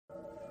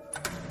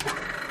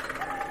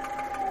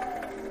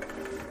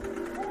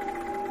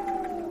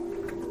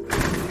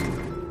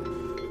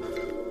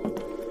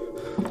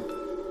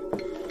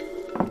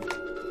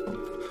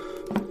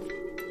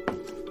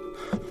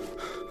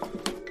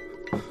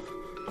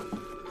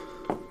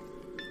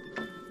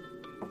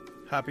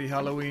Happy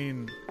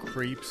Halloween,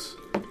 creeps.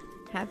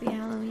 Happy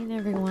Halloween,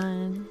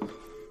 everyone.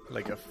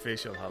 Like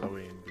official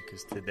Halloween,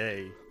 because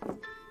today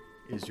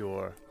is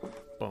your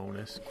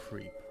bonus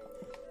creep.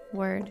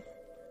 Word.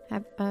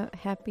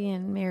 Happy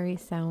and merry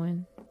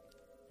Samhain,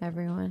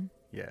 everyone.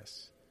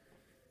 Yes.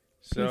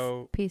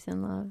 So peace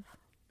and love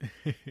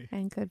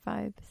and good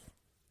vibes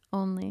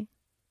only.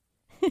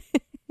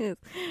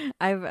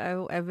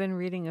 I've been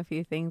reading a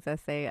few things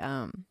that say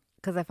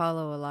because I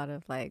follow a lot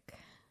of like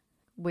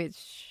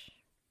witch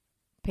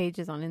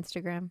pages on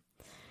Instagram,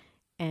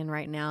 and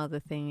right now the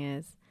thing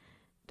is,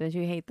 don't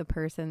you hate the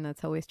person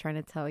that's always trying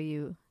to tell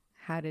you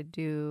how to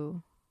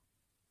do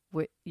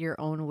your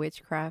own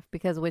witchcraft,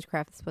 because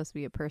witchcraft is supposed to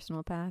be a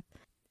personal path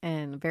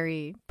and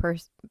very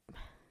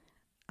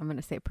I'm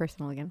gonna say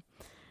personal again,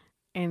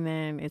 and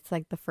then it's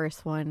like the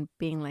first one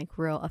being like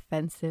real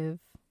offensive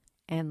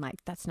and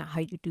like, that's not how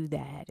you do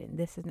that and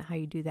this is not how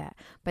you do that.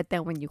 But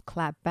then when you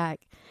clap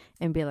back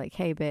and be like,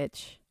 hey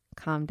bitch,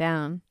 calm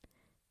down,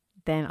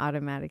 then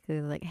automatically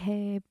like,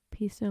 hey,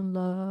 peace and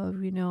love,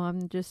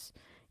 I'm just,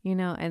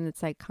 and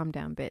it's like, calm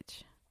down,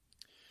 bitch.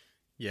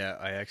 Yeah,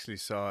 I actually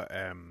saw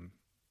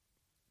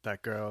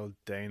that girl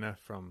Dana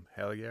from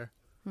Hellier,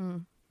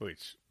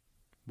 which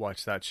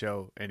watch that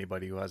show,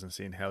 anybody who hasn't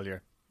seen Hellier.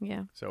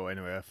 Yeah. So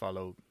anyway, I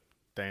follow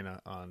Dana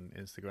on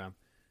Instagram,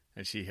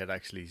 and she had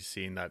actually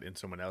seen that in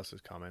someone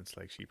else's comments,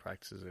 like she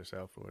practices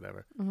herself or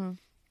whatever. Mm-hmm.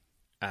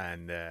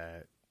 And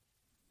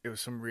it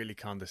was some really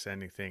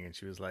condescending thing, and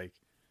she was like,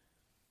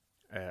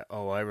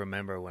 I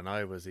remember when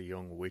I was a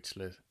young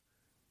witchlet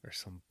or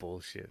some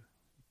bullshit.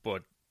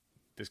 But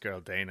this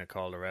girl Dana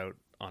called her out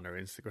on her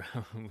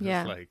Instagram and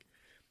was like,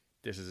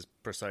 this is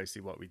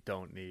precisely what we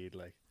don't need.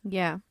 Like,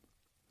 yeah.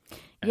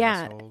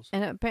 assholes.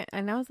 Yeah.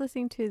 And I was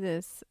listening to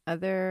this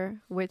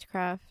other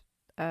witchcraft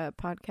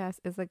podcast.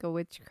 It's like a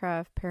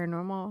witchcraft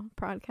paranormal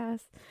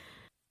podcast.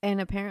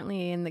 And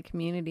apparently in the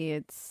community,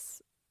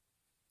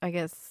 I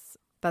guess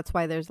that's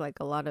why there's like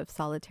a lot of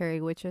solitary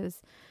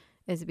witches,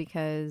 is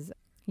because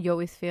you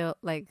always feel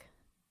like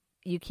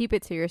you keep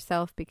it to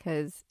yourself,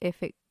 because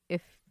if it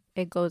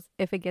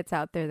gets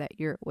out there that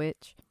you're a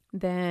witch,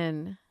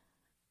 then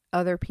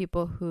other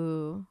people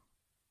who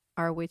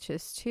are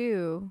witches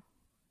too,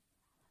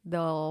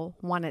 they'll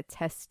want to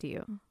test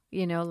you,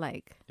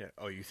 like, Yeah.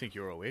 Oh, you think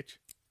you're a witch?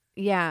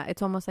 Yeah,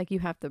 it's almost like you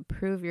have to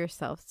prove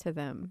yourself to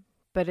them.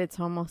 But it's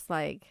almost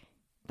like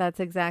that's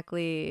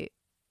exactly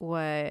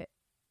what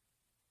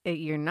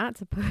you're not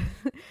supposed.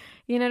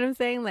 You know what I'm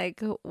saying?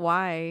 Like,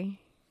 why?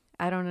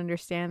 I don't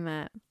understand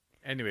that.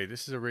 Anyway,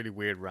 this is a really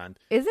weird rant.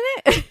 Isn't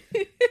it?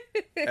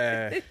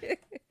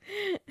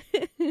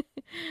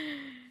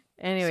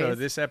 Anyways. So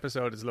this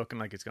episode is looking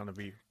like it's going to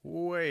be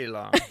way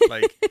long.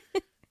 Like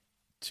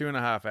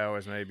 2.5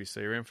 hours maybe. So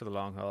you're in for the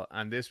long haul.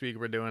 And this week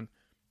we're doing,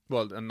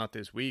 well, not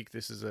this week.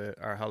 This is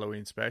our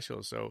Halloween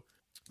special. So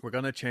we're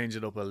going to change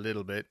it up a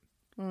little bit.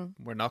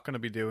 We're not going to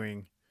be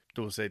doing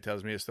Dulce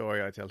tells me a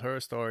story, I tell her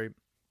a story.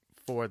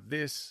 For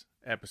this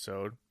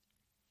episode,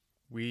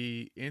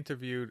 we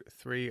interviewed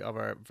 3 of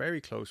our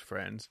very close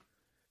friends.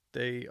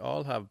 They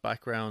all have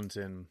backgrounds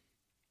in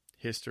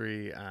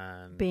history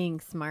and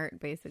being smart,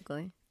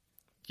 basically.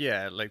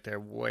 Yeah, like they're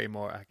way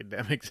more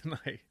academic than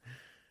I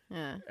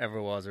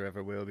ever was or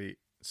ever will be.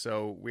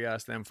 So we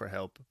asked them for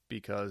help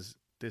because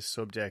this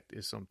subject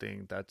is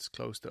something that's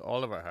close to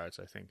all of our hearts,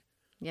 I think.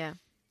 Yeah.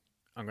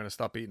 I'm going to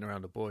stop beating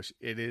around the bush.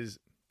 It is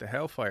the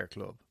Hellfire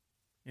Club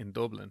in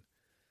Dublin.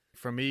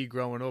 For me,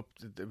 growing up,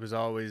 it was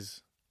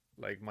always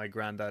like my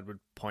granddad would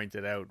point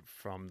it out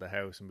from the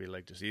house and be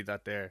like, "Do you see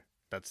that there?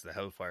 That's the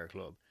Hellfire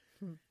Club."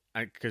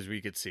 And because we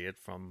could see it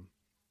from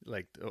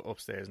like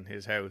upstairs in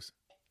his house.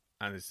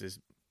 And it's this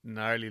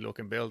gnarly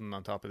looking building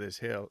on top of this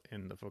hill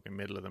in the fucking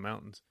middle of the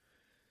mountains.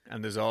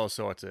 And there's all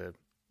sorts of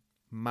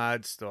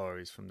mad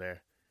stories from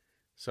there.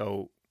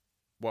 So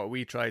what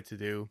we tried to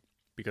do,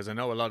 because I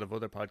know a lot of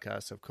other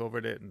podcasts have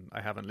covered it and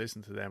I haven't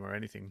listened to them or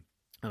anything,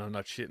 and I'm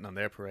not shitting on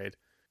their parade,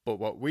 but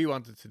what we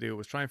wanted to do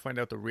was try and find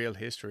out the real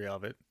history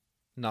of it,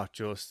 not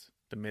just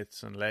the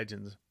myths and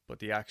legends, but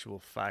the actual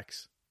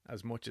facts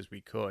as much as we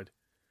could,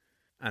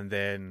 and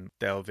then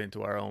delve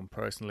into our own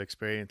personal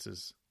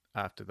experiences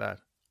after that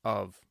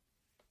of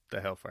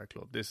the Hellfire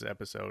Club. This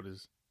episode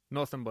is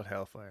nothing but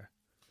hellfire.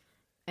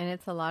 And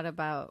it's a lot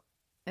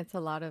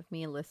of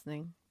me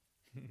listening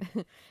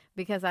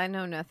because I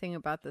know nothing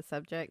about the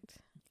subject.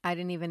 I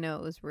didn't even know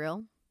it was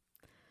real.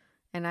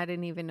 And I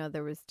didn't even know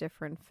there was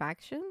different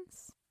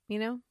factions,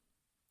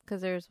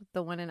 because there's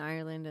the one in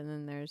Ireland and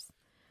then there's...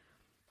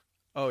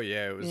 Oh,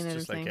 yeah, it was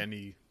just like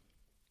any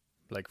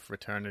like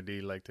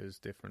fraternity, like there's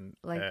different...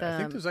 Like I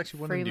think there's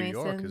actually one in New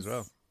York as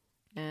well.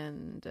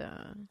 And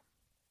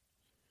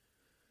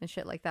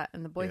shit like that.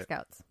 And the Boy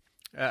Scouts.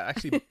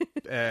 Actually,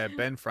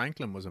 Ben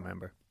Franklin was a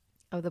member.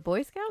 Oh, the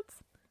Boy Scouts?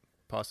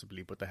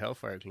 Possibly, but the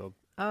Hellfire Club.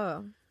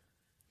 Oh.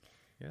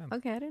 Yeah.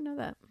 Okay, I didn't know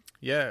that.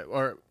 Yeah,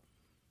 or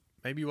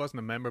maybe he wasn't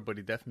a member, but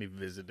he definitely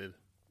visited.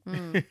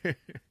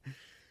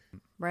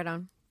 Right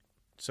on.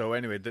 So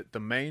anyway, the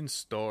main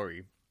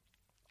story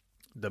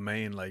the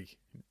main like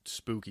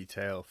spooky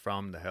tale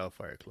from the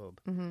Hellfire Club.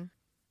 Mm-hmm.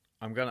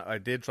 I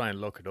did try and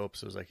look it up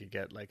so as I could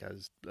get like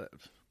as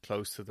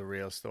close to the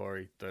real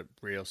story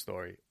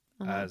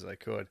as I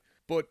could.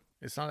 But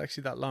it's not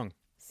actually that long.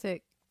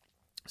 Sick.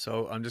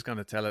 So I'm just going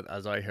to tell it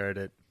as I heard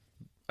it.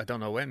 I don't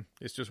know when.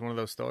 It's just one of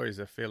those stories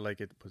I feel like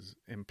it was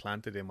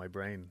implanted in my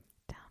brain.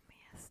 Tell me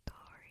a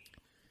story.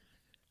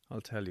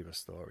 I'll tell you a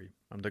story.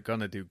 I'm going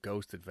to do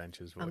Ghost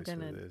Adventures voice for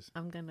this.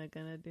 I'm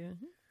gonna do.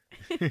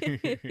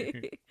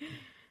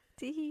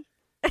 Tee.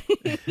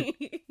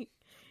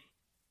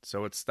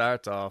 So it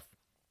starts off,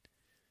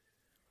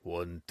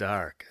 one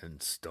dark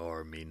and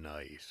stormy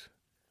night.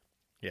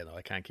 Yeah, no,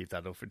 I can't keep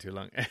that up for too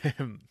long.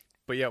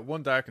 But yeah,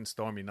 one dark and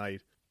stormy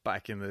night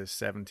back in the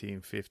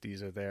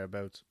 1750s or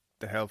thereabouts.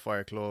 The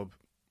Hellfire Club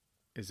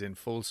is in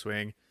full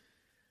swing.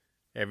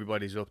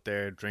 Everybody's up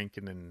there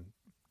drinking and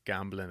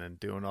gambling and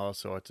doing all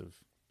sorts of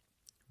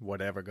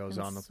whatever goes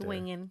on up there.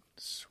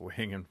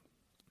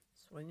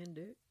 Swinging,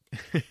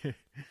 dude.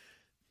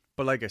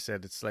 But like I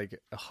said, it's like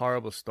a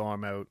horrible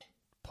storm out,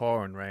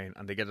 pouring rain,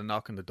 and they get a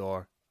knock on the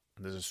door,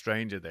 and there's a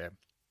stranger there.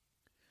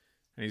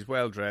 And he's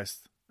well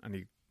dressed, and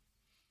he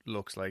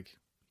looks like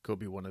could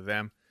be one of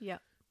them. Yeah.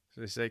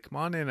 So they say, come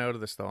on in out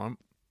of the storm,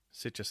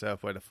 sit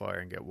yourself by the fire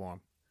and get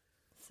warm.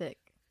 Sick.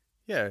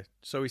 Yeah,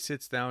 so he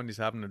sits down, he's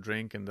having a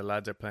drink, and the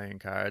lads are playing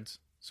cards.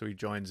 So he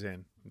joins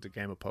in the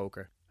game of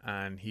poker,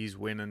 and he's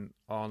winning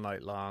all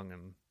night long,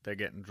 and they're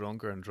getting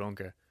drunker and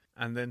drunker.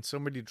 And then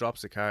somebody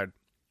drops a card,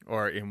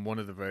 or in one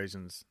of the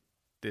versions,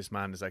 this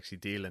man is actually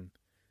dealing,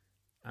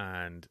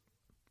 and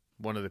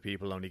one of the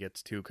people only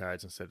gets 2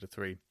 cards instead of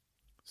 3.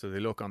 So they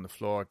look on the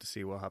floor to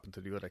see what happened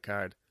to the other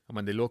card. And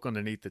when they look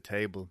underneath the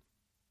table,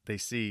 they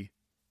see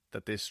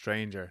that this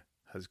stranger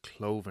has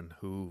cloven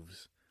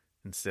hooves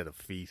instead of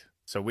feet.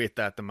 So with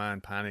that, the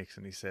man panics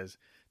and he says,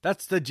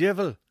 "That's the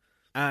devil!"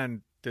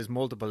 And there's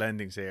multiple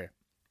endings here.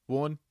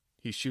 1,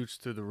 he shoots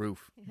through the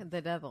roof.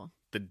 The devil.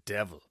 The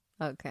devil.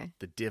 Okay.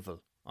 The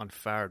devil on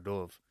Far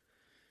Dove.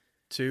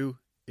 2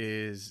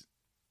 is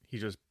he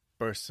just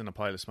bursts in a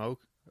pile of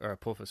smoke, or a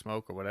puff of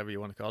smoke, or whatever you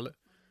want to call it,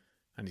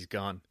 and he's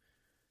gone.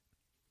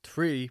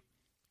 3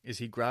 is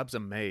he grabs a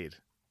maid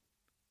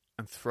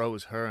and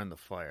throws her in the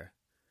fire,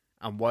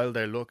 and while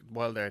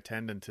they're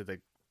attending to the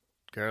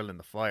girl in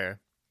the fire,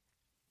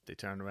 they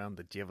turn around,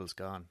 the devil's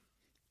gone.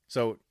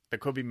 So there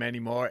could be many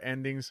more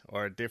endings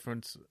or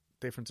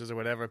differences or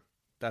whatever.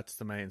 That's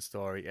the main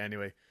story.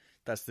 Anyway,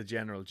 that's the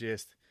general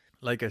gist.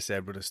 Like I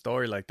said, with a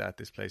story like that,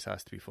 this place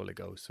has to be full of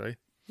ghosts, right?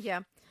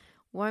 Yeah.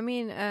 Well, I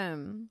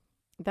mean,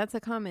 that's a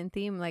common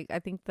theme. Like, I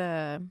think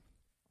the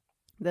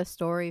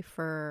story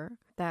for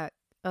that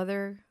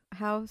other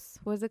house,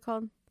 what's it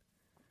called?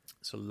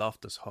 So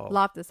Loftus Hall.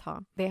 Loftus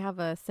Hall. They have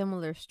a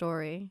similar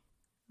story,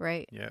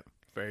 right? Yeah,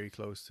 very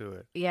close to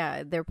it.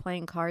 Yeah, they're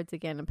playing cards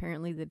again.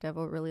 Apparently the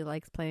devil really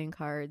likes playing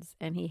cards,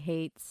 and he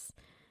hates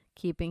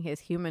keeping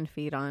his human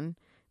feet on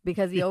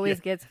because he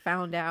always gets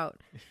found out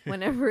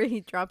whenever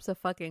he drops a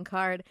fucking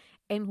card.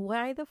 And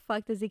why the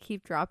fuck does he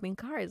keep dropping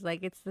cards?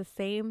 Like, it's the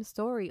same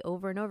story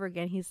over and over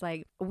again. He's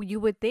like, you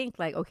would think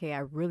like, okay, I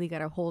really got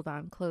to hold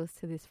on close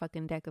to this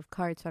fucking deck of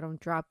cards so I don't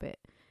drop it.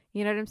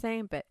 You know what I'm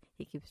saying? But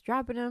he keeps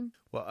dropping them.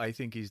 Well, I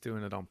think he's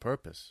doing it on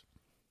purpose.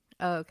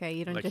 Oh, okay.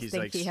 You don't like just he's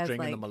think like he has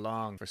stringing like them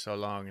along for so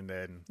long, and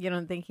then you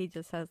don't think he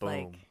just has boom.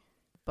 like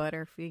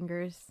butter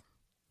fingers?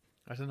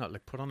 I don't know.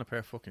 Like, put on a pair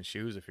of fucking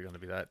shoes if you're going to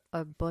be that.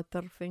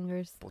 Butter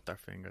fingers. Butter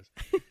fingers.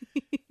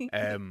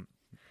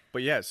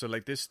 But yeah, so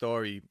like this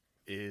story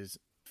is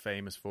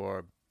famous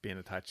for being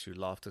attached to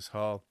Loftus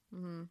Hall,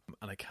 and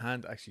I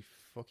can't actually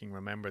fucking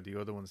remember the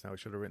other ones now. I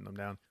should have written them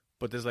down.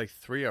 But there's like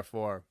 3 or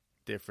 4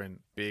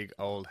 different big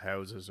old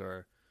houses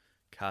or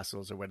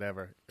castles or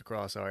whatever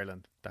across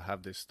Ireland that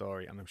have this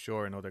story, and I'm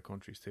sure in other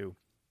countries too.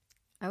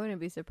 I wouldn't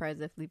be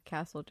surprised if Leap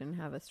Castle didn't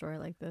have a story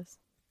like this.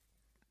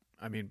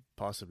 I mean,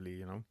 possibly,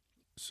 you know.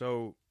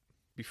 So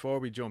before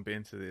we jump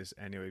into this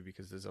anyway,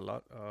 because there's a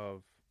lot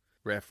of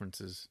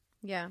references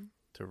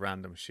to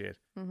random shit,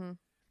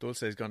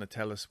 Dulce is going to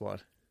tell us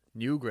what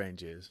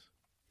Newgrange is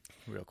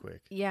real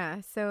quick.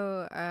 Yeah,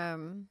 so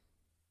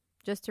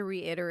just to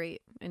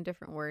reiterate in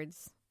different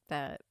words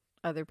that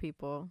other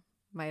people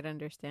might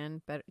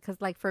understand better, because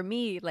like for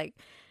me, like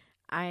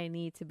I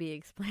need to be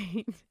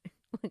explained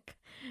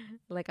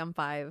like I'm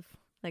 5,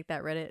 like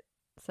that Reddit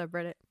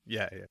subreddit.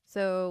 Yeah.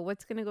 So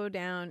what's gonna go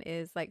down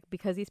is like,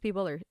 because these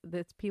people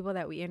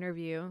that we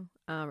interview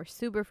are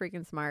super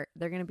freaking smart,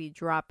 they're gonna be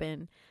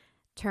dropping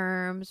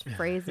terms,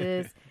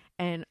 phrases,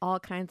 and all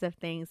kinds of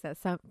things that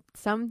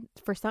some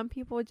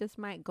people just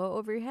might go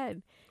over your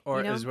head. Or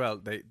you know? As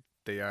well,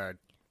 they are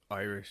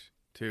Irish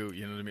too,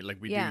 you know what I mean? Like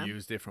we do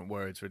use different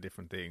words for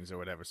different things or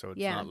whatever, so it's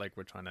not like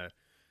we're trying to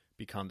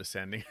be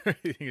condescending or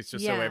anything. It's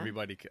just so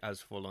everybody has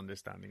full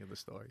understanding of the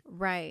story.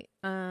 Right.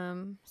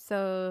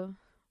 So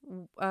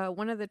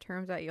one of the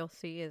terms that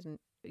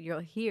you'll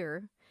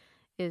hear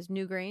is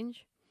Newgrange.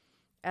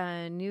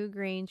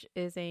 Newgrange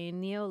is a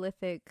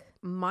Neolithic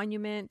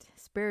monument,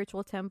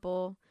 spiritual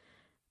temple,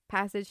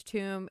 passage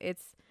tomb.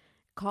 It's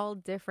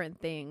called different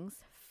things.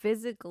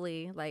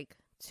 Physically, like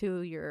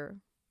to your,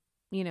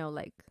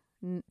 like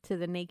to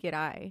the naked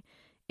eye,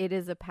 it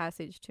is a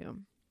passage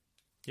tomb.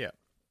 Yeah.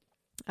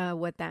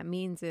 What that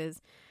means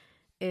is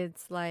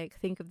it's like,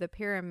 think of the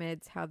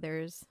pyramids, how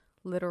there's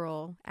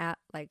literal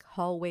like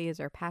hallways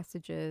or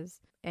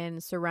passages,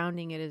 and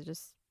surrounding it is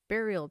just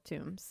burial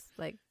tombs.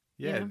 Like,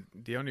 yeah,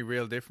 the only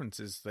real difference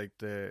is like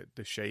the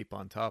shape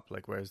on top.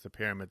 Like, whereas the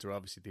pyramids are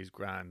obviously these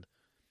grand,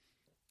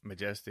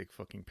 majestic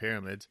fucking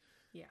pyramids,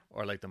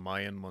 or like the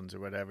Mayan ones or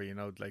whatever,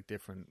 like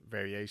different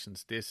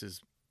variations. This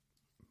is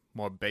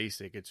more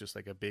basic. It's just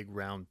like a big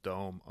round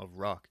dome of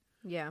rock.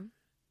 Yeah.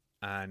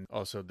 And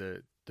also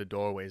the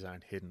doorways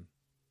aren't hidden.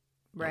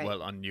 Right.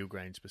 Well, on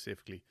Newgrange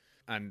specifically.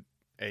 And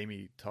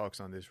Amy talks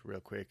on this real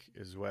quick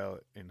as well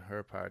in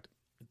her part.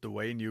 The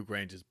way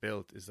Newgrange is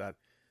built is that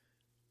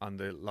on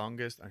the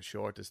longest and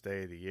shortest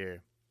day of the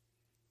year,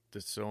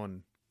 the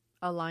sun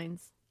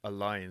aligns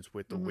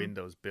with the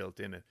windows built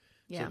in it.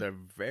 Yeah. So they're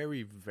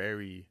very,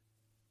 very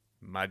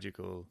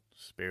magical,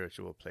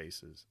 spiritual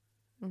places.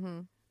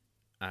 Mm-hmm.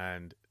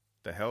 And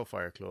the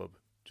Hellfire Club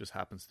just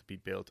happens to be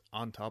built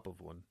on top of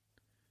one,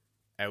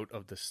 out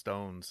of the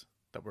stones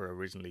that were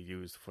originally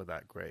used for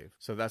that grave.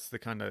 So that's the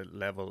kind of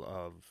level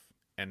of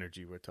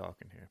energy we're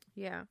talking here.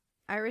 Yeah.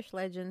 Irish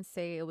legends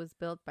say it was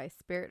built by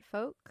spirit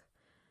folk,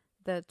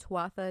 the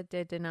Tuatha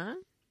De Danann.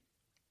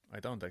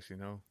 I don't actually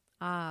know.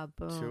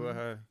 Boom.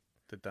 Tuatha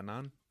De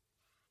Danann?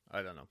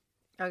 I don't know.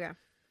 Okay.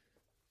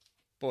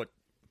 But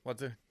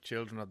what's it?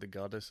 Children of the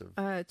goddess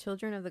of...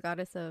 Children of the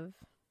goddess of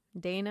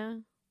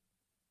Dana,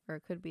 or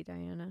it could be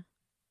Diana,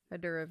 a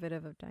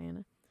derivative of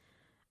Diana.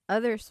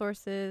 Other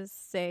sources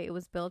say it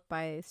was built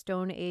by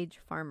Stone Age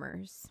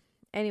farmers.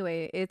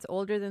 Anyway, it's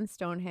older than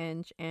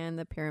Stonehenge and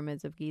the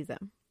pyramids of Giza.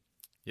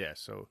 Yeah,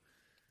 so...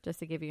 Just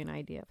to give you an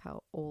idea of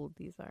how old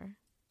these are.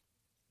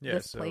 Yeah,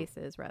 this place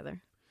is,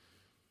 rather.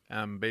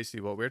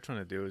 Basically, what we're trying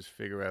to do is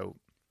figure out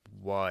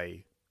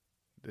why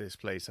this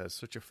place has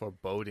such a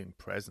foreboding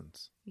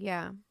presence.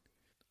 Yeah.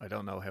 I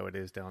don't know how it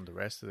is down the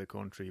rest of the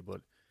country,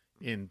 but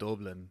in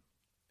Dublin,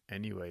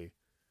 anyway,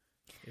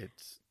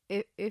 it's...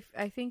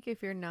 I think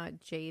if you're not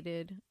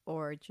jaded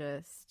or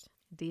just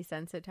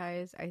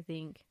desensitized, I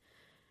think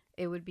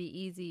it would be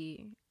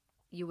easy.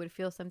 You would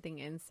feel something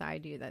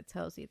inside you that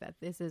tells you that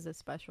this is a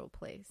special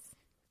place.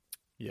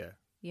 Yeah.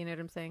 You know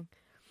what I'm saying?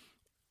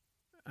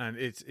 And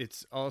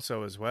it's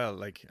also as well,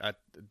 like at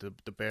the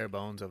bare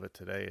bones of it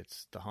today,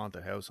 it's the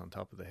haunted house on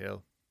top of the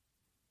hill.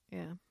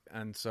 Yeah.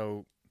 And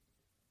so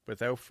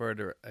without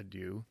further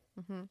ado,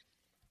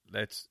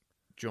 let's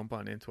jump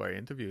on into our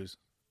interviews.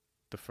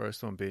 The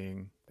first one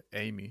being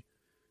Amy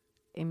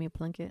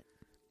Plunkett,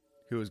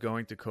 who is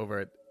going to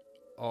cover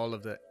all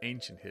of the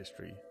ancient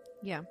history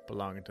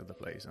belonging to the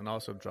place, and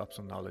also drop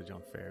some knowledge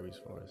on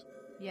fairies for us.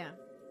 Yeah.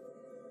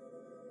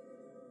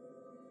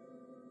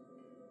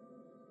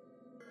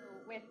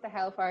 With the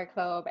Hellfire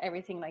Club,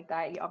 everything like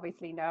that, you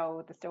obviously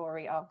know the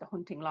story of the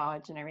hunting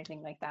lodge and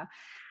everything like that.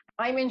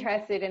 I'm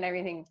interested in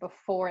everything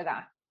before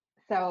that.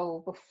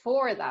 So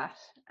before that,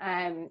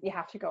 you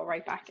have to go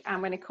right back.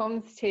 And when it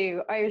comes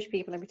to Irish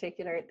people in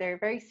particular, they're a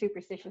very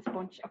superstitious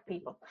bunch of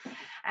people,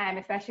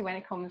 especially when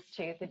it comes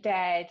to the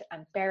dead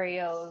and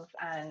burials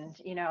and,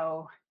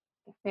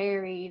 the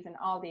fairies and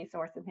all these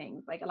sorts of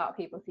things. Like, a lot of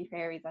people see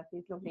fairies as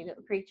these lovely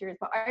little creatures,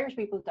 but Irish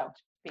people don't,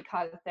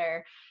 because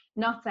they're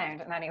not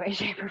sound in any way,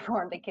 shape or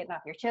form. They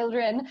kidnap your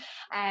children,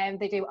 and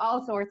they do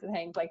all sorts of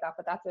things like that,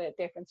 but that's a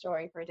different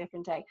story for a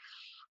different day.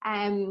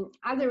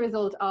 As a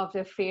result of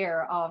the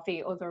fear of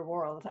the other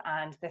world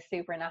and the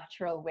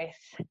supernatural with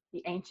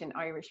the ancient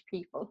Irish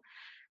people,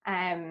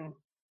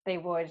 they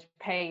would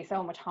pay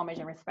so much homage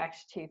and respect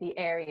to the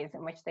areas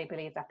in which they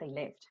believed that they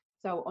lived.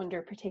 So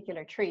under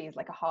particular trees,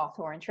 like a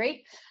hawthorn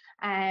tree,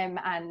 and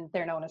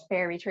they're known as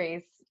fairy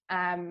trees,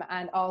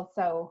 and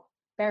also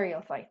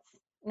burial sites.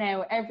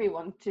 Now,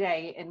 everyone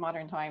today in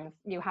modern times,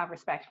 you have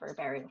respect for a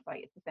burial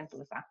site. It's as simple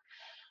as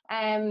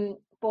that.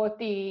 But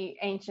the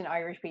ancient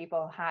Irish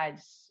people had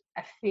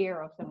a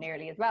fear of them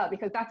nearly as well,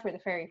 because that's where the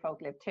fairy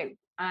folk lived too.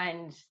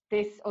 And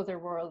this other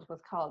world was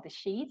called the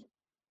Sheed,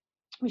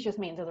 which just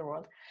means other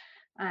world.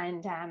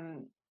 And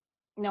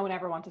no one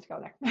ever wanted to go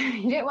there.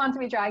 You didn't want to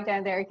be dragged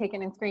down there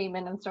kicking and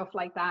screaming and stuff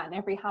like that. And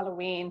every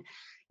Halloween,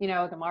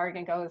 the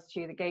Morrigan goes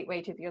to the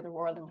gateway to the other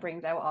world and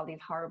brings out all these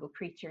horrible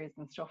creatures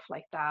and stuff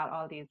like that,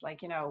 all these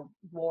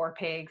war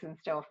pigs and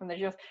stuff. And they're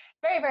just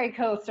very, very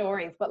cool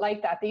stories. But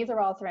like that, these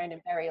are all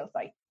surrounding burial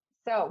sites.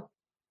 So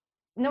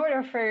in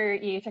order for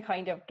you to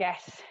kind of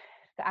get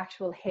the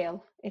actual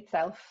hill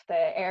itself,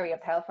 the area of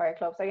the Hellfire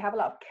Club, so you have a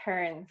lot of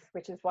cairns,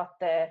 which is what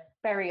the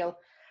burial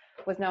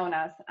was known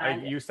as.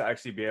 And I used to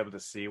actually be able to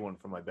see one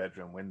from my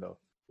bedroom window.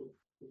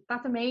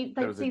 That's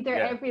amazing.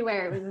 They're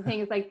everywhere. It was the thing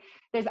is, like,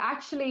 there's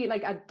actually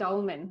like a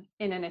dolmen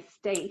in an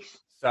estate.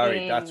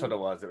 Sorry, that's what it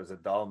was. It was a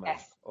dolmen.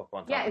 Yes. Up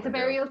on top. Yeah, it's a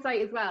burial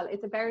site as well.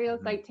 It's a burial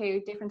site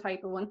too, different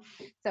type of one.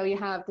 So you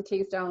have the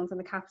two stones and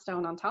the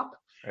capstone on top.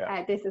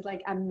 Yeah. This is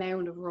like a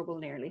mound of rubble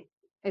nearly,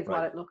 is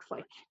what it looks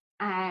like.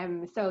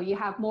 So you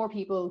have more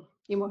people,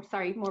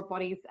 more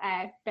bodies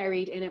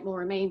buried in it, more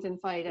remains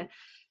inside it.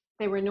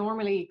 they were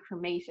normally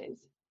cremated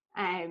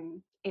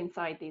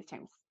inside these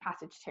tombs,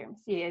 passage tombs.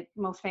 The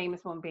most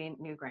famous one being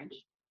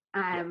Newgrange.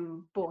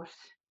 But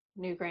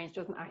Newgrange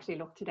doesn't actually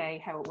look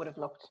today how it would have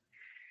looked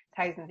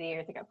thousands of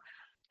years ago.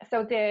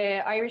 So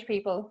the Irish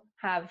people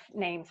have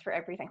names for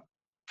everything.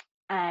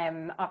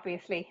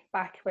 Obviously,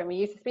 back when we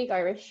used to speak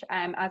Irish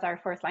as our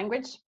first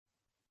language,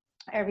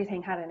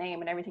 everything had a name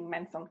and everything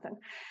meant something.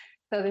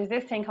 So there's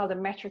this thing called the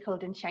Metrical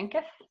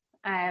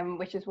Dinchenketh,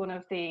 which is one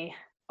of the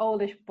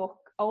oldest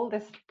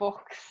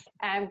books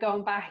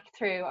going back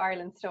through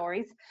Ireland's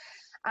stories.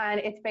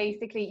 And it's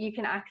basically, you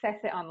can access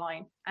it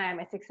online.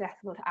 It's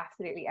accessible to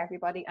absolutely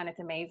everybody, and it's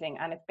amazing.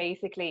 And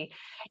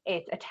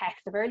it's a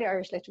text of early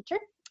Irish literature,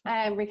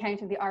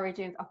 recounting the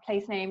origins of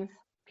place names,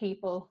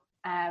 people,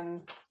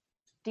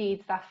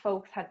 deeds that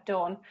folks had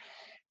done.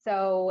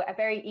 So a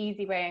very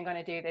easy way I'm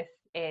going to do this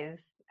is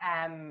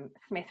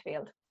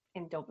Smithfield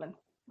in Dublin,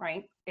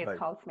 right? It's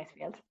called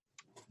Smithfield.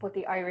 But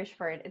the Irish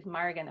for it is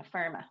Margan na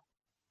Ferma,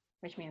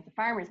 which means the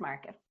farmer's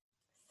market.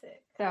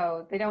 Sick.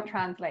 So they don't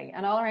translate.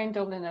 And all around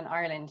Dublin and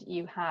Ireland,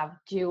 you have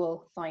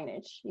dual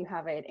signage. You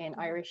have it in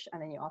Irish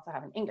and then you also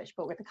have it in English.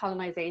 But with the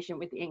colonisation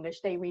with the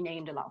English, they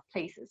renamed a lot of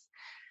places.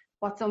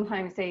 What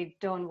sometimes they've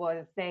done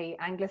was they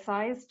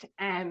anglicised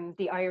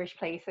the Irish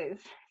places.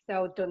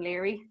 So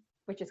Dunleary,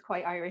 which is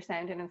quite Irish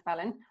sounding and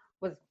spelling,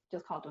 was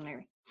just called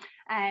Dunleary.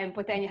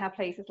 But then you have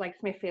places like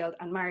Smithfield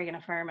and Margan na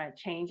Ferma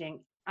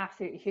changing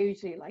absolutely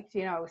hugely,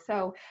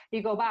 so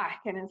you go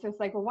back and it's just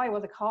like, well, why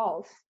was it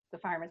called the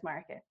farmers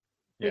market?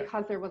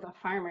 Because there was a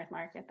farmers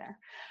market there.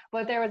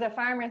 But there was a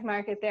farmers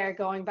market there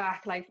going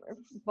back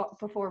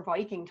before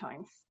Viking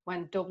times,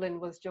 when Dublin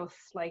was just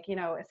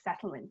a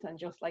settlement and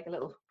just like a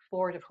little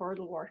ford of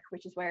Hurdleworth,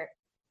 which is where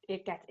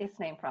it gets its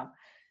name from.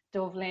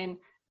 Dublin,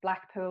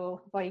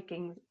 Blackpool,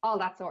 Vikings, all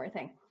that sort of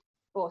thing.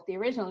 But the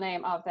original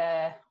name of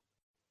the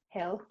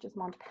hill, just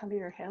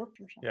Montpelier Hill.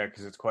 Yeah,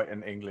 because it's quite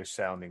an English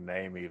sounding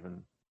name,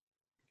 even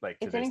to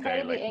it's this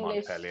day, like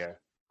English. Montpelier.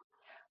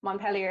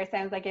 Montpelier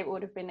sounds like it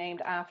would have been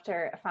named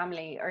after a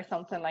family or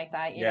something like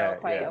that,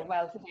 quite a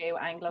well-to-do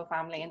Anglo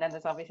family. And then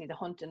there's obviously the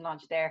hunting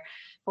lodge there.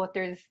 But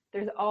there's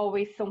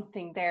always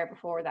something there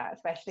before that,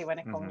 especially when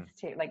it comes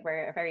to,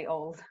 we're a very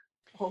old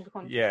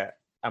country. Yeah,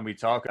 and we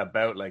talk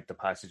about, the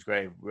passage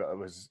grave. I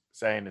was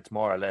saying it's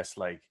more or less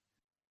like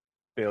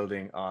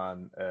building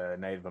on a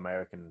Native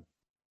American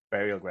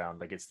burial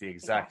ground. Like, it's the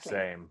exact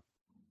same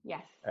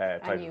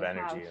type of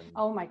energy.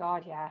 Oh my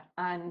God, yeah.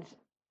 And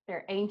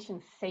they're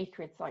ancient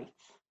sacred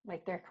sites.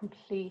 Like, they're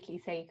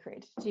completely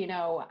sacred,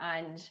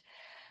 and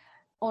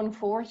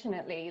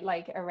unfortunately,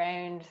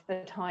 around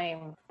the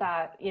time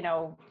that,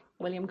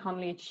 William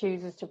Connolly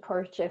chooses to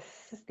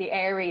purchase the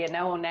area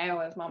known now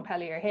as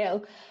Montpelier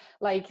Hill,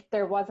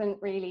 there wasn't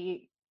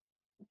really,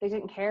 they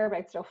didn't care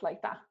about stuff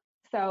like that.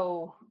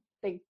 So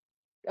it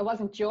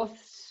wasn't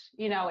just,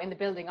 in the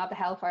building of the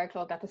Hellfire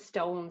Club that the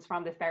stones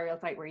from this burial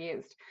site were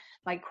used.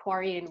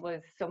 Quarrying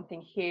was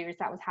something huge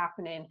that was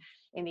happening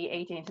in the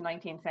 18th to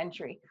 19th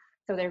century.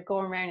 So they're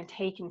going around and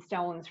taking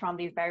stones from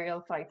these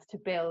burial sites to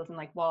build and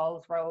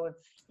walls, roads,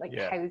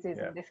 houses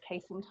in this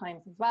case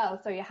sometimes as well.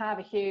 So you have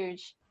a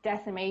huge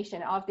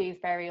decimation of these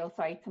burial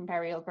sites and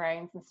burial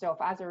grounds and stuff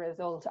as a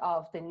result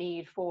of the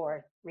need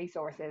for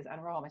resources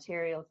and raw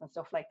materials and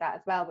stuff like that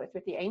as well, but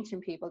with the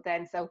ancient people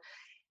then. So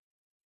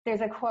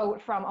there's a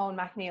quote from Owen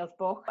MacNeill's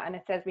book, and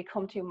it says, "We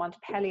come to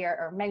Montpelier,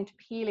 or Mount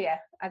Pelia,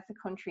 as the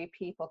country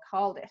people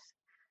called it."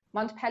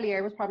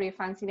 Montpelier was probably a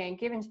fancy name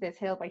given to this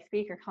hill by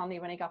Speaker Connolly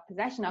when he got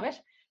possession of it,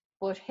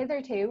 but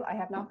hitherto I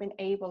have not been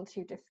able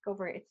to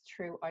discover its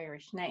true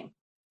Irish name.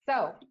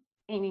 So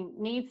he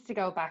needs to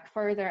go back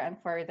further and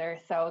further.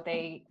 So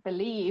they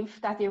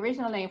believe that the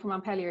original name for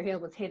Montpelier Hill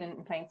was hidden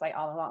in plain sight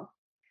all along.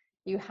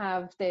 You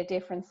have the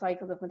different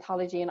cycles of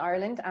mythology in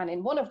Ireland, and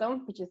in one of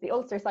them, which is the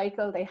Ulster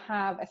cycle, they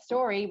have a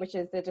story which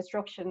is the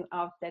destruction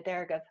of the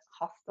Dergath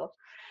Hostel.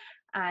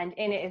 And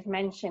in it is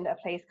mentioned a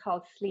place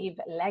called Slieve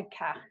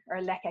Legca, or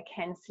Lecca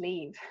Ken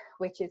Slieve,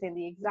 which is in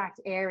the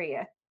exact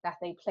area that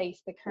they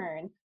placed the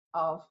cairn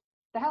of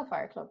the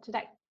Hellfire Club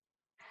today.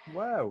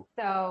 Wow.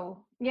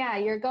 So yeah,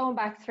 you're going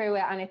back through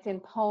it, and it's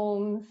in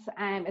poems.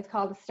 It's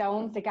called The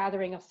Stones, The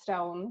Gathering of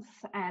Stones,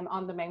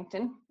 on the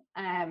mountain.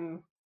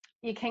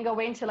 You can go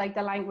into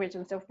the language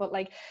and stuff, but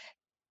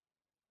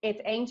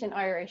it's ancient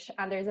Irish,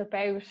 and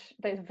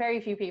there's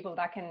very few people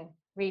that can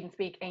read and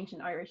speak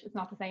ancient Irish. It's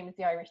not the same as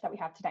the Irish that we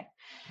have today.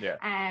 Yeah.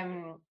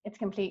 It's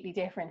completely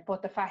different.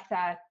 But the fact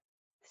that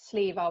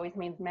Slieve always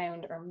means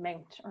mound or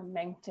mount or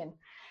mountain,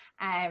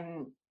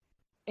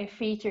 it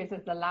features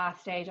as the last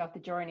stage of the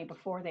journey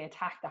before they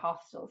attack the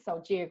hostel.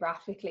 So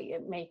geographically,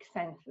 it makes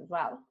sense as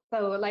well.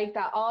 So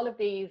all of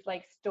these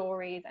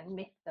stories and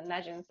myths and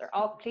legends, they're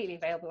all completely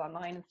available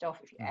online and stuff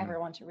if you ever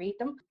want to read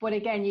them. But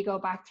again, you go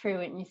back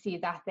through it and you see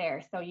that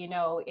there. So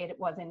it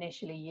was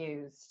initially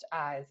used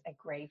as a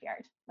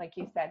graveyard. Like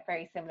you said,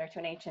 very similar to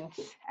an ancient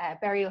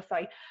burial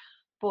site.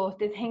 But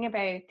the thing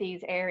about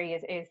these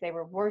areas is they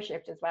were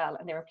worshipped as well,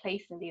 and they were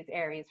placed in these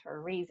areas for a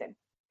reason.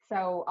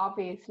 So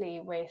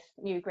obviously with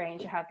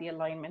Newgrange, you have the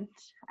alignment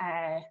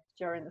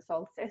during the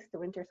solstice, the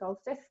winter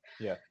solstice.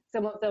 Yeah.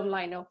 Some of them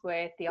line up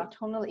with the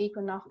autumnal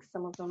equinox.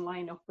 Some of them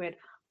line up with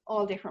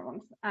all different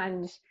ones.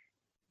 And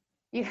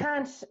you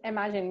can't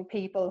imagine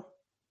people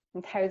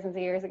from thousands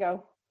of years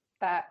ago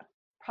that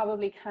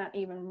probably can't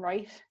even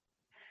write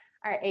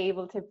are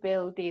able to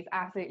build these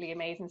absolutely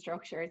amazing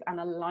structures and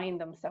align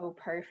them so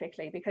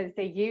perfectly, because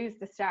they use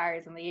the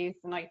stars and they use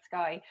the night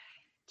sky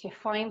to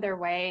find their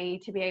way,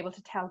 to be able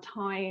to tell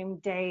time,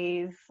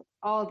 days,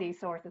 all these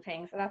sorts of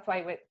things. So that's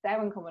why with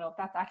Samhain coming up,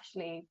 that's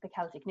actually the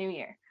Celtic New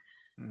Year.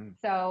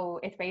 So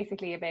it's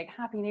basically a big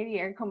Happy New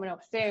Year coming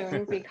up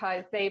soon,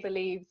 because they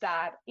believe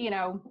that, you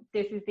know,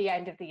 this is the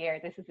end of the year.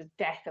 This is the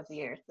death of the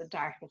year. It's the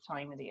darkest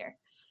time of the year.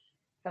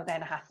 So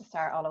then it has to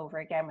start all over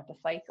again with the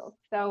cycle.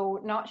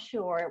 So not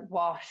sure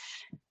what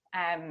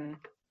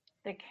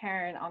the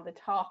cairn on the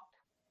top,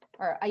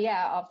 or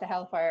of the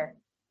Hellfire,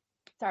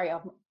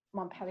 of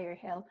Montpelier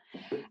Hill,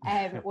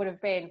 would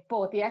have been,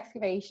 but the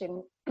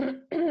excavation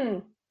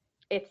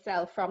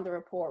itself from the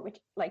report, which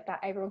like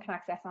that everyone can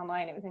access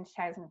online, it was in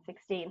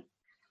 2016.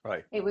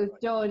 Right. It was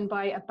done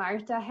by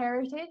Abarta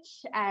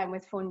Heritage,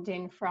 with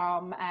funding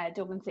from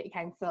Dublin City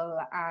Council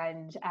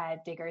and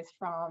diggers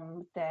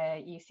from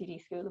the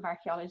UCD School of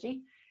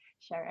Archaeology.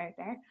 Shout out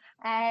there.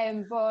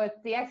 But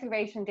the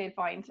excavation did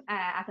find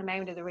at the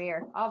mound of the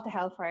rear of the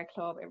Hellfire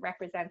Club, it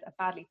represents a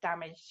badly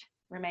damaged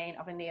remain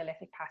of a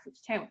Neolithic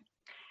passage tomb.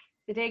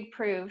 The dig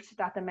proved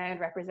that the mound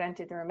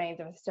represented the remains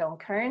of a stone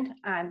cairn,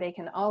 and they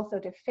can also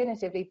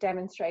definitively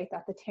demonstrate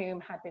that the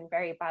tomb had been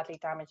very badly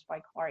damaged by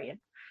quarrying.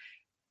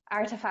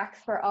 Artifacts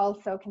were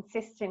also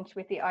consistent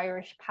with the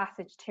Irish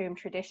passage tomb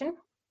tradition.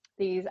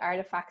 These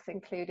artifacts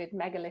included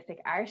megalithic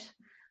art,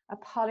 a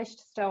polished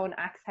stone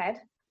axe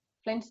head,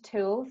 flint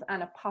tools,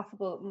 and a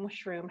possible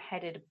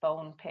mushroom-headed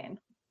bone pin.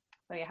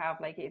 So you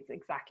have, like, it's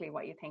exactly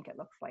what you think it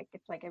looks like.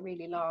 It's like a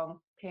really long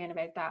pin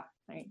about that,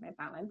 sorry, my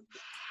balance.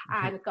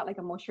 And it's got like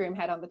a mushroom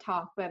head on the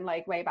top. And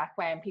like way back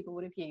when, people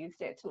would have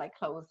used it to like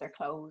close their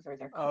clothes or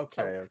their clothes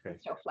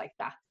and stuff like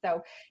that.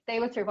 So they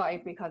would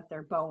survive because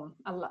they're bone,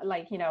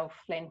 like, you know,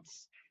 flint,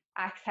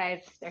 axe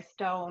heads, they're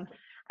stone.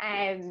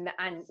 And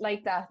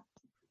like that,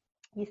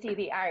 you see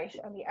the art,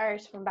 and the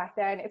art from back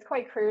then, it's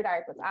quite crude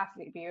art, but it's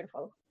absolutely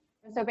beautiful.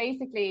 So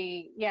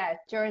basically, yeah,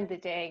 during the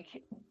dig,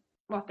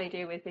 what they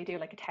do is they do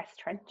like a test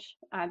trench,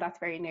 and that's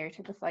very near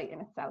to the site in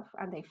itself,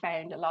 and they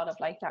found a lot of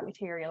like that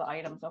material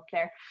items up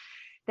there.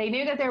 They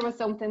knew that there was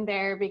something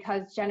there,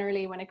 because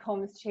generally when it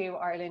comes to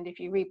Ireland, if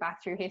you read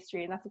back through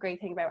history, and that's a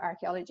great thing about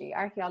archaeology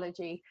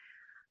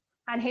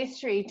and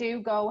history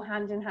do go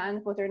hand in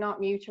hand, but they're not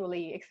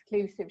mutually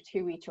exclusive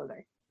to each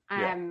other.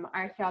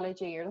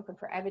 Archaeology, you're looking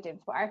for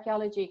evidence, but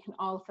archaeology can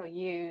also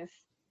use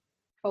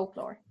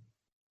folklore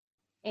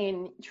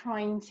in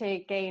trying to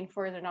gain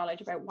further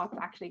knowledge about what's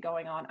actually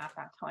going on at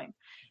that time.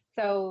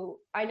 So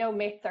I know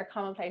myths are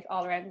commonplace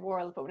all around the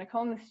world, but when it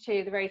comes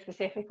to the very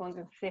specific ones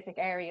in specific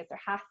areas,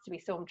 there has to be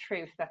some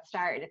truth that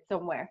started it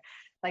somewhere.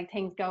 Like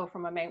things go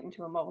from a mountain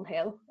to a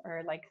molehill,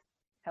 or like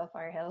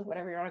Hellfire Hill,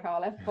 whatever you want to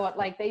call it. But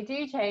like they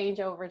do change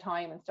over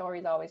time, and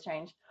stories always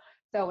change.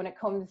 So when it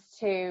comes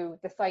to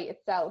the site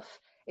itself,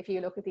 if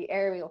you look at the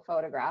aerial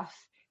photographs,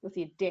 you'll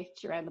see a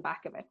ditch around the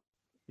back of it.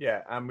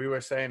 Yeah, and we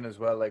were saying as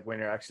well, like when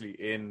you're actually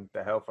in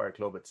the Hellfire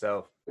Club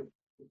itself,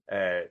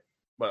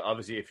 well,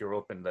 obviously if you're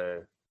up in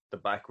the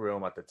back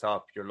room at the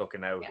top, you're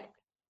looking out,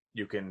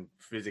 you can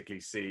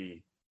physically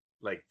see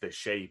like the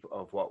shape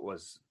of what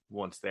was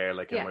once there.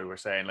 Like, and we were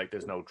saying, like,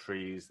 there's no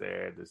trees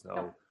there, there's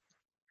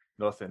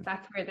nothing.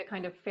 That's where the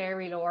kind of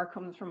fairy lore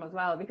comes from as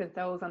well, because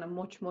those on a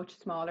much, much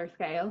smaller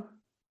scale,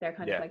 they're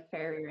kind of like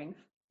fairy rings.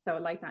 So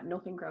like that,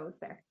 nothing grows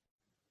there.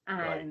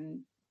 And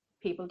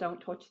people don't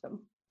touch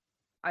them.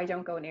 I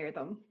don't go near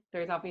them.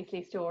 There's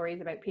obviously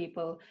stories about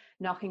people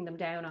knocking them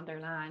down on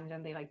their land,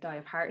 and they like die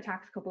of heart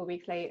attacks a couple of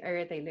weeks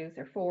later. They lose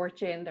their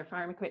fortune, their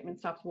farm equipment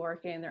stops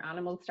working, their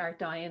animals start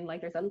dying.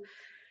 Like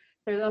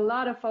there's a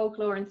lot of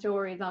folklore and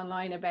stories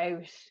online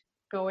about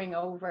going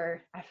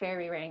over a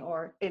fairy ring,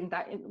 or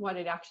what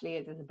it actually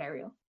is a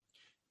burial.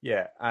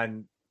 Yeah,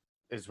 and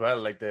as well,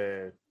 like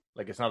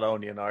it's not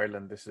only in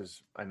Ireland. This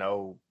is, I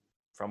know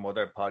from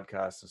other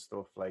podcasts and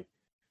stuff, like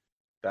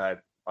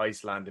that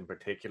Iceland in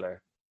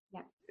particular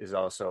is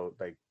also,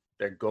 like,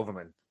 their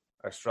government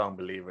are strong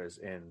believers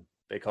in,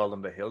 they call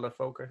them the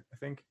Hildafolker, I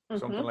think,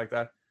 something like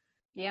that.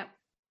 Yeah.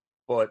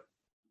 But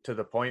to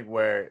the point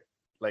where,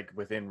 like,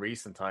 within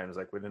recent times,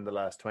 like within the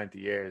last 20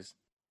 years,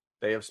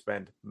 they have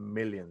spent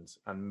millions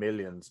and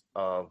millions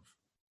of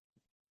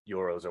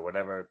euros or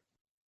whatever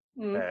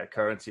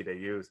currency they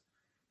use,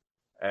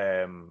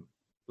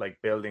 like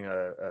building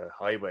a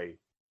highway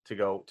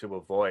to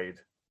avoid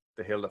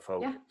the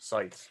Hildafolk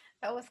sites.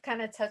 That was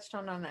kind of touched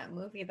on that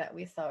movie that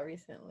we saw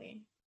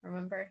recently.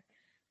 Remember?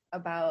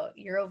 About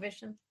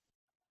Eurovision?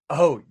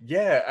 Oh,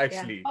 yeah,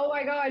 actually. Yeah. Oh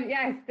my God,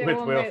 yes. With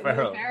Will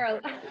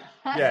Ferrell.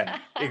 Yeah,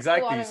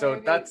 exactly.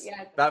 So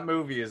that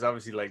movie is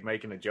obviously like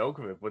making a joke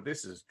of it, but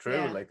this is true.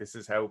 Yeah. Like, this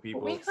is how people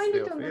we kind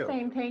of done the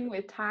same thing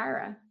with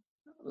Tara.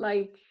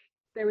 Like,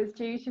 there was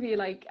due to be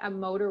like a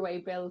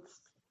motorway built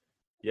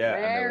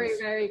very,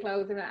 very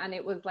close, and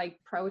it was like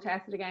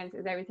protested against,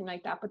 is everything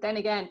like that. But then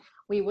again,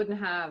 we wouldn't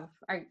have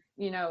our,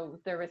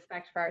 the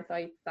respect for our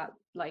sites that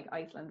like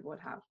Iceland would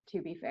have,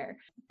 to be fair.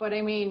 But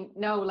I mean,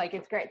 no, like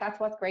it's great. That's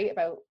what's great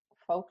about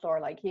folklore.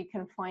 Like you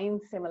can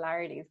find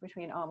similarities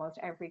between almost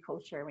every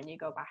culture when you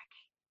go back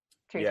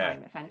through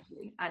time,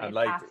 essentially, and it's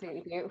like,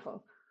 absolutely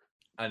beautiful.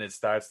 And it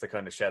starts to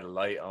kind of shed a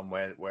light on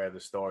where the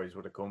stories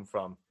would have come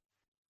from,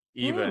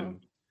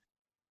 even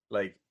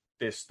like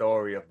this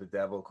story of the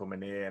devil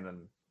coming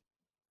in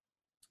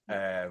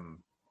and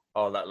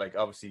all that. Like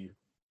obviously,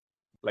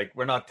 like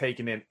we're not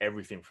taking in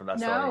everything from that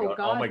story. God,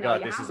 oh my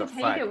God, this is a fact.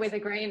 You have to take it with a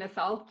grain of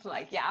salt.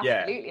 Like, you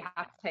absolutely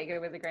have to take it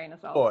with a grain of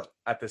salt. But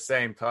at the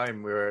same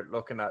time, we were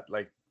looking at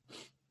like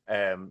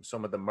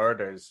some of the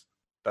murders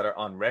that are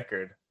on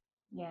record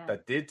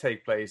that did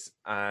take place,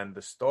 and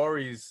the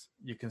stories,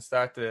 you can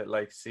start to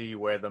like see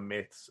where the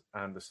myths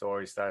and the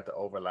stories start to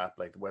overlap,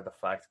 like where the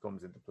fact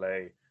comes into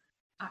play.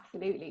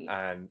 Absolutely.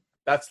 And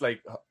that's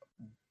like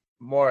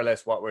more or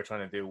less what we're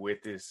trying to do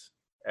with this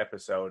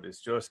episode, is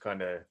just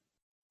kind of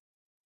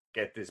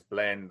get this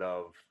blend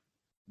of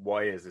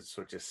why is it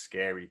such a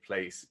scary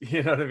place?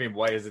 You know what I mean?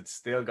 Why is it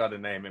still got a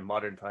name in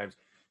modern times?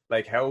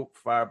 Like how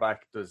far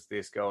back does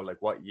this go?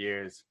 Like what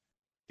years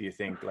do you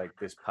think like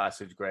this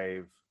passage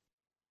grave?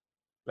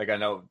 Like I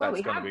know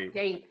that's going to be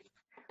dates.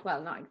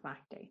 Well, not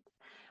exact dates,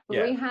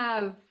 but we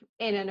have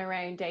in and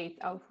around dates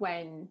of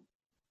when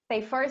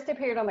they first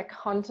appeared on the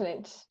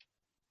continent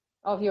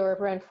of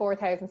Europe around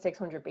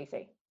 4,600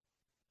 BC.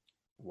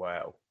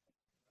 Wow.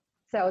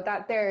 So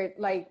that they're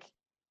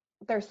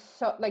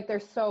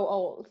so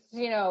old,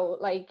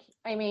 like,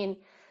 I mean,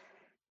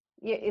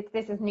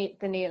 this is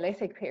the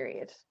Neolithic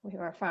period. We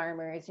were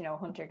farmers,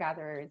 hunter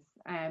gatherers,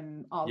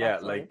 all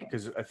that. Like,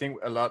 because I think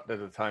a lot of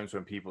the times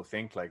when people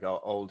think like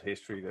old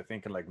history, they're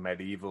thinking like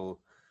medieval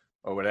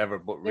or whatever,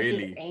 but this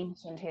really is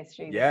ancient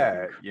history.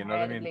 You know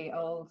what I mean?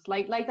 Old.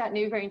 Like that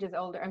Newgrange is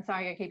older. I'm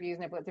sorry I keep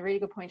using it, but it's a really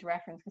good point of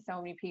reference because so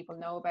many people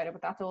know about it.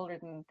 But that's older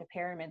than the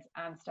pyramids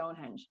and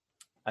Stonehenge.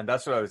 And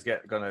that's what I was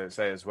gonna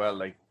say as well.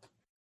 Like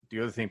the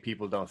other thing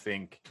people don't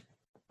think,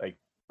 like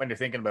when you're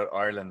thinking about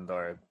Ireland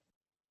or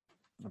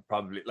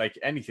probably like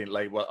anything,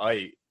 like what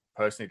I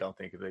personally don't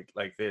think of it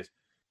like this.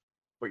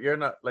 But you're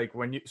not like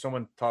when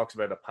someone talks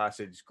about a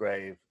passage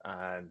grave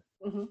and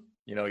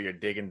you're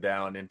digging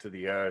down into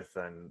the earth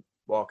and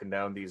walking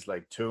down these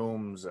like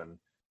tombs and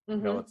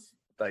it's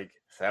like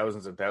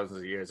thousands and thousands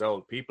of years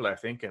old. People are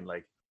thinking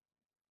like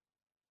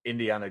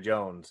Indiana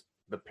Jones,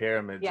 the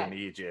pyramids in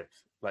Egypt,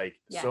 like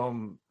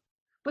some.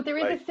 But there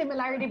is a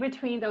similarity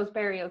between those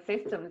burial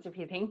systems if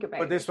you think about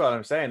it. But this is what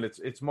I'm saying.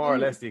 It's more or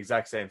less the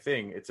exact same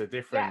thing. It's a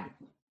different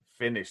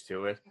finish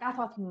to it. That's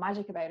what's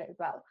magic about it as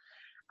well.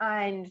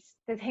 And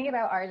the thing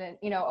about Ireland,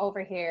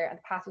 over here and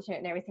the passage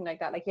and everything like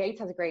that, like Yeats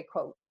has a great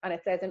quote, and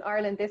it says, "In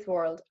Ireland, this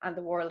world and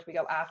the world we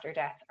go after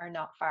death are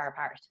not far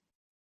apart."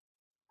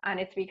 And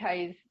it's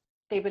because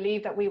they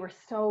believe that we were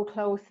so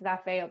close to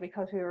that veil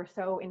because we were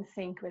so in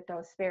sync with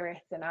those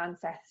spirits and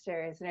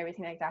ancestors and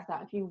everything like that,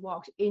 that if you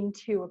walked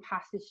into a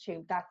passage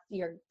tube,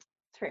 you're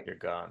through. You're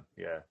gone,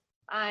 yeah.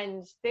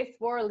 And this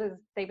world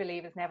they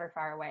believe is never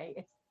far away.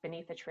 It's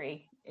beneath a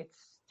tree.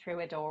 It's through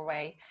a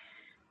doorway.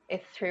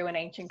 It's through an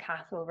ancient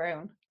castle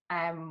ruin.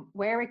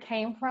 Where it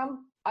came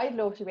from, I'd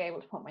love to be able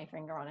to put my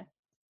finger on it.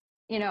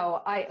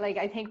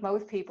 I think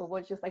most people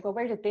would just like, well,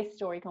 where did this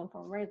story come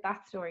from? Where did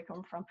that story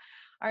come from?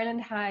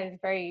 Ireland has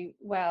very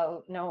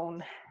well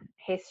known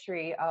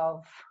history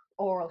of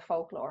oral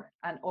folklore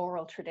and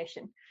oral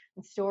tradition,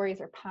 and stories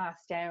are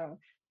passed down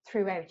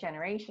throughout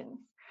generations.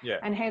 Yeah.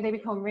 And how they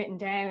become written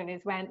down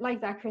is when,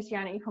 like that,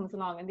 Christianity comes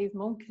along and these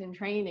monks in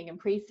training and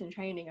priests in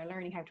training are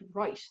learning how to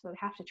write. So they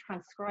have to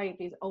transcribe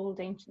these old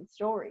ancient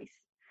stories.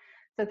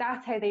 So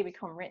that's how they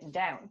become written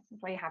down.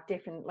 That's why you have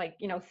different,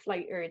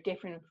 slightly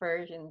different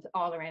versions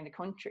all around the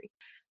country.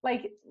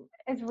 Like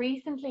as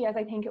recently as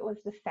I think it was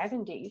the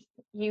 70s,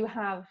 you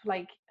have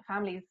like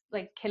families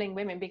like killing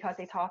women because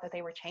they thought that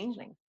they were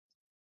changelings.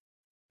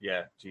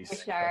 Yeah, Jesus.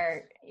 Which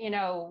are,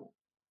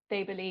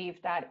 they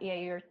believe that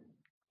your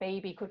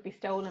baby could be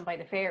stolen by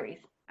the fairies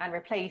and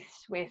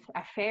replaced with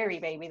a fairy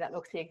baby that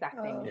looks the exact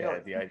same.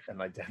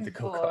 An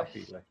identical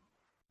copy. Like.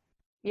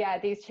 Yeah,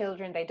 these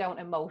children, they don't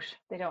emote,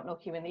 they don't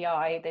look you in the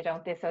eye, they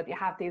don't this. So you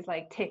have these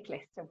like tick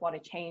lists of what a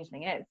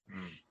changeling is.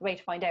 The way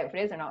to find out if it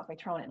is or not is by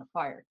throwing it in a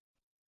fire.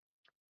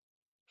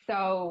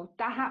 So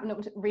that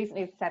happened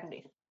recently in the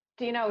 70s.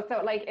 Do you know?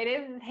 So like it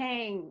is a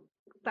thing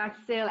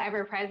that's still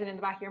ever present in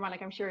the back of your mind.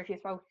 Like I'm sure if you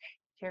spoke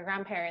to your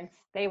grandparents,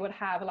 they would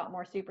have a lot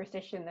more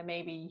superstition than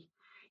maybe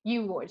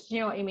you would. Do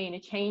you know what I mean?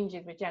 It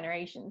changes with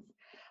generations,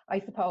 I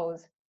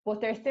suppose. But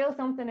there's still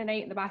something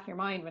innate in the back of your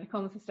mind when it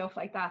comes to stuff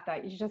like that,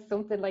 that you just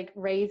something like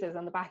raises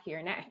on the back of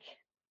your neck.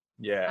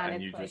 Yeah,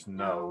 and you just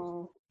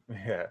know,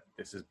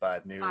 this is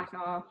bad news. Back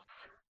off.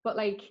 But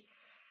like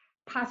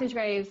passage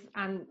graves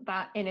and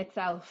that in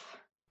itself,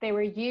 they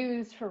were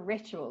used for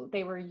ritual.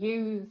 They were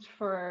used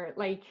for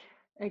like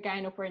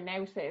again up where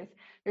Nouse is,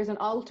 there's an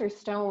altar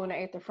stone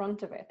out the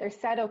front of it. They're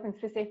set up in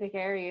specific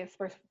areas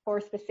for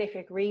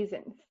specific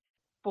reasons.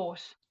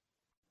 But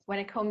when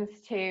it comes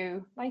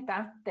to like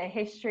that, the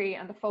history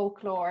and the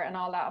folklore and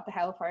all that of the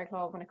Hellfire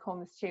Club, when it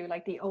comes to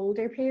like the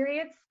older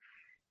periods,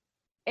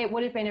 it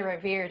would have been a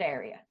revered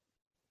area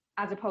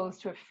as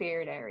opposed to a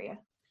feared area,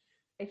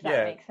 if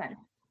that makes sense.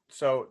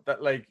 So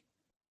that, like,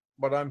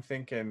 what I'm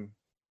thinking,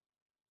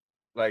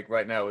 like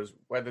right now, is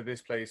whether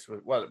this place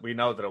was, well, we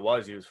know that it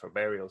was used for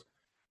burials,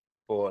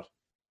 but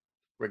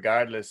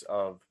regardless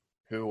of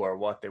who or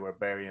what they were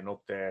burying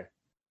up there,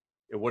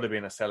 it would have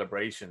been a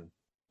celebration.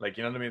 Like,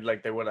 you know what I mean?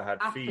 Like, they would have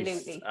had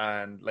feasts,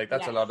 and like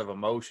that's a lot of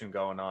emotion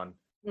going on.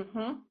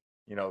 Mm-hmm.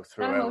 You know, That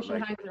throughout, emotion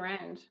like, hangs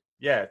around.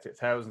 yeah,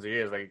 thousands of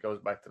years. Like, it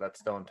goes back to that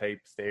stone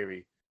tapes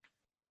theory.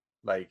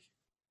 Like,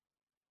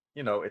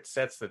 you know, it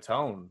sets the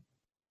tone,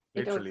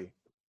 literally.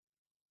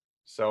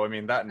 So I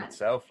mean, that in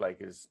itself, like,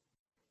 is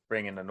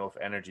bringing enough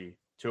energy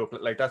to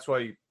it. Like, that's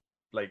why,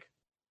 like,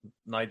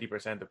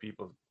 90% of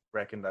people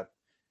reckon that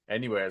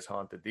anywhere is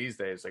haunted these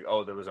days. Like,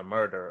 oh, there was a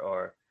murder,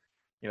 or,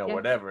 you know,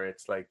 whatever.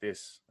 It's like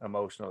this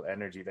emotional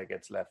energy that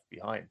gets left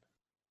behind,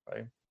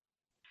 right?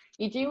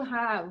 You do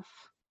have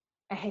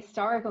a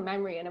historical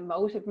memory, an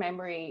emotive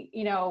memory.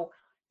 You know,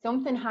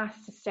 something has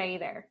to stay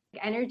there.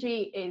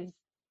 Energy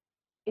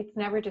it's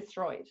never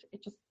destroyed.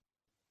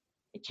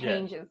 It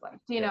changes, like,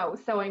 you know.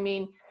 So I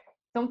mean,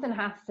 something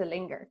has to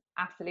linger,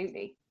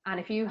 absolutely. And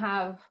if you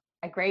have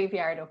a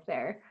graveyard up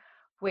there,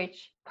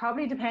 which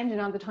probably depending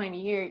on the time of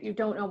year, you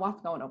don't know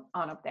what's going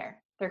on up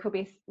there. There could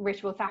be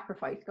ritual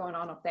sacrifice going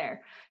on up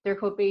there. There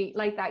could be,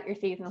 like that, your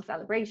seasonal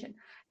celebration.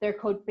 There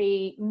could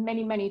be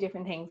many, many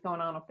different things going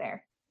on up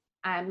there.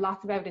 And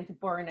lots of evidence of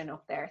burning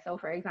up there. So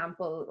for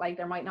example, like,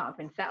 there might not have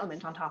been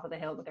settlement on top of the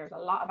hill, but there's a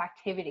lot of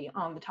activity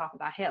on the top of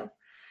that hill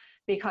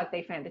because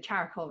they found the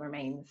charcoal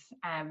remains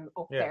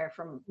up there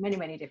from many,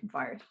 many different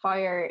fires.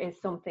 Fire is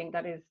something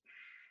that is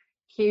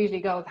hugely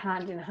goes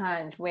hand in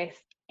hand with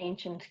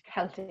ancient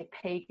Celtic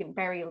pagan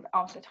burials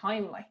of the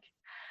time, like.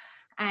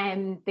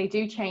 And they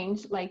do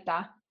change like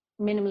that,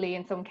 minimally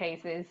in some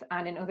cases,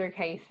 and in other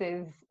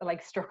cases,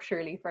 like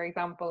structurally, for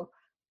example,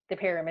 the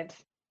pyramid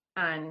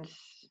and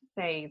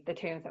say the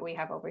tombs that we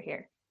have over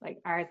here, like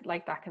ours,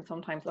 like that, can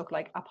sometimes look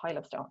like a pile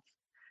of stones.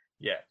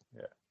 Yeah.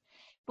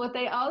 But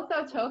they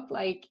also took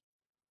like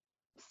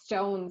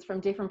stones from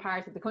different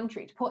parts of the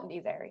country to put in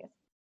these areas.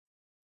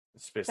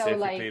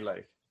 Specifically, so,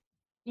 like.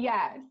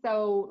 Yeah,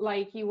 so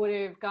like you would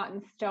have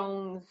gotten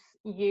stones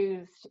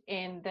used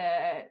in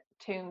the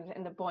tombs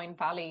in the Boyne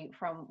Valley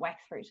from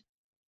Wexford.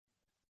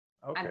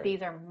 Okay. And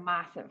these are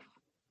massive.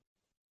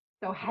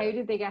 So how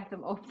did they get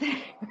them up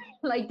there?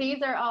 Like,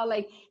 these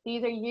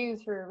are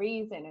used for a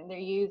reason, and they're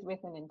used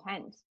with an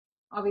intent.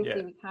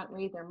 Obviously, we can't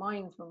read their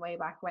minds from way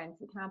back when, so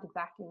we can't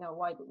exactly know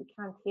why, but we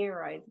can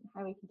theorize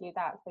how we can do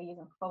that by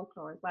using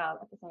folklore as well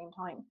at the same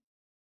time.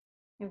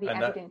 You have the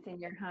evidence in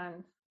your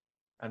hands.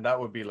 And that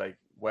would be like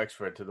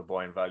Wexford to the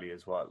Boyne Valley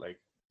is what? Like,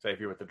 say if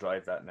you were to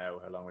drive that now,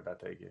 how long would that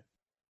take you?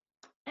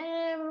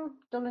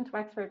 Dublin to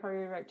Wexford,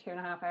 probably about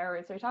 2.5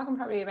 hours. So you're talking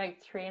probably about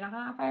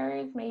 3.5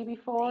 hours, maybe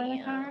 4 in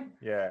a car.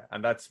 Yeah,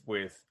 and that's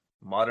with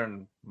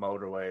modern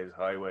motorways,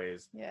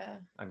 highways,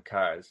 and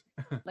cars.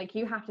 Like,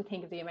 you have to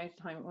think of the amount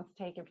of time it must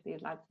take for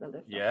these lads to build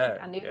this stuff. Yeah.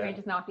 And Newgrange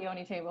is not the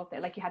only tomb up there.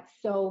 Like, you had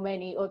so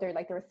many other,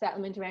 like, there was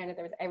settlement around it,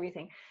 there was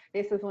everything.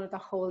 This was one of the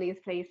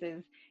holiest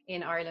places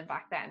in Ireland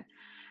back then.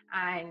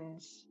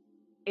 And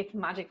it's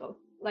magical.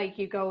 Like,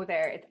 you go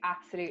there, it's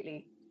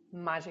absolutely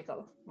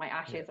magical. My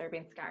ashes are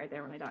being scarred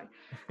there when I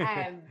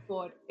die.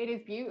 But it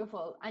is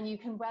beautiful, and you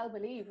can well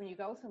believe when you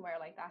go somewhere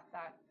like that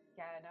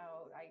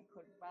I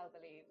could well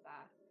believe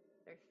that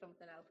there's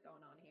something else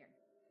going on here.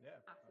 Yeah,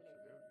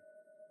 absolutely.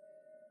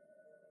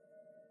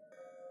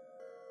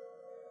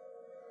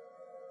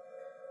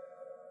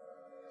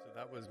 So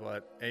that was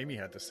what Amy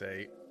had to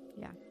say.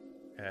 Yeah.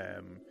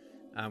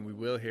 And we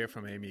will hear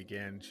from Amy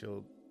again.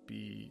 She'll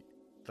be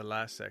the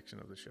last section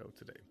of the show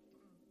today.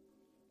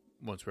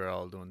 Once we're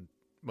all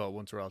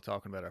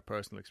talking about our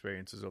personal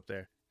experiences up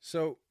there.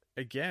 So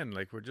again,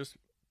 like, we're just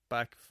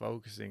back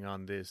focusing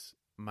on this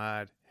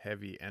mad,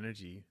 heavy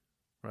energy,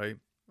 right?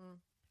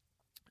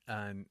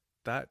 And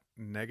that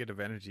negative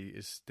energy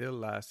is still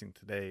lasting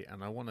today.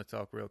 And I want to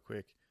talk real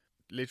quick.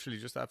 Literally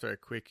just after a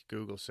quick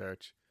Google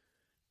search,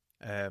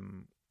 I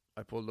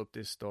pulled up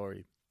this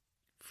story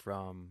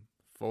from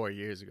 4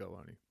 years ago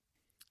only.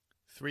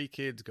 3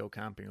 kids go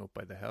camping up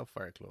by the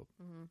Hellfire Club.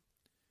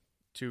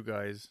 2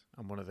 guys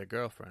and one of their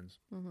girlfriends.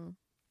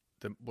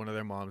 One of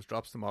their moms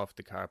drops them off at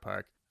the car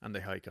park, and they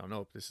hike on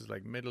up. This is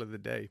like middle of the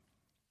day.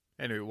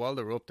 Anyway, while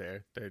they're up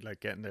there, they're like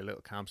getting their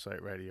little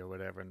campsite ready or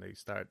whatever, and they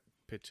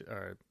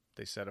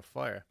they set a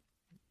fire,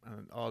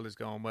 and all is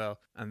going well.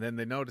 And then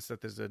they notice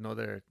that there's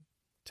another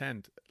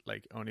tent,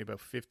 like only about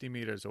 50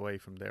 meters away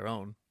from their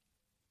own,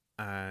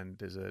 and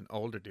there's an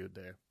older dude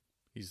there.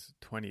 He's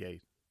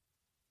 28.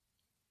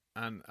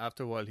 And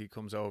after a while, he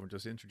comes over and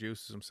just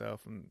introduces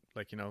himself, and,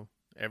 like, you know,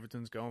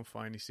 everything's going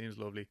fine. He seems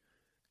lovely.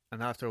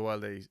 And after a while,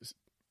 they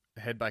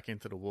head back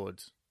into the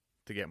woods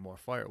to get more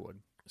firewood,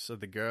 So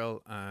the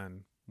girl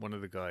and one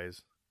of the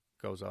guys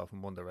goes off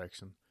in one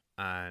direction,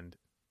 and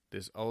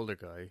this older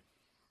guy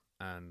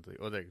and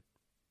the other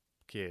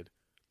kid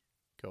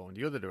go in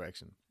the other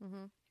direction.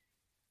 Mm-hmm.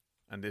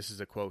 And this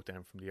is a quote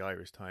then from the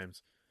Irish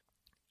Times.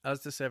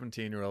 As the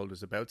 17-year-old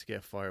was about to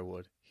get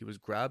firewood, he was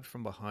grabbed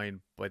from behind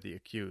by the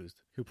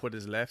accused, who put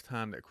his left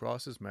hand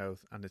across his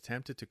mouth and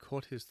attempted to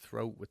cut his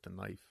throat with the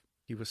knife.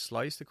 He was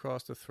sliced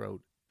across the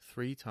throat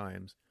 3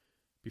 times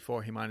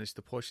before he managed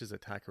to push his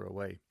attacker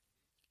away.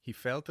 He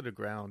fell to the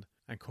ground,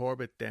 and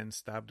Corbett then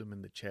stabbed him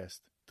in the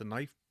chest. The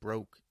knife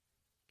broke,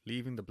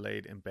 leaving the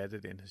blade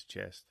embedded in his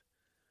chest.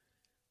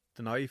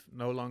 The knife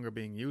no longer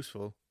being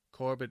useful,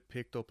 Corbett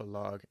picked up a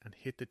log and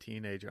hit the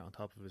teenager on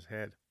top of his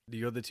head.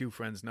 The other 2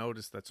 friends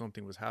noticed that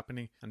something was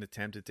happening and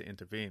attempted to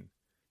intervene.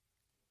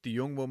 The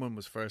young woman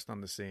was first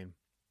on the scene,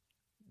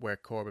 where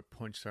Corbett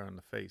punched her in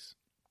the face.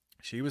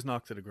 She was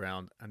knocked to the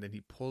ground, and then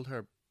he pulled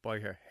her by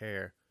her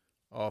hair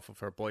off of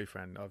her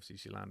boyfriend. Obviously,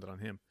 she landed on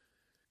him.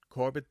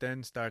 Corbett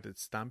then started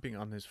stamping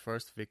on his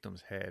first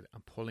victim's head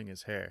and pulling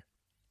his hair.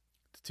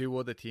 The 2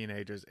 other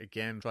teenagers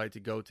again tried to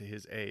go to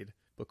his aid,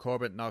 but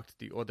Corbett knocked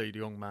the other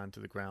young man to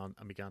the ground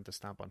and began to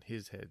stamp on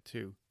his head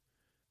too.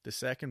 The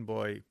second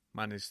boy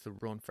managed to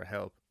run for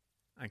help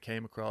and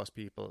came across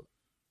people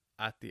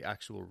at the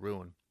actual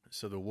ruin.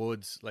 So the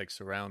woods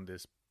surround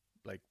this,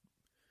 you're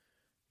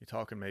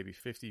talking maybe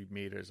 50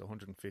 meters,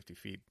 150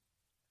 feet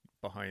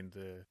behind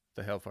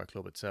the Hellfire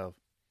Club itself.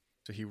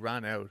 So he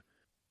ran out,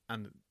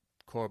 and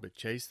Corbett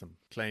chased him,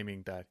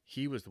 claiming that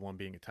he was the one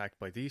being attacked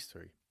by these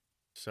 3.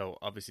 So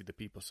obviously the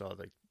people saw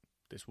that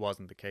this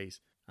wasn't the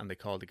case, and they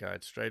called the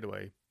guards straight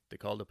away. They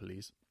called the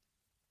police,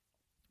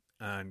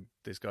 and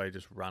this guy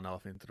just ran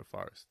off into the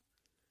forest.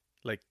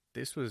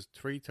 This was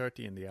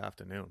 3:30 in the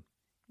afternoon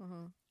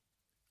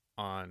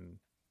on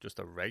just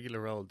a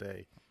regular old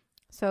day.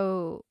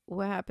 So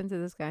what happened to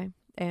this guy,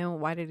 and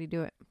why did he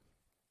do it?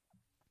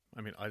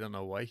 I mean, I don't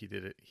know why he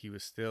did it. He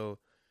was still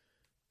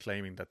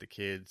claiming that the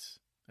kids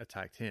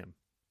attacked him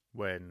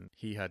when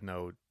he had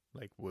no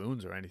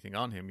wounds or anything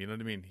on him. You know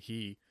what I mean?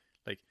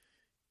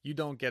 You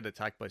don't get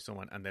attacked by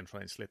someone and then try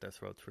and slit their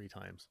throat 3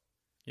 times.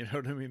 You know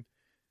what I mean?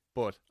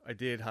 But I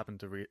did happen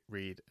to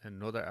read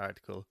another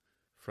article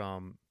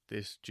from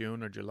this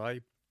June or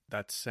July.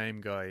 That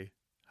same guy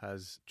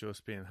has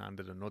just been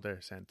handed another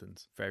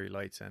sentence, very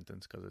light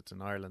sentence because it's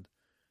in Ireland.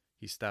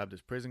 He stabbed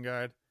his prison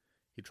guard.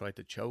 He tried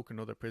to choke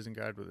another prison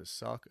guard with his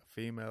sock, a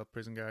female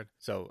prison guard.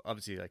 So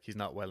obviously, he's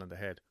not well in the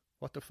head.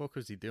 What the fuck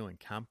was he doing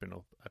camping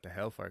up at the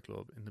Hellfire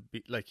Club in the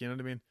you know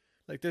what I mean?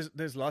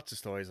 There's lots of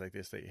stories like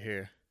this that you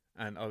hear.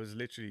 And I was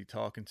literally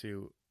talking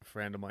to a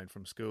friend of mine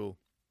from school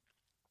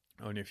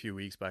only a few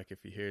weeks back.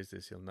 If he hears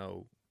this, he'll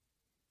know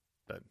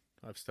that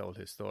I've stole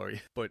his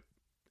story. But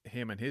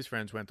him and his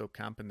friends went up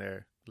camping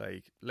there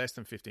less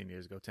than 15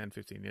 years ago, 10,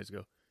 15 years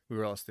ago. We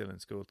were all still in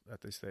school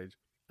at this stage.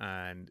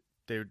 And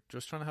they were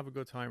just trying to have a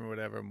good time or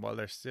whatever. And while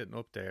they're sitting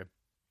up there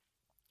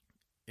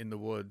in the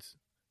woods,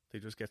 they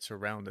just get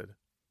surrounded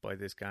by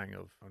this gang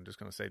of, I'm just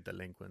going to say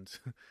delinquents,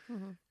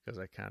 because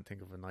I can't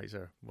think of a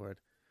nicer word.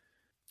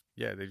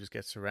 Yeah, they just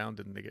get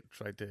surrounded and they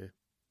tried to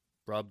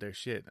rob their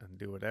shit and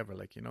do whatever,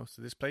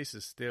 So this place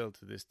is still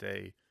to this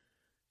day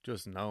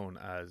just known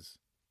as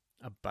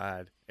a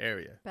bad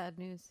area. Bad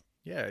news.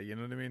 Yeah, you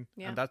know what I mean?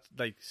 Yeah. And that's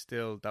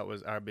still, that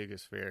was our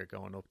biggest fear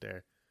going up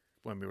there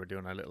when we were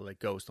doing our little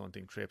ghost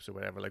hunting trips or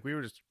whatever. We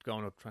were just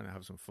going up trying to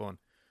have some fun.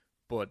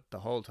 But the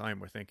whole time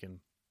we're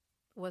thinking,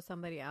 was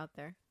somebody out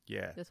there?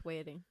 Yeah. Just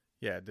waiting.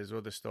 Yeah, there's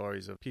other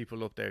stories of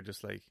people up there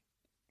just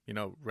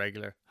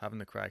regular, having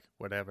the crack,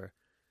 whatever.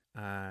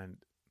 And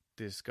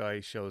this guy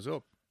shows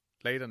up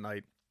late at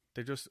night.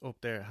 They're just up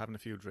there having a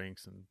few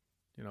drinks and,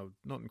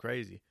 nothing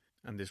crazy.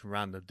 And this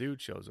random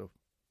dude shows up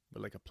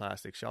with a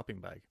plastic shopping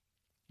bag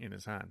in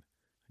his hand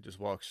and just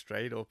walks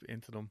straight up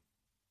into them.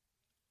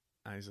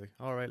 And he's like,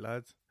 "All right,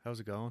 lads,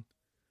 how's it going?"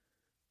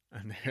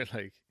 And they're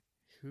like,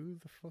 "Who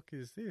the fuck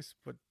is this?"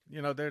 But,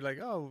 they're like,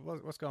 "Oh,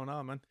 what's going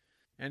on, man?"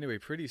 Anyway,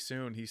 pretty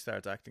soon he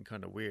starts acting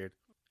kind of weird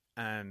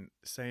and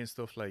saying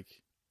stuff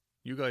like,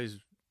 "You guys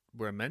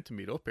were meant to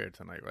meet up here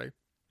tonight, right?"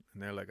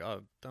 And they're like,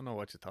 "Oh, don't know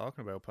what you're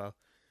talking about, pal."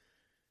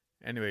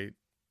 Anyway,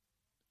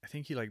 I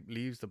think he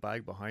leaves the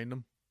bag behind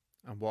him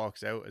and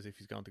walks out as if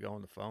he's going to go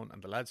on the phone.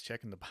 And the lad's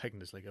checking the bag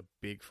and there's a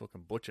big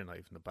fucking butcher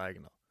knife in the bag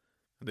and all.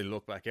 And they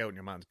look back out and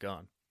your man's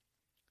gone.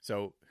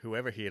 So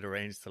whoever he had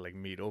arranged to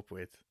meet up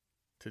with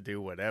to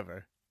do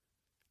whatever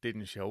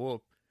didn't show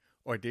up,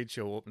 or did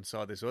show up and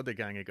saw this other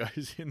gang of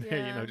guys in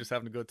there, just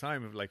having a good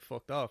time and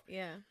fucked off.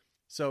 Yeah.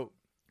 So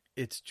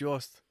it's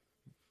just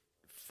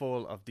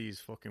full of these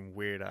fucking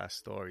weird ass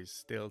stories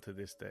still to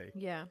this day.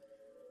 Yeah.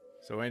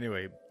 So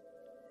anyway,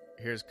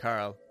 here's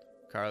Carl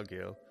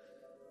Gill.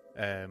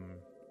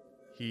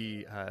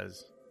 He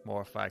has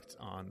more facts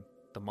on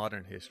the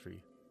modern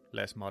history,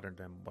 less modern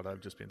than what I've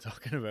just been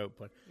talking about,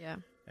 but yeah.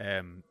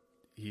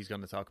 He's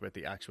going to talk about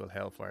the actual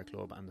Hellfire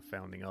Club and the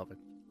founding of it.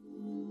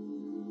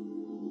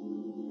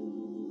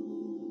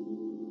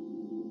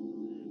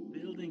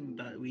 Building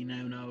that we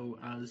now know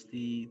as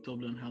the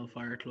Dublin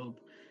Hellfire Club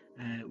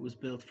was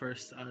built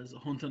first as a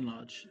hunting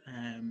lodge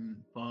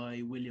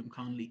by William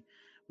Conley.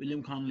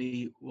 William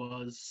Conley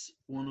was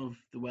one of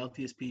the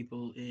wealthiest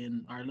people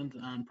in Ireland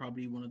and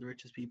probably one of the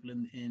richest people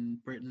in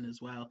Britain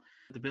as well.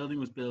 The building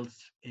was built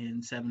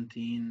in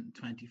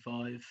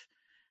 1725,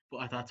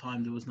 but at that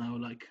time there was no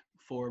like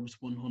Forbes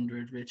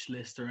 100 rich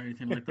list or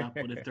anything like that.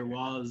 But if there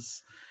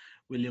was,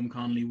 William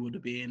Conley would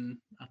have been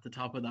at the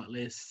top of that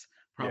list,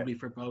 probably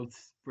for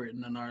both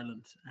Britain and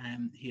Ireland.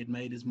 He had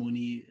made his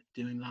money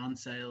doing land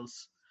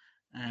sales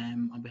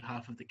on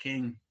behalf of the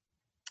king.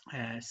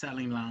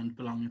 Selling land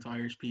belonging to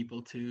Irish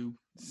people to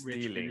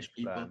rich British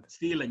people. Land.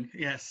 Stealing,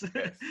 yes.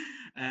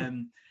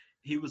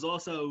 He was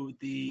also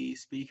the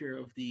Speaker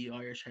of the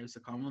Irish House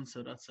of Commons,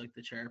 so that's like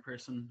the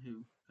chairperson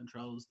who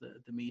controls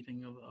the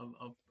meeting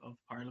of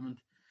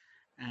Parliament.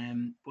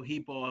 But he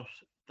bought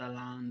the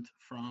land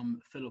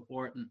from Philip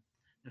Wharton.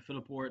 Now,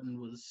 Philip Wharton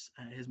was,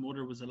 his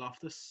mother was a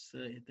Loftus.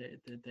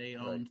 They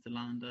owned the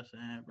land at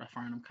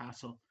Rathfarnham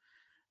Castle.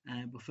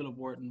 But Philip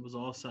Wharton was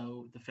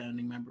also the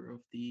founding member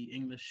of the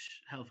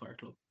English Hellfire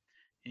Club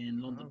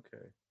in London.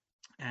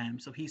 Okay.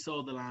 So he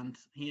sold the land.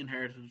 He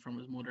inherited it from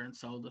his mother and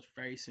sold it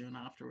very soon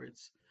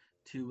afterwards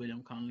to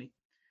William Conley.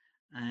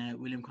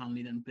 William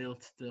Conley then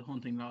built the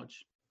hunting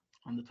lodge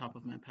on the top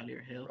of Mount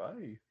Pellier Hill.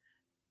 Right.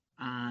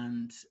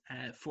 And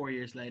 4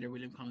 years later,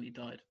 William Conley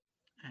died.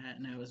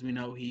 Now, as we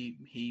know,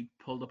 he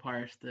pulled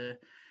apart the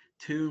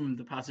tomb,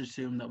 the passage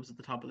tomb that was at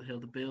the top of the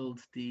hill to build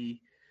the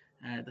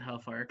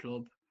Hellfire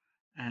Club.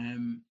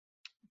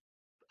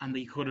 And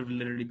he could have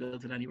literally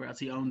built it anywhere else.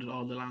 He owned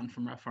all the land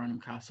from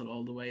Rathfarnham Castle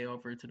all the way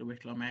over to the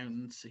Wicklow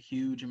Mountains, a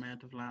huge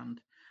amount of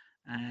land.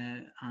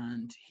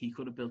 And he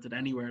could have built it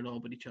anywhere at all,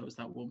 but he chose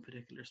that one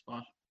particular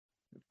spot.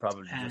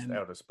 Probably just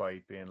out of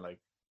spite, being like...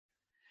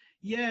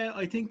 Yeah,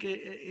 I think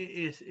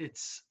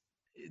it's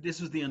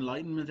this was the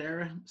Enlightenment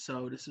era.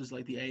 So this was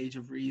like the age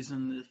of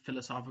reason, the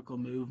philosophical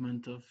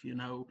movement of, you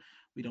know,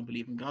 we don't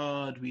believe in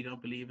God, we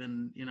don't believe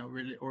in, you know,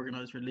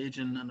 organized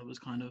religion, and it was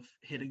kind of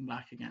hitting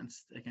back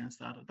against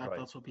that.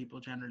 That's what people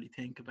generally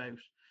think about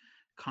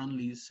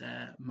Conley's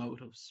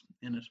motives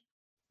in it.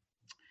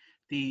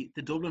 The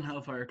Dublin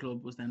Hellfire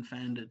Club was then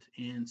founded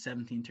in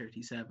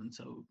 1737,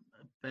 so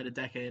about a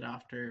decade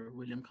after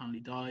William Conley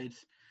died.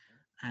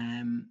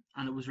 And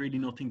it was really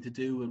nothing to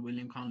do with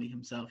William Conley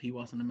himself. He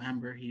wasn't a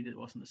member. He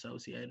wasn't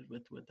associated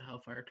with the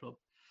Hellfire Club.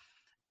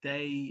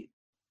 They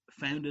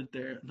founded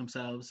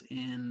themselves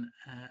in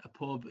a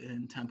pub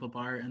in Temple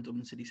Bar in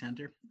Dublin city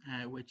centre,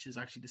 which is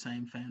actually the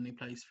same founding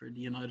place for the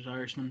United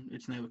Irishmen.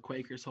 It's now a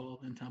Quakers Hall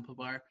in Temple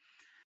Bar.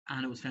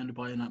 And it was founded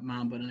by a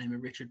man by the name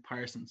of Richard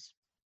Parsons.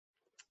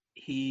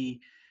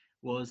 He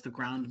was the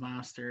Grand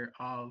Master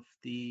of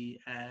the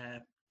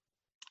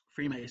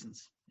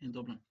Freemasons in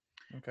Dublin.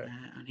 Okay.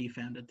 And he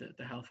founded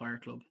the Hellfire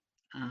Club.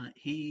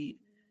 He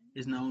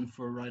is known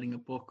for writing a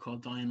book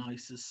called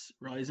Dionysus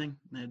Rising.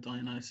 Now,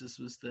 Dionysus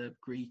was the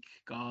Greek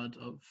god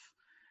of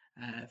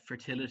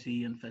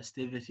fertility and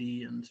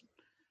festivity and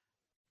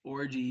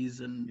orgies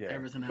and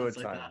everything else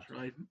like that,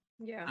 right?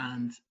 Yeah.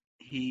 And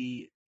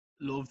he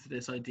loved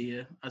this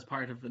idea as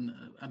part of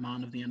a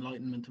man of the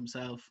Enlightenment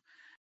himself.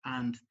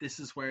 And this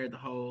is where the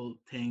whole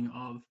thing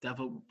of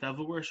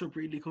devil worship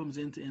really comes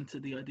into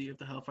the idea of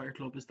the Hellfire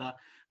Club, is that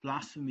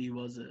blasphemy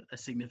was a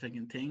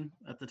significant thing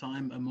at the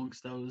time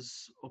amongst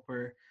those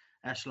upper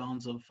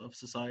echelons of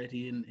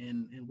society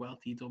in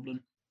wealthy Dublin,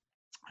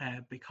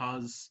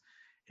 because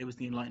it was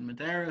the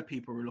Enlightenment era.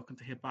 People were looking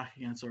to hit back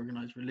against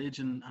organized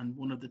religion, and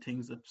one of the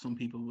things that some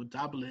people would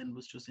dabble in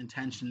was just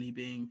intentionally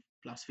being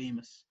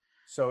blasphemous.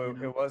 So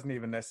it wasn't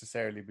even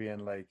necessarily being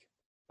like,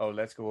 oh,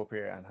 let's go up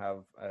here and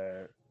have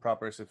a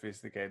proper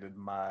sophisticated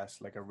mass,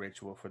 like a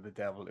ritual for the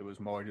devil. It was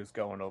more just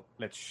going up,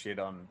 let's shit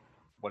on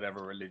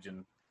whatever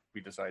religion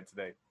we decide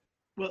today.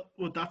 Well,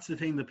 that's the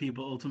thing that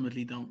people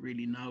ultimately don't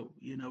really know.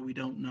 You know, we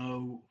don't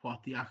know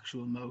what the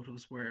actual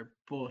motives were.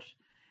 But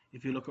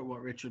if you look at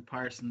what Richard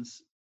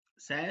Parsons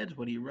said,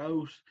 what he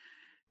wrote,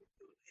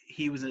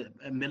 he was a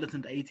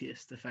militant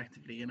atheist,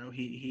 effectively. You know,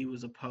 he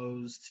was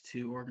opposed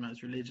to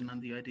organized religion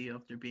and the idea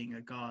of there being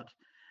a God.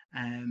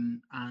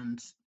 And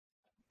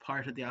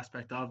part of the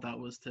aspect of that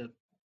was to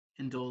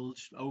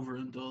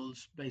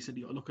overindulge,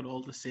 basically look at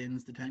all the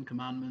sins, the 10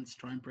 Commandments,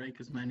 try and break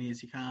as many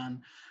as you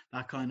can,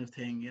 that kind of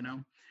thing, you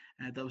know.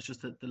 That was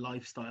just the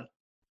lifestyle.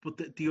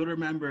 But the other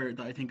member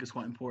that I think is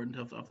quite important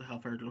of the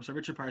Hellfire Club, so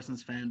Richard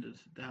Parsons founded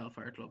the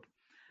Hellfire Club.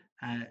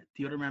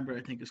 The other member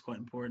I think is quite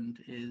important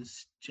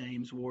is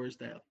James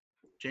Worsdale.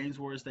 James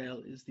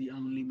Worsdale is the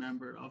only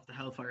member of the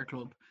Hellfire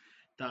Club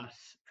that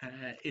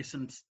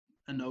isn't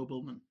a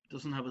nobleman,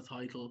 doesn't have a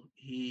title.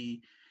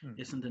 He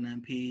isn't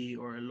an MP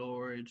or a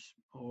lord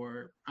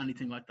or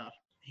anything like that.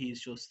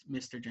 He's just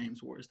Mr.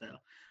 James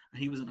Worsdale.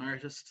 And he was an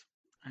artist,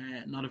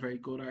 not a very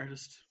good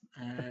artist.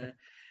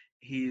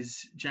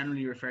 He's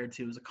generally referred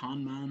to as a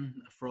con man,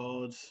 a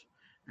fraud.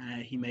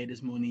 He made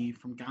his money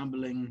from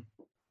gambling,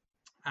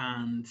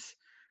 and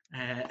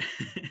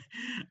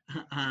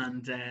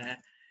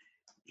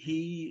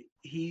he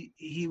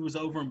was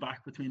over and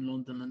back between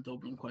London and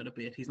Dublin quite a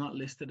bit. He's not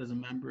listed as a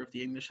member of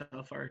the English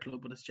Hellfire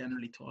Club, but it's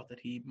generally thought that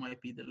he might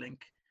be the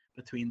link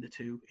between the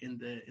two in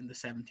the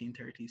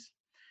 1730s.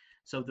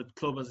 So the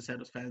club, as I said,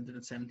 was founded in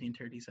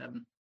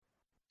 1737.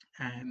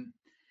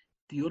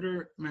 The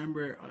other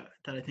member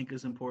that I think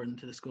is important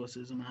to discuss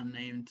is a man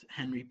named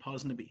Henry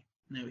Ponsonby.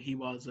 Now, he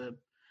was an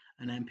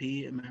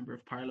MP, a member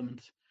of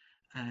Parliament,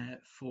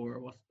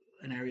 for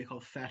an area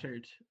called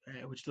Fethard,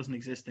 which doesn't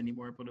exist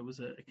anymore, but it was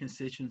a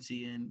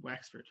constituency in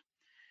Wexford.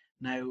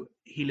 Now,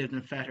 he lived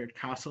in Fethard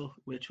Castle,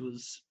 which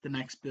was the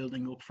next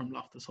building up from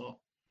Loftus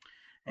Hall,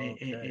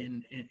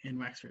 in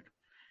Wexford.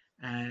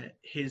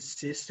 His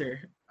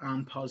sister,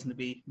 Anne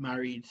Ponsonby,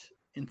 married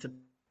into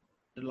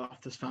the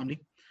Loftus family,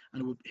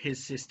 and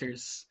his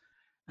sister's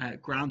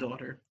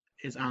granddaughter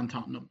is Anne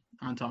Tottenham.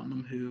 Anne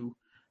Tottenham, who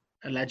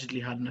allegedly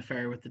had an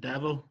affair with the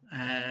devil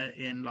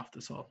in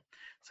Loftus Hall.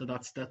 So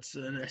that's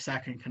a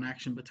second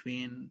connection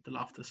between the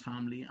Loftus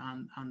family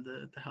and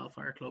the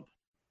Hellfire Club.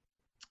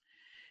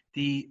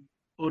 The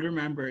other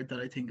member that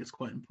I think is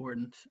quite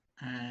important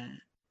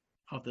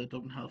of the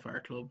Dublin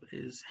Hellfire Club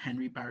is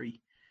Henry Barry.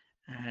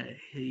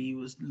 He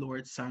was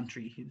Lord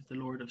Santry. He was the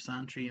Lord of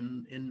Santry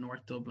in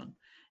North Dublin.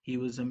 He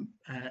was a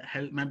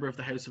member of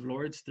the House of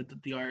Lords,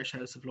 the Irish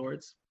House of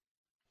Lords,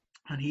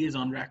 and he is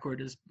on record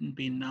as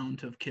being known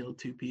to have killed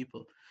 2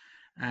 people.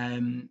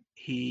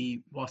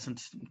 He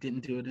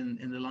didn't do it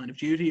in the line of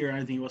duty or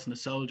anything. He wasn't a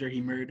soldier.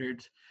 He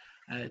murdered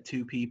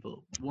 2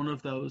 people. One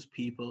of those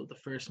people, the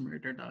first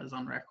murder that is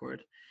on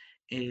record,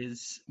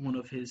 is one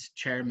of his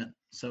chairmen.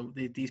 So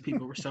these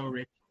people were so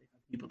rich, they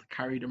had people to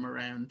carry them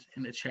around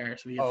in a chair.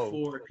 So he had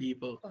 4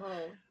 people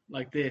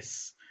like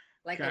this,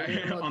 like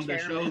on their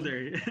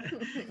shoulder.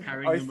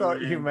 I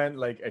thought you meant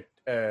like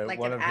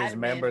one of his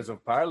members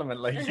of Parliament,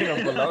 like, you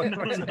know, below him.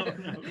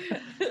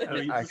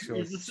 No,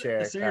 actual chair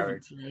a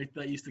servant, right,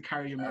 that used to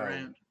carry him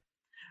around.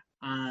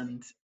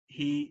 And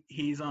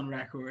he's on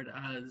record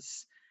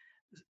as,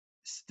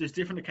 there's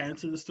different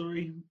accounts of the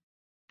story,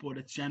 but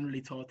it's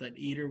generally thought that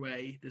either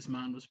way, this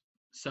man was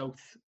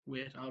soaked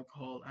with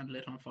alcohol and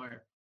lit on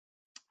fire.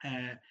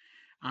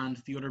 And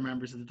the other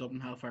members of the Dublin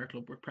Hellfire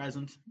Club were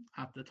present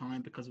at the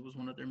time because it was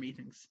one of their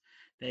meetings.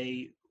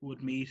 They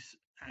would meet,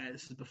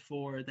 this is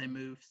before they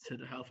moved to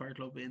the Hellfire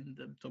Club in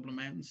the Dublin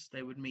Mountains.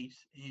 They would meet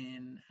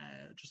in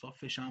just off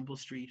Fishamble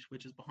Street,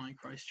 which is behind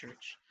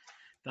Christchurch.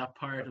 That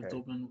part of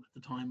Dublin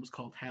at the time was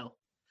called Hell.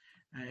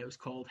 It was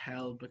called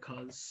Hell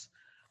because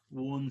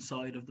one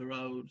side of the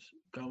road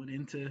going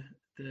into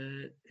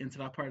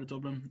that part of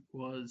Dublin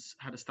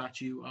had a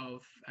statue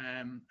of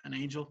an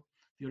angel.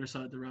 The other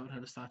side of the road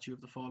had a statue of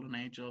the fallen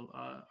angel,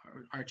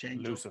 or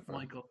Archangel Lucifer.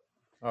 Michael.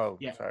 Oh,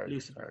 yeah, sorry.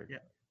 Lucifer. Sorry. Yeah,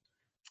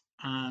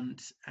 and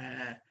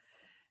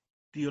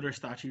the other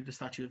statue, the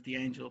statue of the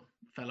angel,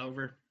 fell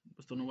over,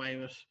 was done away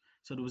with.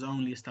 So there was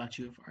only a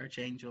statue of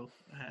Archangel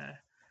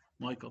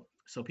Michael.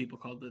 So people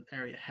called the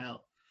area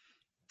Hell,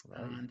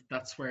 and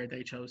that's where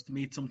they chose to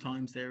meet.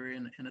 Sometimes they were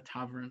in a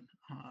tavern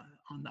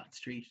on that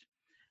street,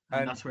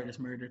 and that's where this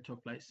murder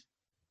took place.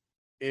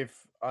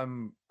 If I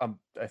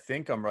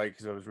think I'm right,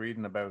 because I was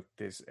reading about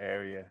this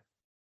area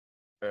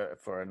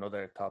for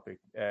another topic.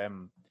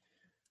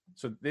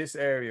 So this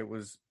area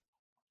was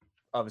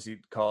obviously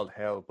called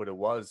Hell, but it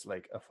was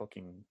like a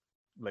fucking,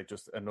 like,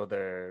 just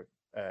another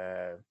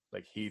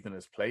like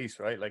heathenist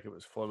place, right? Like, it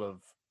was full of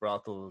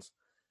brothels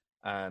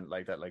and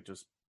like that, like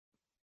just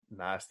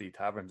nasty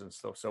taverns and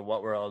stuff. So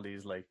what were all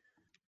these like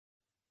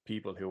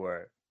people who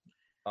were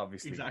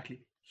obviously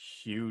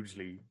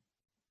hugely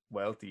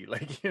wealthy,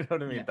 like, you know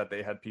what I mean, that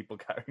they had people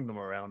carrying them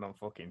around on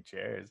fucking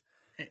chairs?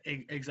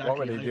 Exactly. What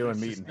were they doing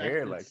meeting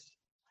here? Like,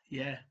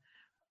 yeah,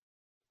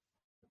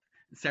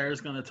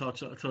 Sarah's going to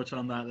touch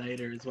on that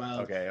later as well.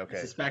 Okay. I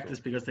suspect it's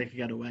because they could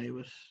get away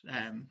with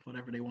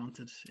whatever they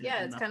wanted.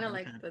 Yeah, it's kind of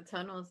like the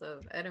tunnels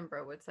of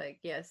Edinburgh. It's like,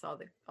 yes, all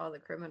the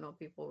criminal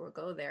people will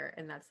go there,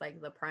 and that's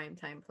like the prime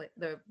time place,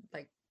 the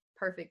like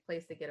perfect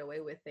place to get away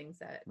with things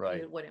that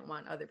you wouldn't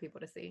want other people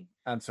to see.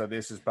 And so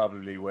this is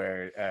probably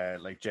where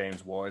like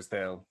James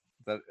Warsdale,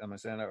 am I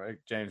saying that right?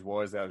 James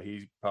Warsdale,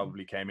 he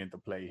probably came into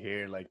play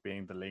here, like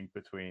being the link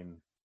between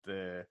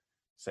the,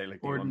 say,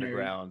 like the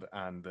underground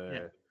and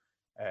the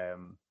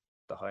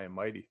High and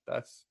Mighty.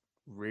 That's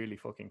really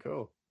fucking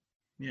cool.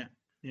 Yeah.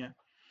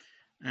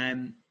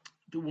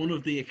 One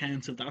of the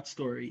accounts of that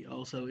story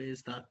also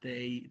is that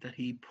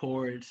he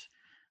poured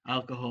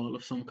alcohol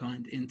of some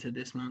kind into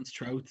this man's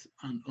throat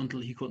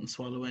until he couldn't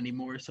swallow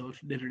anymore, so it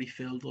literally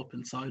filled up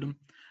inside him,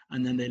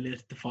 and then they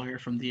lit the fire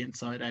from the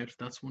inside out.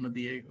 That's one of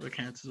the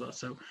accounts as well.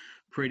 So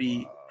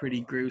pretty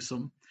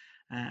gruesome,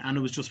 and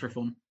it was just for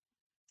fun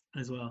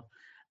as well.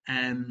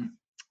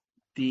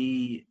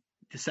 The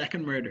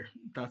second murder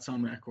that's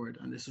on record,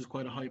 and this was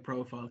quite a high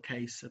profile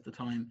case at the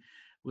time,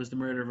 was the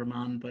murder of a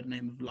man by the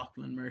name of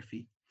Lachlan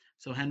Murphy.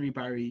 So Henry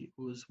Barry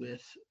was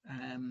with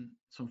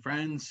some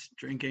friends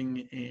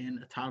drinking in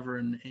a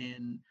tavern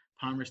in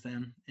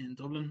Palmerston in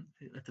Dublin.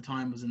 At the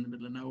time, it was in the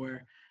middle of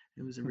nowhere.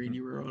 It was a really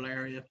rural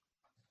area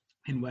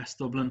in West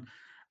Dublin.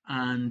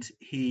 and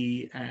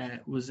he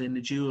was in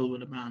a duel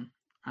with a man,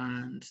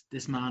 and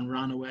this man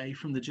ran away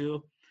from the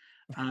duel,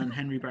 and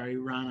Henry Barry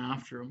ran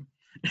after him.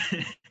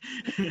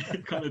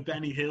 Kind of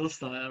Benny Hill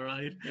style,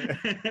 right?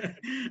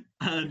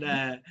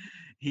 And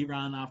he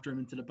ran after him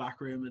into the back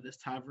room of this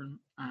tavern,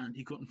 and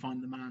he couldn't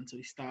find the man, so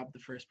he stabbed the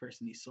first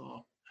person he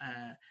saw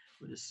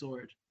with his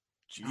sword.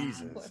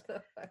 Jesus.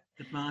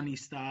 The man he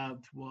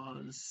stabbed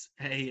was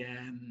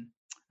an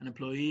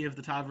employee of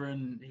the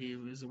tavern. He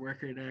was a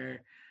worker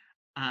there,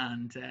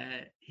 and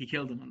he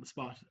killed him on the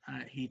spot.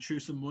 He threw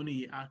some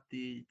money at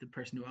the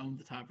person who owned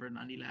the tavern,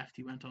 and he left.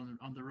 He went on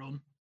the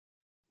run,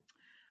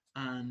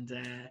 and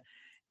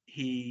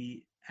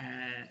he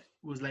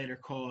was later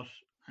caught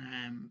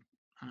and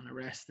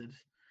arrested.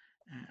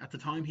 At the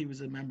time, he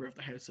was a member of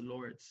the House of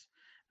Lords,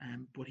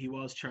 but he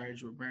was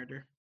charged with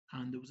murder,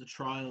 and there was a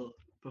trial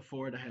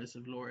before the House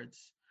of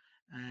Lords,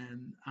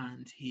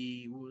 and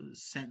he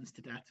was sentenced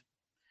to death.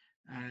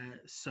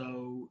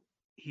 So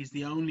he's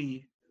the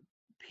only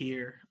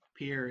peer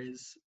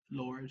is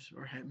Lord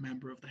or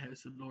member of the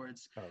House of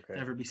Lords to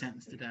ever be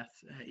sentenced to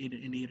death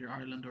in either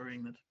Ireland or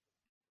England.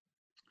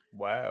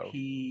 Wow.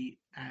 It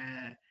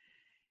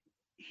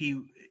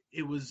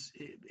was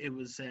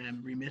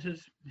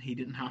remitted. He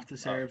didn't have to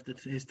serve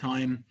his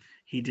time.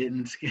 He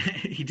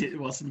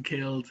wasn't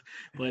killed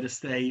by the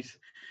state.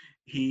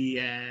 He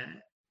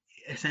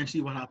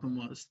essentially what happened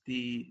was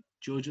the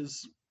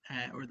judges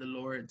or the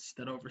lords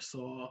that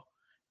oversaw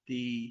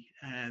the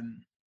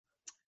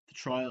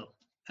trial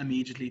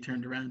immediately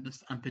turned around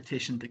and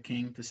petitioned the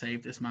king to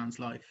save this man's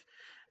life.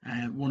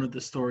 One of the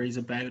stories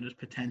about it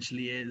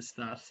potentially is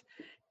that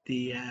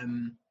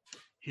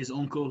his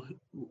uncle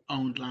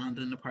owned land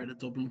in a part of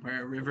Dublin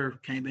where a river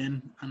came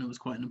in, and it was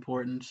quite an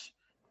important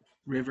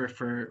river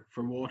for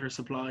water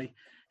supply.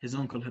 His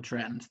uncle had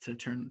threatened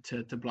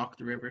to block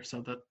the river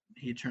so that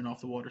he'd turn off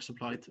the water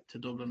supply to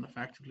Dublin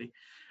effectively,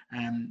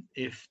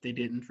 if they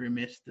didn't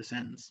remit the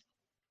sentence.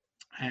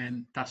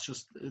 And that's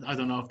just, I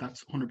don't know if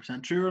that's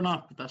 100% true or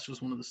not, but that's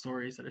just one of the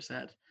stories that are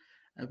said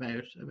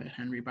about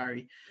Henry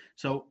Barry.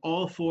 So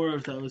all four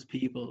of those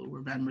people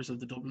were members of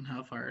the Dublin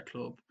Hellfire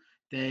Club.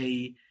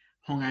 They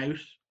hung out,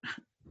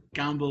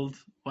 gambled,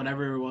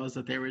 whatever it was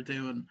that they were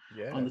doing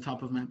on the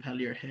top of Mount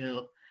Pellier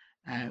Hill,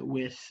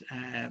 with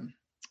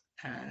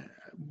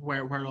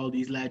where all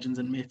these legends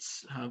and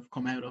myths have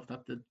come out of,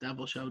 that the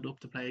devil showed up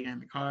to play a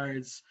game of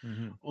cards.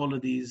 Mm-hmm. All of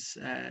these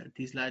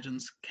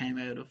legends came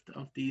out of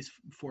these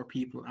four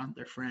people and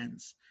their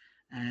friends.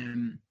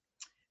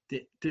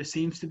 There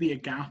seems to be a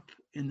gap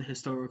in the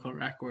historical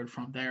record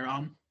from there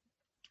on,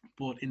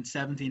 but in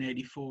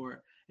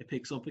 1784 it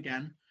picks up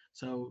again.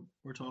 So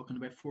we're talking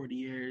about 40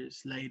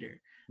 years later,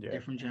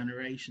 different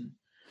generation.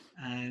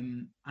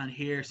 And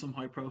here some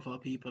high-profile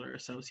people are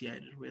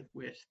associated with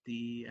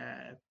the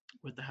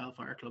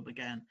Hellfire Club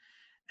again.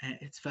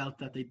 It's felt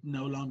that they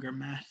no longer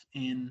met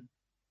in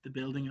the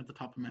building at the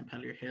top of Mount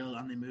Pellier Hill,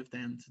 and they moved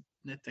down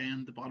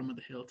the bottom of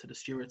the hill to the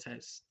Stewart's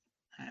house,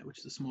 which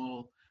is a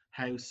small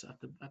house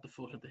at the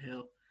foot of the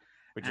hill,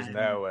 which is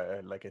now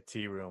like a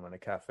tea room and a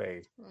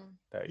cafe.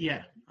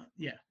 Yeah.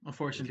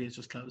 Unfortunately, it's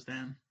just closed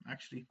down.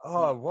 Actually.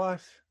 Oh,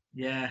 what?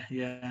 Yeah.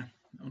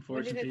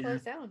 Unfortunately, when did it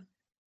close down?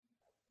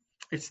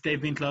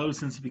 They've been closed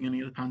since the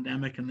beginning of the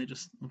pandemic, and they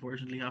just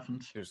unfortunately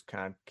haven't. Just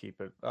can't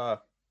keep it.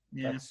 That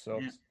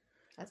sucks. Yeah.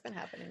 That's been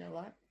happening a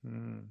lot.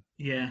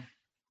 Yeah.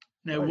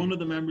 Now, one of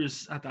the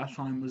members at that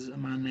time was a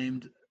man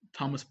named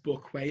Thomas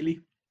Buck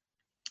Whaley.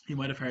 You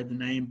might have heard the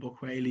name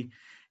Buck Whaley.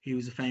 He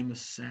was a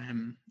famous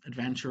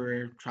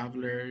adventurer,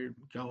 traveler,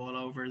 go all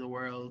over the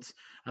world.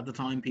 At the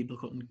time, people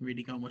couldn't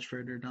really go much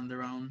further than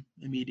their own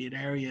immediate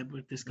area,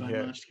 but this guy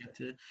managed to get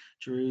to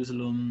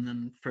Jerusalem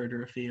and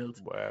further afield.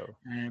 Wow.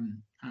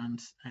 And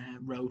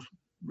wrote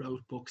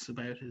books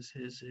about his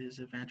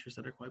adventures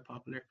that are quite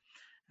popular.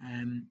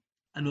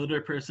 Another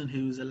person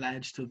who's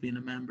alleged to have been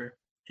a member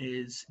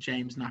is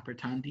James Napper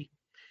Tandy.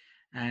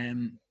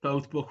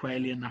 Both Buck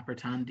Whaley and Napper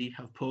Tandy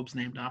have pubs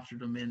named after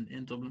them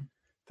in Dublin.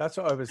 That's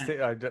what I was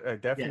thinking. I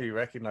definitely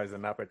recognize the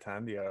Napper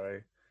Tandy, all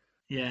right.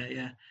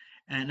 Yeah.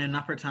 And then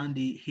Napper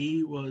Tandy,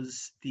 he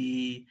was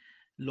the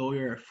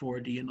lawyer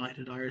for the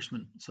United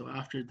Irishmen. So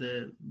after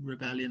the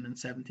rebellion in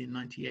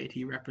 1798,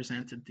 he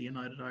represented the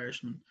United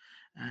Irishmen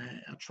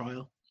at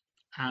trial.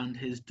 And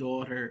his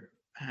daughter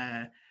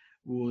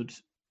would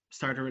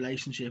start a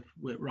relationship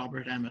with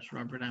Robert Emmet.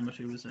 Robert Emmet,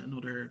 who was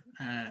another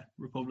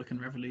Republican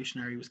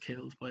revolutionary, was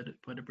killed by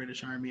the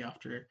British Army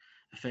after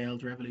a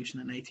failed revolution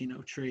in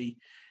 1803.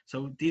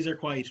 So these are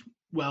quite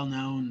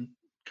well-known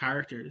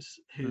characters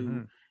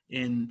who,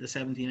 in the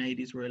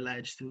 1780s, were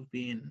alleged to have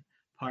been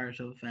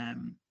part of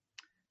the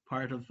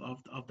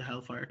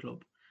Hellfire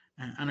Club.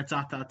 And it's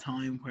at that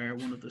time where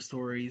one of the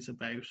stories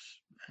about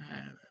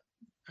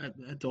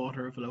a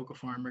daughter of a local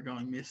farmer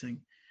going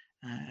missing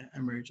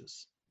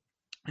emerges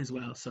as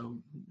well. So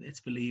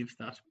it's believed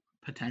that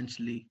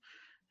potentially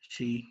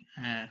she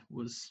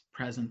was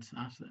present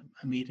at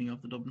a meeting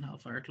of the Dublin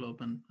Hellfire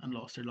Club and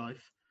lost her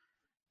life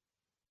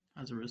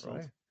as a result.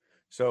 Right.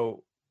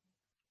 So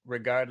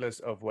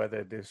regardless of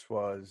whether this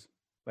was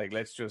like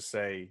let's just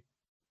say,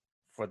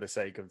 for the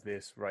sake of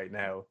this right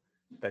now,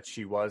 that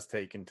she was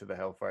taken to the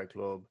Hellfire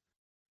Club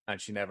and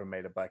she never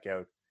made it back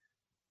out,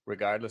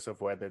 regardless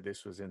of whether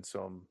this was in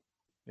some,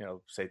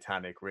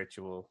 satanic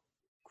ritual,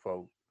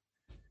 quote,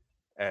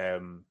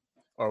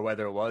 or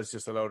whether it was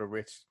just a load of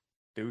rich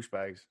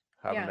douchebags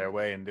having their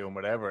way and doing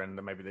whatever, and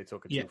maybe they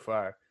took it too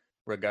far.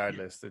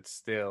 Regardless, it's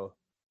still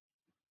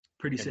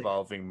pretty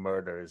involving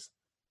murders.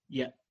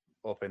 Yeah.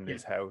 Up in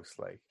this house,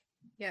 like.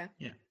 Yeah.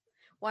 Yeah.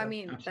 Well, I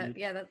mean,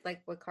 that's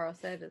like what Carl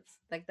said. It's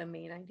like the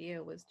main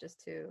idea was just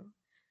to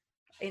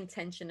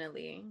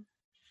intentionally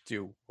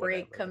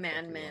break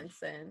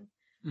commandments and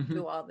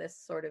do all this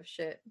sort of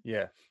shit.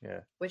 Yeah, yeah.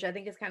 Which I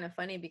think is kind of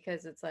funny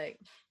because it's like,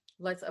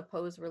 let's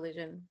oppose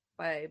religion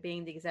by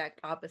being the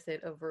exact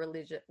opposite of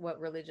what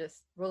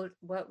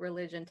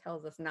religion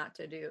tells us not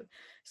to do.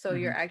 So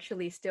you're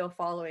actually still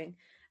following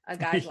a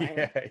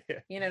guideline. Yeah.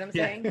 You know what I'm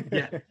saying?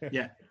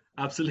 Yeah.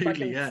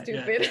 Absolutely. Fucking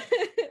stupid.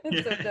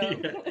 So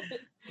dumb.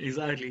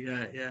 Exactly.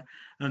 Yeah.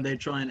 And they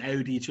try and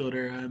out each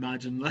other, I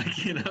imagine, like,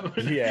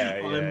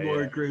 I'm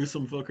more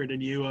gruesome fucker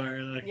than you are.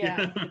 Like,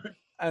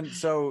 And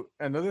so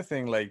another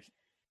thing, like,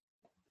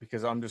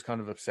 because I'm just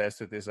kind of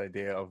obsessed with this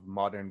idea of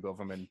modern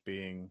government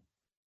being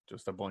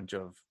just a bunch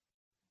of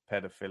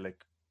pedophilic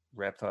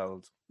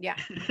reptiles. Yeah.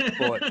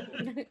 But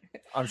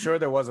I'm sure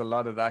there was a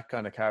lot of that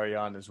kind of carry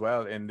on as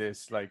well in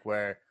this, like,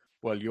 where,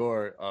 well,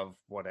 you're of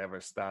whatever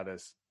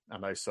status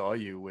and I saw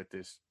you with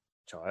this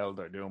child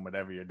or doing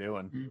whatever you're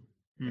doing.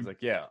 Mm-hmm. It's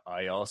like, yeah,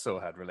 I also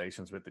had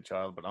relations with the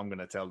child, but I'm going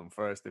to tell them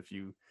first if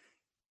you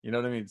know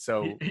what I mean?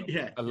 So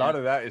a lot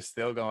of that is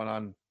still going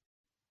on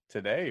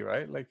today,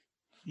 right? Like,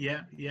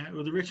 yeah.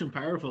 Well, the rich and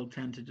powerful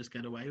tend to just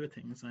get away with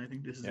things. And I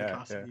think this is a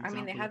classic example. I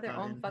mean, they have their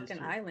own fucking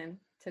island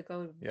to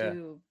go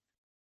do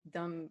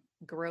dumb,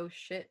 gross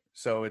shit.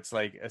 So it's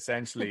like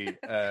essentially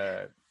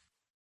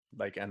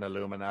like an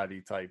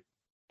Illuminati type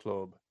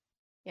club.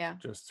 Yeah.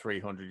 Just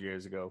 300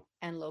 years ago.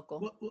 And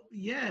local. Well,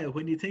 yeah,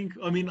 when you think,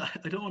 I mean,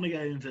 I don't want to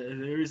get into,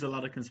 there is a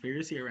lot of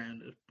conspiracy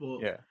around it,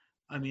 but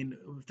I mean,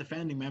 the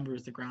founding member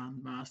is the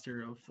Grand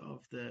Master of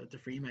the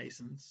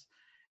Freemasons.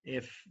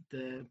 If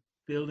the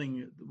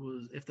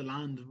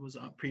land was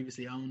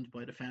previously owned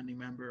by the founding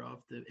member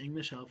of the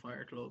English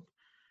Hellfire Club,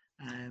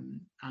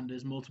 and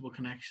there's multiple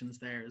connections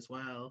there as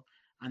well,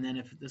 and then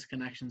if there's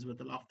connections with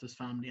the Loftus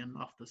family and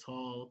Loftus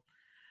Hall,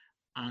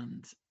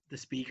 and the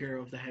Speaker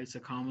of the House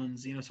of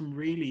Commons, some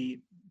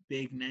really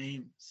big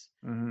names.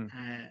 Mm-hmm.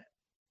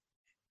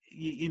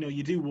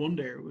 You do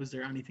wonder, was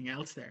there anything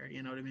else there?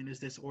 You know what I mean?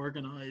 Is this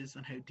organized,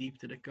 and how deep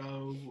did it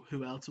go?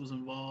 Who else was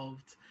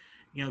involved?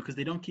 Because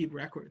they don't keep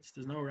records.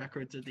 There's no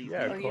records of these.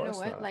 Or you know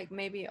what? Not. Like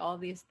maybe all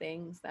these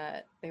things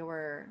that they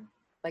were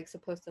like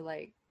supposed to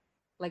like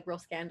real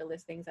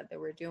scandalous things that they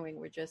were doing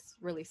were just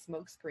really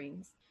smoke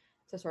screens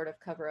to sort of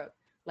cover up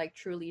like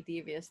truly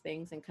devious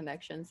things and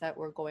connections that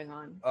were going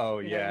on. Oh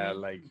yeah, I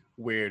mean? Like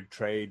weird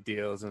trade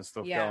deals and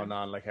stuff going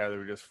on, like how they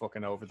were just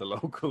fucking over the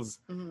locals.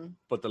 Mm-hmm.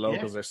 But the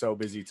locals are so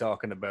busy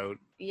talking about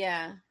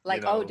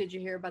like oh, did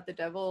you hear about the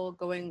devil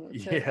going to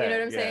you know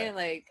what I'm saying?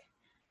 Like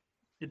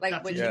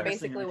which is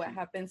basically what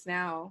happens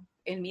now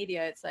in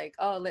media. It's like,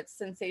 oh, let's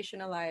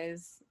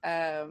sensationalize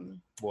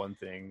one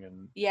thing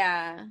and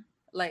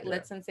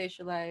let's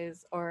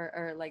sensationalize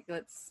or like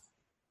let's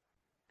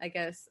I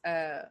guess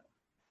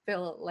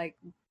fill like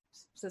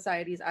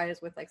society's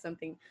eyes with like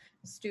something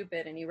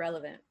stupid and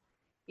irrelevant,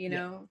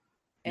 and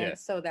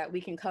so that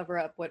we can cover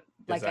up what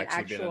like an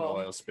actual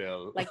oil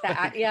spill, like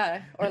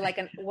that, or like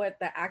what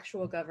the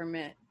actual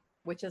government,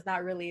 which is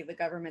not really the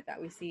government that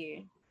we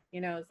see,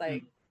 it's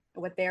like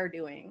what they're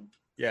doing.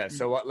 Yeah.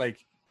 So what,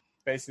 like,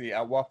 basically,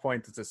 at what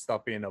point does it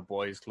stop being a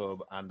boys'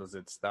 club and does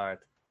it start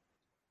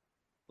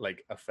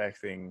like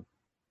affecting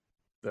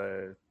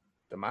the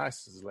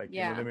masses? Like,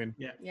 you know what I mean?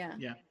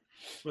 Yeah.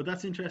 Well,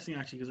 that's interesting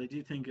actually, because I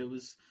do think it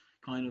was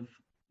kind of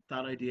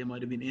that idea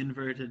might have been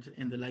inverted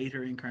in the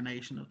later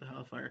incarnation of the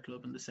Hellfire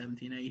Club in the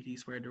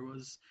 1780s, where there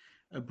was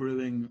a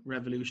brewing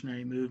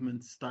revolutionary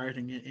movement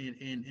starting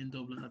in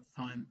Dublin at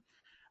the time,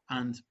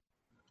 and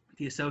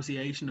the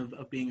association of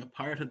being a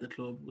part of the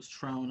club was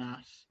thrown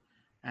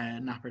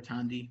at Napper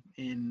Tandy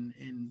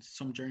in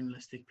some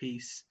journalistic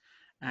piece,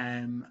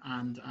 and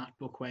at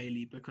Buck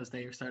Whaley, because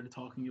they started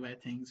talking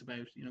about things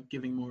about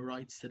giving more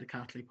rights to the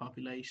Catholic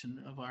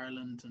population of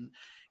Ireland, and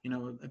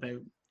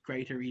about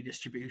greater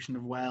redistribution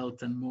of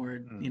wealth and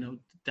more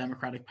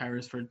democratic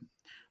powers for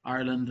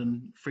Ireland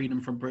and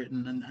freedom from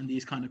Britain and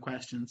these kind of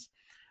questions.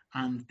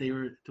 And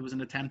there was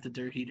an attempt to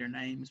dirty their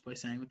names by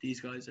saying, well,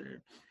 these guys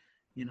are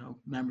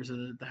members of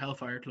the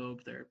Hellfire Club,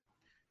 they're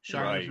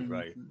charlatans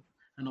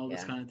and all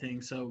this kind of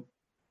thing. So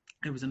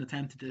it was an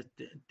attempt to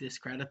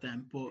discredit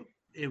them, but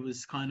it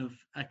was kind of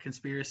a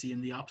conspiracy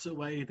in the opposite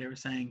way. They were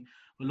saying,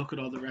 well, look at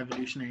all the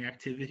revolutionary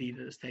activity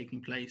that is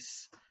taking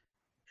place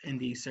in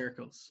these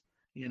circles,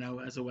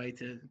 as a way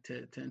to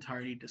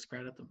entirely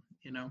discredit them,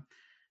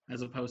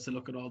 as opposed to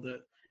look at all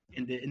the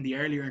in the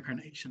earlier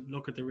incarnation,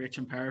 look at the rich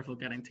and powerful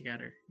getting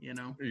together,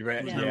 No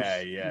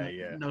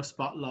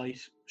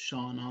spotlight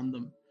shone on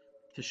them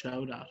to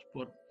show that,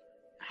 but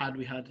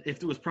if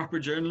there was proper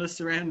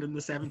journalists around in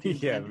the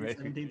 1720s,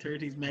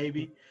 1730s,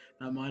 maybe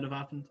that might have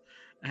happened.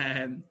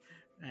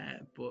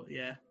 But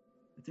yeah,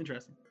 it's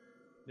interesting.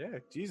 Yeah,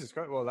 Jesus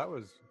Christ. Well, that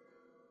was.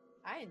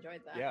 I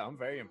enjoyed that. Yeah, I'm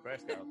very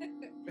impressed, Carol.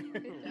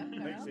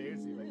 Like,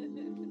 seriously, like,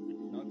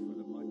 not for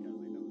the podcast, like, that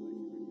was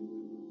actually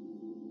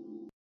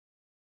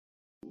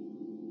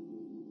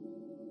really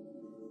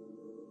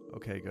good.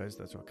 Okay, guys,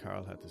 that's what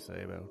Carl had to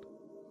say about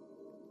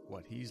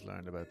what he's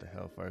learned about the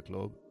Hellfire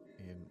Club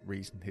in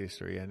recent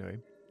history, anyway.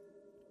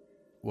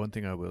 One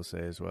thing I will say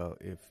as well,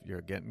 if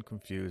you're getting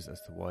confused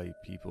as to why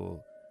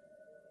people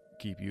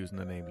keep using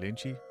the name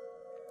Lynchy,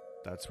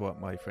 that's what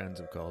my friends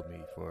have called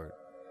me for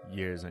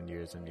years and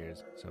years and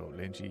years. So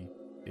Lynchy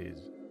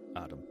is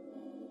Adam.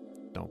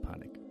 Don't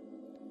panic.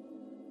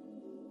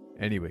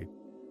 Anyway,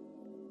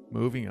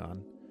 moving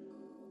on,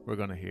 we're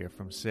going to hear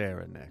from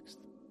Sarah next.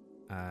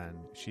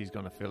 And she's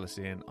going to fill us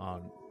in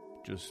on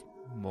just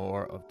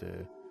more of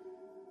the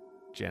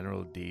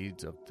general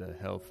deeds of the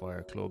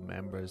Hellfire Club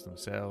members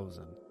themselves.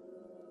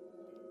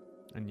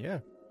 And yeah,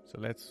 so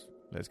let's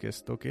get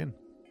stuck in.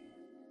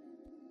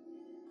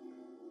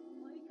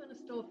 My kind of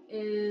stuff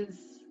is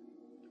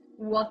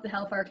what the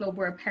Hellfire Club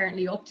were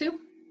apparently up to.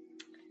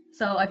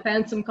 So I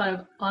found some kind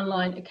of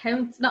online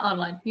accounts, not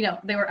online,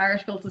 they were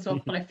articles and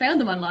stuff, but I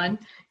found them online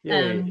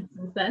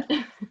instead.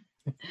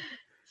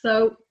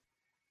 So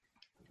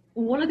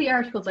one of the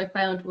articles I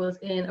found was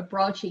in a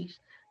broadsheet,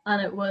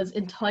 and it was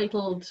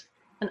entitled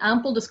 "An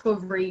Ample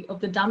Discovery of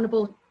the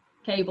Damnable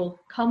Cable,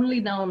 commonly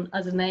known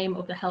as the name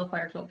of the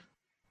Hellfire Club."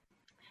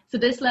 So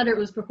this letter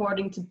was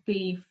purporting to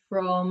be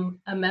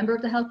from a member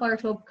of the Hellfire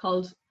Club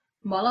called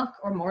Moloch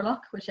or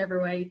Morlock,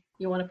 whichever way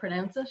you want to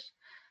pronounce it.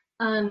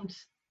 And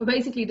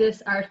basically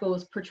this article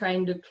was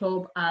portraying the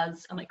club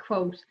as, and I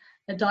quote,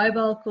 "a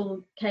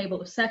diabolical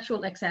cable of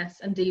sexual excess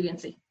and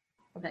deviancy."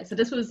 Okay, so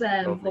this was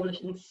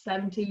published in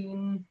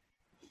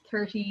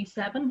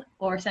 1737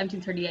 or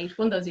 1738,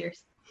 one of those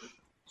years.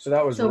 So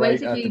that was right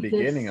at the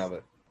beginning of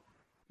it.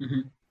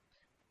 Mm-hmm.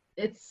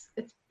 It's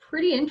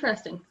pretty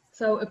interesting.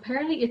 So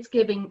apparently it's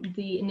giving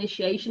the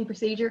initiation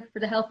procedure for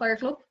the Hellfire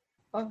Club.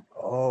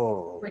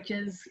 Oh. Which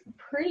is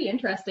pretty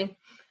interesting.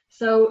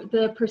 So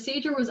the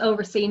procedure was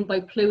overseen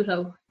by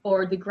Pluto,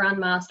 or the Grand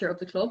Master of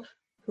the club,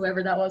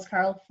 whoever that was.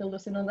 Carl filled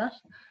us in on that.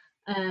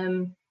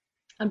 And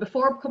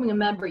before becoming a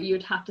member,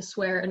 you'd have to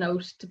swear an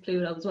oath to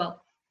Pluto as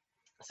well.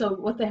 So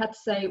what they had to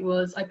say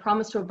was, "I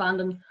promise to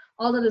abandon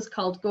all that is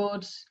called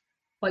good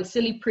by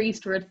silly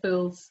priests or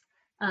fools,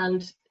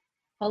 and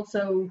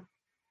also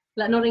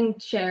let nothing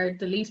share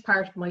the least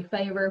part of my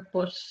favour,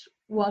 but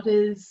what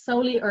is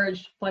solely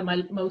urged by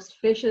my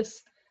most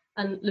vicious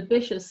and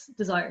lascivious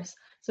desires."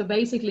 So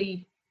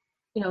basically,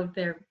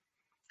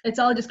 it's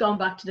all just going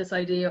back to this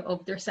idea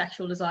of their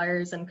sexual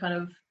desires, and kind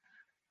of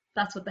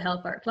that's what the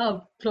Hellfire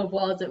Club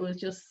was. It was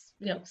just,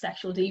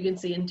 sexual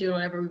deviancy and doing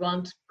whatever we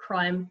want,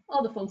 crime,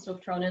 all the fun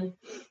stuff thrown in.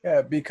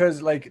 Yeah, because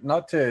like,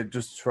 not to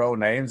just throw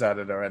names at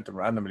it or anything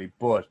randomly,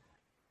 but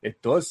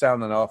it does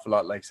sound an awful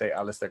lot like, say,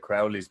 Aleister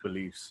Crowley's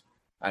beliefs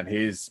and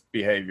his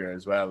behavior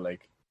as well.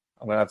 Like,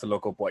 I'm gonna have to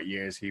look up what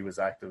years he was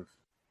active.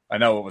 I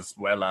know it was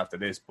well after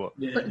this, but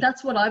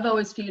that's what I've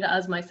always viewed it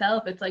as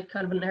myself. It's like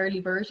kind of an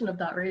early version of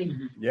that, really.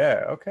 Mm-hmm.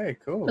 Yeah. Okay.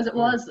 Cool. Because it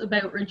was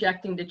about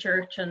rejecting the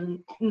church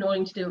and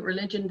nothing to do with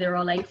religion. They're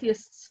all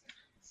atheists.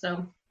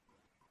 So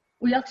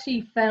we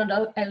actually found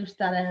out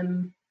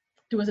that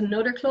there was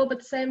another club at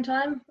the same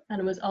time,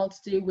 and it was all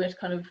to do with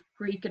kind of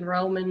Greek and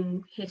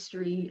Roman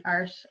history,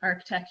 art,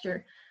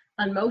 architecture,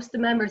 and most of the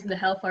members in the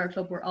Hellfire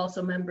Club were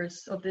also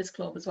members of this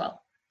club as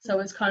well. So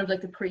it's kind of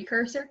like the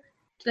precursor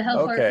to the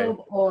Hellfire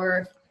Club,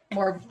 or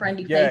more of a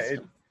friendly face.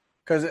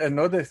 Because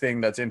another thing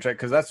that's interesting,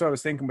 because that's what I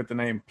was thinking with the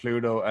name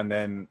Pluto, and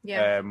then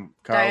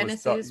Carl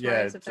Dionysus.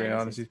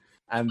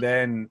 And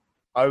then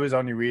I was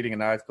only reading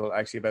an article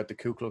actually about the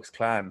Ku Klux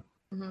Klan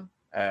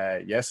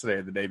yesterday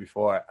or the day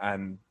before,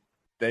 and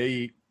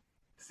they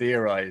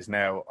theorize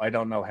now, I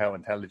don't know how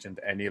intelligent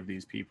any of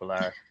these people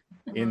are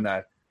in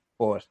that,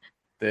 but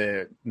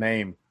the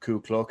name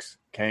Ku Klux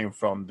came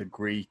from the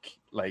Greek,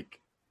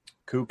 like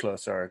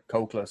Kuklus or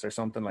Koklus or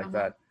something like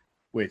that,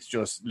 which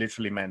just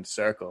literally meant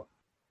circle.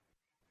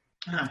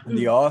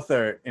 The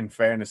author, in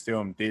fairness to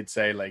him, did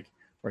say, like,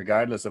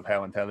 regardless of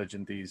how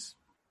intelligent these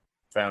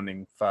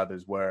founding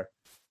fathers were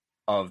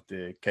of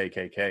the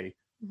KKK,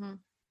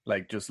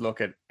 like, just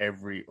look at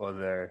every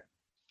other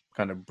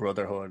kind of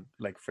brotherhood,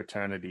 like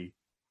fraternity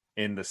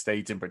in the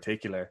States in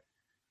particular,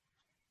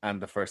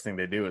 and the first thing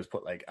they do is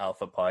put like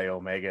Alpha Pi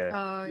Omega.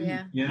 Oh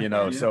yeah.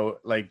 So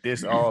like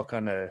this all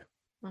kind of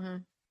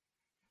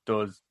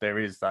there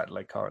is that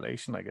like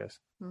correlation, I guess.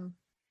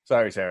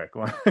 Sorry, Sarah,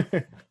 go on.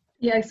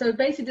 Yeah, so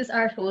basically this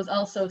article was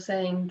also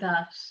saying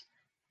that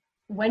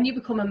when you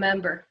become a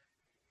member,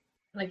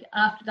 like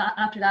after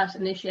that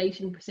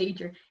initiation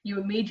procedure,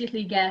 you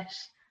immediately get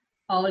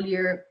all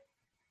your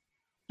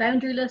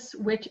boundaryless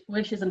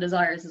wishes and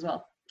desires as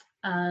well.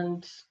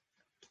 And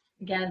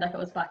again, that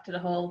goes back to the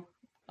whole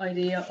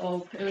idea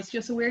of it was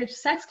just a weird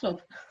sex club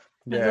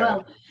as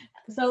well.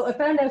 So I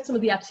found out some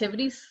of the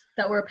activities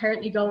that were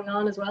apparently going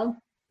on as well.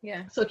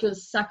 Yeah. such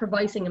as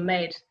sacrificing a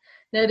maid.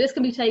 Now, this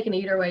can be taken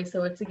either way.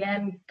 So it's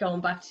again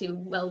going back to,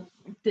 well,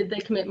 did they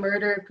commit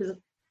murder? Because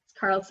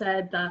Carl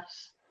said that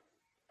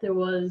there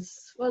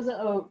was it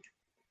a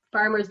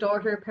farmer's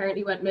daughter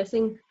apparently went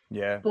missing.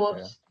 Yeah.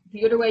 But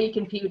the other way you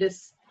can view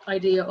this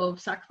idea of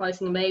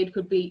sacrificing a maid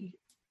could be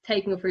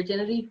taking of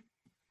virginity,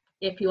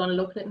 if you want to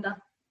look at it in that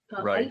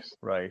light.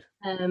 Right.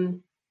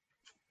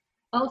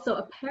 Also,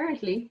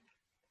 apparently,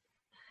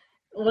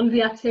 one of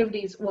the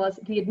activities was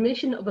the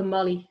admission of a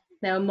molly.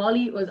 Now, a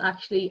molly was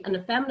actually an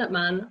effeminate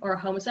man or a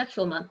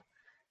homosexual man.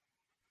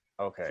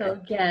 Okay. So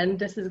again,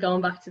 this is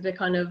going back to the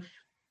kind of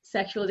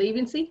sexual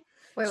deviancy.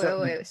 Wait.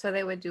 So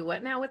they would do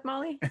what now with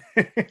Molly?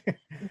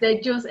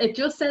 It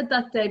just said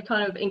that they'd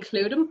kind of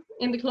include him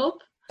in the club.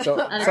 So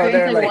And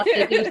they're like, what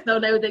they do, so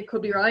now they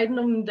could be riding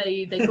him,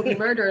 they could be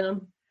murdering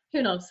him.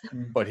 Who knows?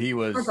 but he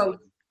was, Or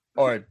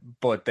both.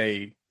 but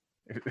they,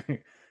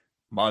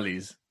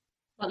 Mollies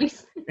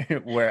Mollies.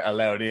 were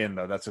allowed in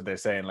though. That's what they're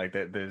saying. Like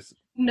there's.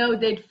 No,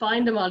 they'd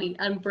find a molly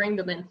and bring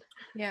them in.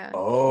 Yeah.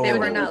 Oh. They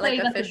were It not doesn't like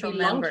say that they'd official be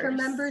long-term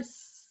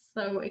members.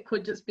 so it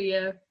could just be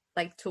a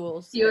Like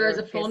tools. pure They as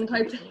were a fun basically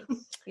type thing.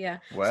 tools. Yeah.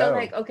 Wow. So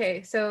like,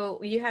 okay, so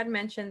you had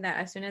mentioned that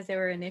as soon as they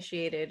were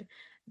initiated,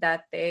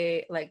 that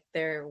they like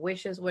their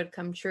wishes would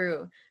come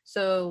true.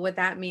 So would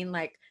that mean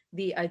like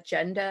the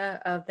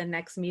agenda of the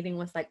next meeting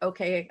was like,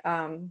 okay,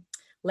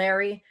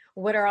 Larry,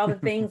 what are all the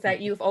things that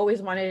you've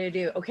always wanted to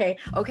do? Okay,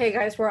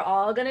 guys, we're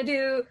all gonna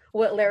do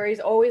what Larry's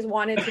always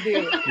wanted to do.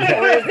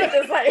 Or is it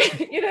just like,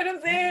 you know what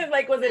I'm saying?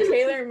 Like, was it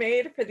tailor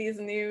made for these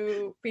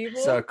new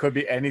people? So it could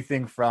be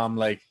anything from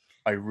like,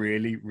 I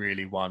really,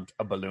 really want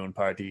a balloon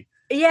party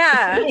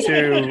Yeah.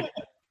 to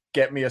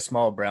get me a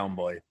small brown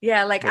boy.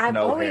 Yeah, like With I've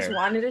no always hair.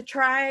 wanted to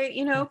try,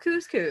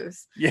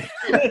 couscous. Yeah.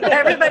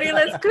 Everybody,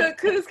 let's cook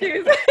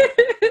couscous.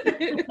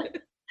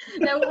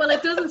 No, well,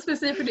 it doesn't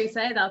specifically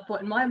say that,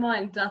 but in my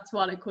mind, that's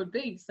what it could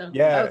be. So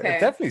Yeah, Okay. it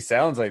definitely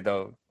sounds like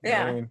though. You know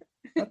what Yeah. I mean?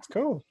 That's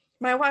cool.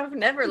 My wife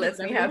never lets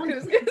me have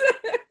couscous.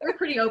 we're a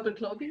pretty open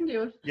club. You can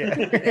do it.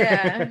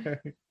 Yeah.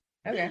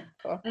 Yeah. Okay,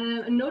 cool.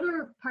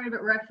 Another part of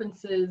it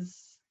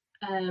references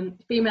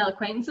female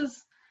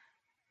acquaintances.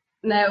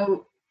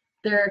 Now,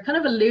 they're kind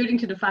of alluding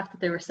to the fact that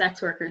they were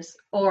sex workers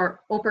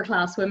or upper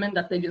class women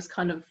that they just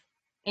kind of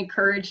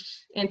encouraged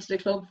into the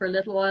club for a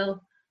little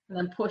while and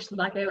then pushed them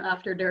back out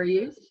after they're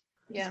used.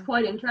 Yeah. It's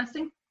quite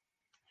interesting.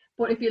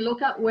 But if you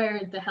look at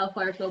where the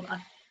Hellfire Club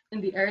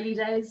in the early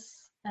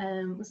days,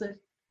 was it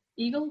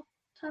Eagle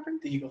Tavern?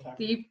 The Eagle Tavern.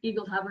 The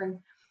Eagle Tavern.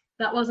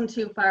 That wasn't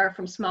too far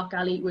from Smock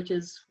Alley, which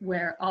is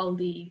where all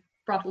the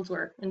brothels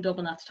were in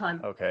Dublin at the time.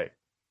 Okay.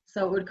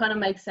 So it would kind of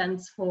make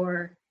sense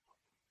for,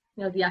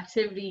 the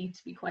activity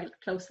to be quite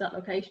close to that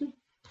location.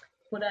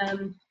 But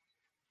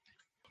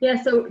yeah,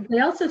 so they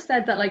also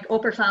said that like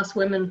upper class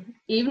women,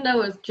 even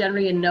though it was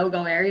generally a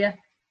no-go area,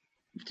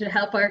 to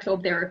Hellfire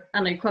Club, they were,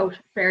 and I quote,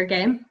 fair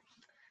game.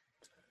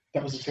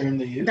 That was the term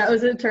they used. That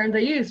was a term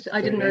they used.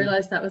 I didn't game.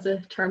 realize that was a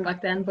term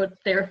back then, but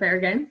they were fair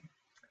game.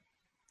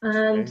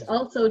 And Amazing.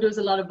 also there was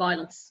a lot of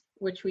violence,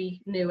 which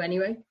we knew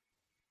anyway.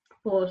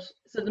 But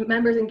so the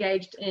members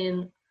engaged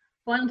in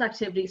violent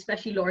activity,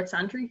 especially Lord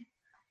Santry.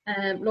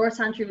 Lord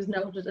Santry was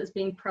noted as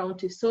being prone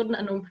to sudden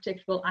and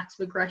unpredictable acts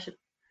of aggression.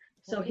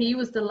 So he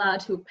was the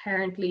lad who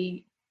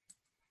apparently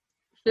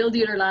filled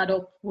the other lad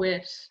up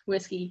with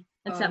whiskey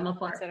and set him on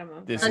fire.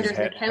 This And is there's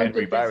an account Henry of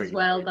this Barry. as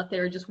well, that they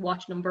were just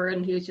watching him burn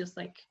and he was just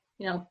like,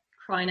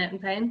 crying out in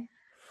pain.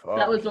 Fuck.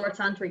 That was Lord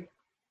Santry.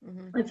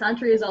 Mhm. And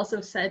Santry is also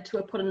said to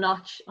have put a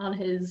notch on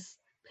his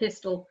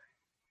pistol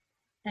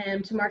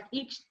to mark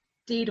each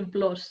deed of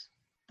blood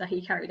that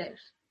he carried out.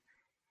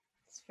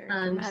 It's very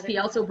And dramatic. he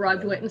also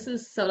bribed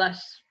witnesses so that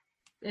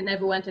it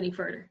never went any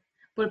further.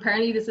 But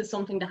apparently this is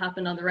something that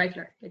happened on the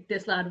regular. Like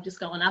this lad would just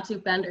go on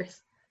absolute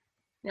benders,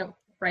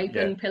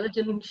 raping, Yeah.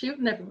 pillaging,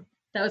 shooting everyone.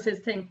 That was his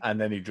thing. And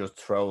then he'd just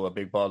throw a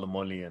big ball of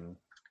money and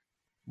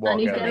walk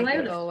he'd out. get Make away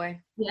it with go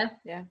away. Yeah.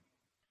 Yeah.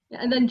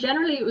 And then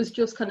generally it was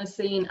just kind of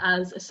seen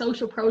as a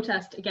social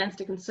protest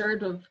against a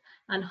conservative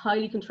and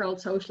highly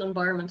controlled social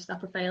environment that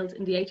prevailed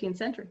in the 18th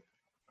century.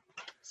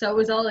 So it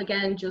was all,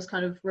 again, just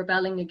kind of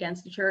rebelling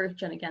against the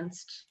church and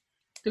against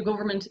the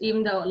government,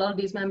 even though a lot of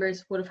these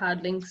members would have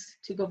had links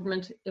to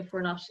government if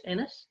we're not in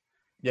it.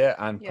 Yeah, and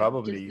Yeah, Which is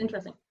probably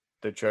interesting.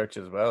 the church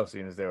as well,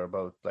 seeing as they were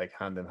both like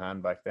hand in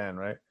hand back then,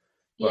 right?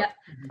 Yeah.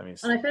 I mean,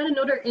 And I found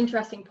another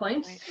interesting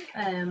point,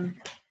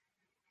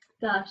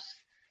 that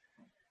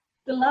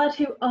the lad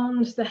who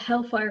owned the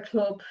Hellfire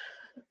Club,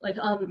 like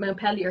on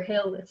Montpelier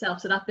Hill itself,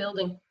 so that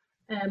building,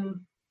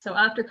 so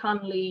after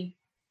Connolly,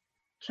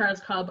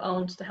 Charles Cobb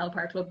owned the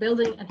Hellfire Club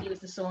building, and he was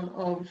the son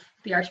of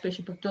the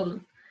Archbishop of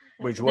Dublin.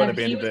 which would have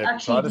he been was the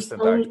actually the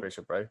Protestant only-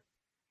 Archbishop, right?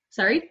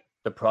 Sorry?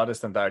 The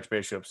Protestant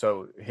Archbishop.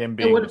 So him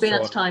being It would have the been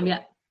at the son- time,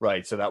 yeah.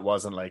 Right, so that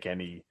wasn't like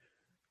any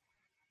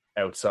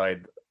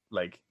outside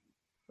like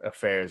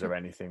affairs or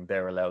anything.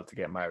 They're allowed to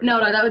get married. No,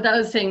 that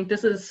was the thing.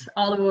 This is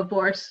all above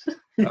board.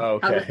 Oh,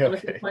 okay, That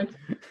was the okay. point.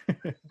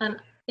 And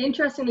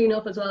interestingly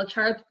enough as well,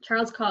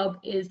 Charles Cobb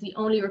is the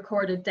only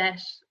recorded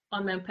death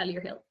on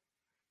Montpelier Hill.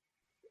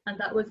 and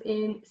that was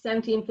in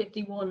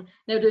 1751.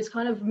 Now, there's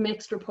kind of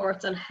mixed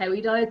reports on how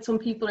he died. Some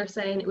people are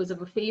saying it was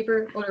of a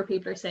fever, other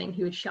people are saying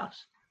he was shot,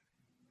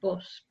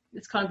 but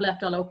it's kind of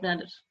left all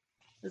open-ended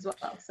as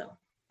well. So.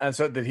 And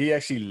so did he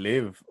actually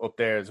live up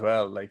there as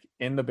well, like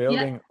in the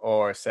building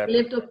or separate? He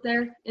lived up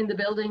there in the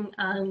building,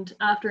 and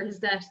after his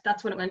death,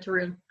 that's when it went to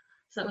ruin.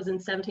 So that was in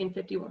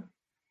 1751.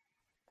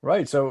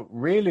 Right, so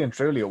really and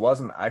truly it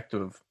wasn't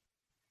active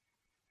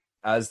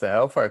as the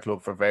Hellfire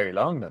Club for very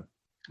long then?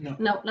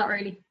 No, not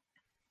really.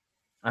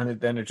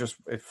 And then it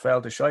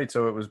fell to shite,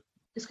 so it was...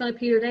 Just kind of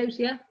petered out,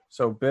 yeah.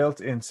 So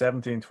built in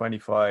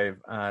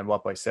 1725 and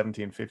what, by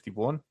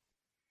 1751?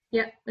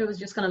 Yeah, it was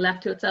just kind of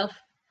left to itself.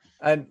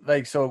 And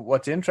like, so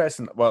what's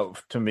interesting, well,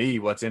 to me,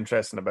 what's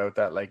interesting about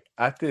that, like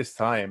at this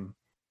time,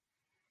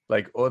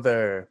 like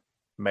other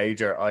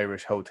major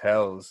Irish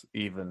hotels,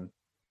 even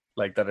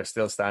like that are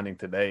still standing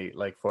today,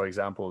 like for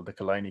example, the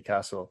Killiney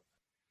Castle,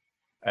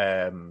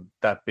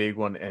 that big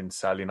one in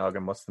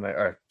Sallynoggin, what's the name,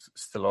 or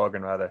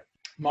Stillorgan rather?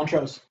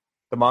 Montrose.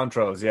 The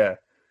Montrose, yeah.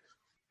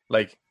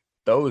 Like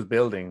those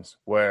buildings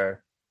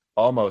were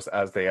almost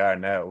as they are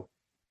now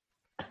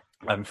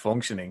and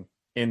functioning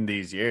in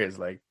these years.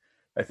 Like,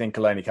 I think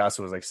Killiney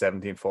Castle was like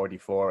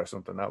 1744 or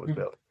something that was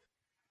built.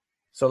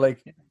 So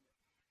like,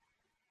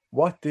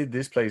 what did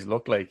this place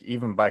look like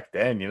even back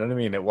then? You know what I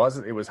mean? It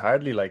was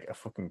hardly like a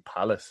fucking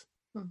palace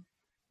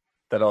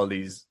that all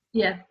these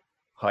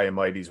high and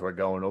mighties were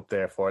going up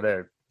there for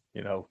their,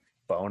 you know,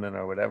 boning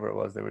or whatever it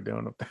was they were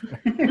doing up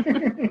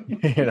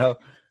there. You know?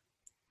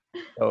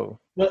 So,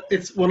 well,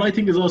 it's what I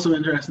think is also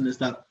interesting is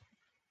that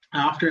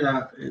after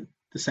that,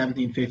 the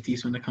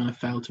 1750s, when they kind of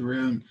fell to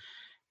ruin,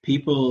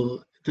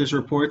 there's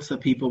reports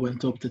that people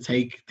went up to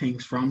take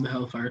things from the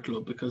Hellfire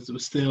Club because there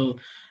was still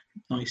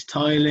nice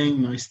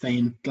tiling, nice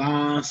stained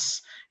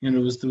glass, and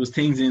there was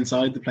things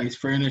inside the place,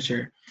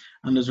 furniture,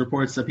 and there's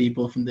reports that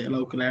people from the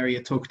local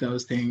area took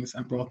those things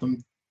and brought them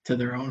to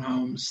their own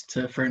homes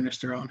to furnish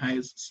their own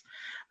houses.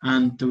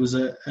 And there was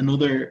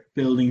another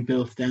building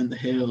built down the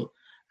hill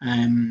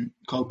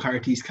called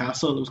Carty's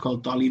Castle. It was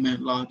called Dollymount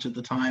Lodge at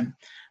the time,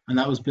 and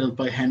that was built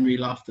by Henry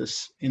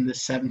Loftus in the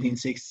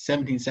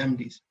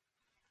 1770s.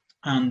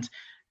 And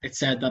it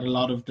said that a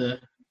lot of the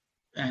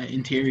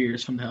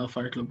interiors from the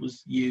Hellfire Club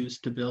was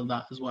used to build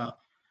that as well.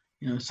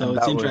 You know, so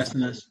it's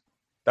interesting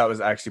that was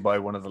actually by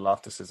one of the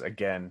Loftuses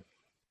again.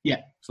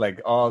 Yeah, it's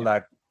like all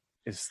that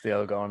is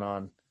still going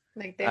on.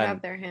 Like they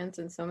have their hands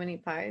in so many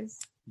pies.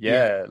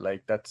 Yeah,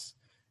 like that's.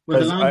 Well,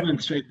 the land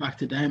went straight back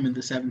to them in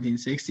the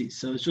 1760s,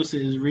 so it's just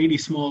a really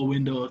small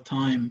window of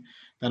time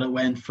that it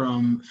went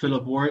from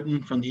Philip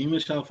Wharton from the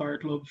English Hellfire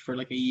Club for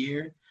like a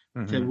year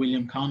to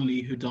William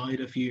Connolly, who died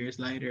a few years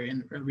later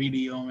in a really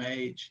young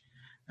age,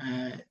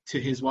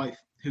 to his wife,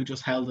 who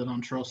just held it on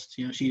trust.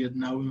 You know, she had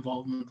no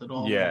involvement at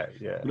all. Yeah.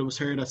 But it was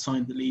her that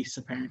signed the lease,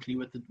 apparently,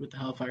 with the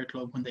Hellfire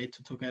Club when they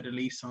took out a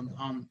lease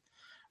on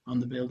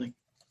the building.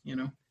 You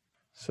know.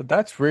 So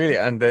that's really,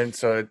 and then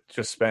so it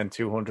just spent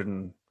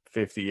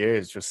 250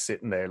 years just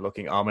sitting there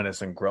looking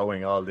ominous and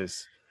growing all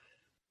these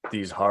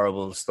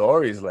horrible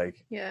stories,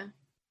 like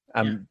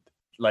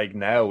like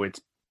now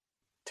it's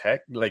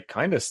like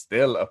kind of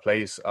still a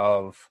place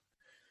of,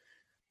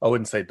 I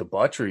wouldn't say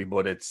debauchery,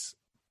 but it's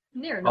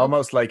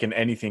almost like an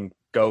anything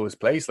goes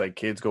place. Like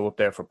kids go up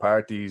there for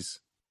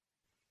parties,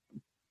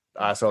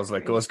 assholes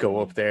like us go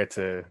up there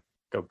to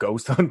go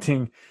ghost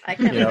hunting. I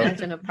can't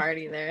imagine a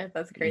party there.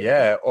 That's crazy.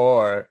 Yeah,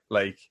 or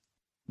like,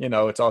 you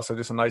know, it's also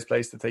just a nice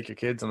place to take your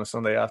kids on a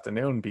Sunday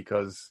afternoon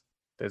because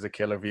there's a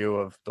killer view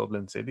of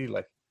Dublin City,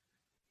 like,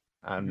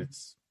 and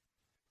it's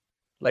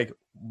like,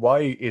 why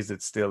is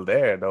it still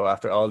there though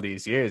after all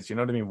these years? You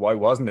know what I mean? Why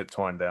wasn't it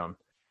torn down?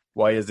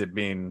 Why is it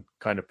being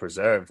kind of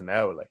preserved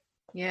now? Like,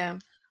 yeah,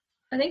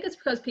 I think it's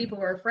because people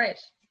were afraid,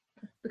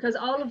 because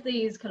all of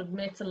these kind of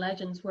myths and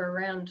legends were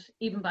around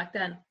even back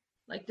then.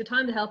 Like the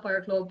time the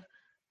Hellfire Club,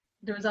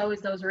 there was always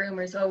those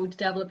rumors, oh, the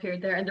devil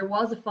appeared there, and there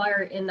was a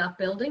fire in that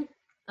building,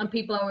 and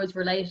people always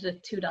related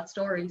it to that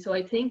story. So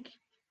I think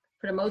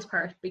for the most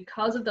part,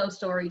 because of those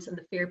stories and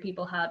the fear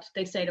people had,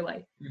 they stayed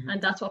away,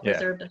 and that's what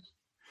preserved it.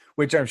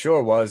 Which I'm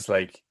sure was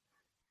like,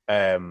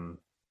 you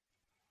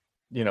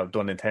know,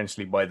 done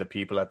intentionally by the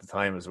people at the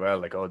time as well.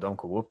 Like, oh, don't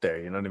go up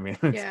there. You know what I mean?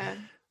 Yeah.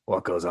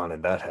 What goes on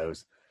in that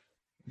house?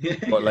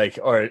 But like,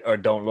 or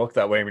don't look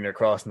that way when you're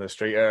crossing the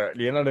street, or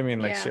you know what I mean?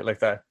 Like shit like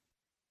that.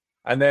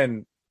 And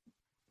then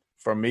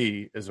for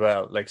me as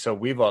well, like, so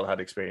we've all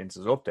had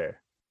experiences up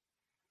there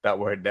that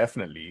were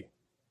definitely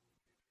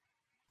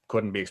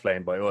couldn't be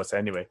explained by us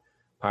anyway,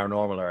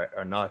 paranormal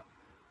or not.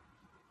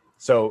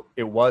 So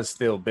it was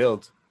still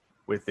built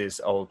with this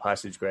old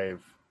passage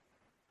grave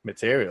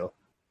material.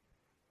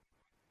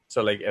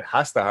 So like it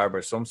has to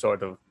harbor some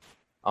sort of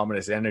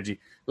ominous energy.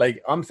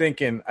 Like I'm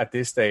thinking at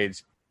this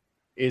stage,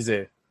 is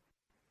it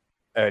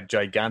a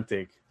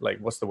gigantic, like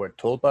what's the word,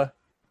 tulpa?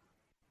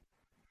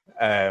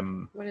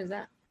 What is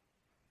that?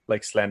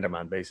 Like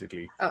Slenderman,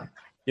 basically. Oh.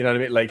 You know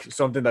what I mean? Like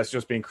something that's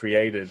just been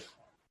created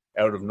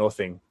out of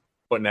nothing,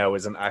 but now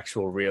is an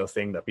actual real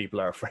thing that people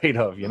are afraid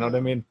of. You know what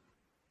I mean?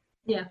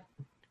 Yeah.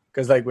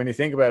 Because like when you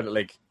think about it,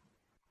 like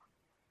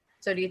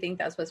So do you think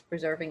that's what's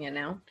preserving it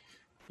now?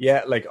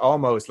 Yeah, like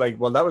almost like,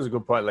 well, that was a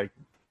good point, like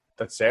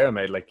that Sarah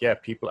made. Like, yeah,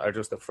 people are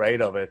just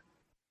afraid of it,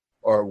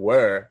 or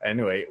were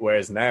anyway.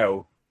 Whereas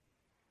now,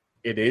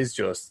 it is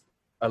just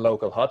a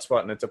local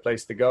hotspot, and it's a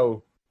place to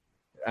go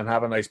and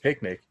have a nice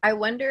picnic. I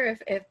wonder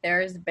if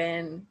there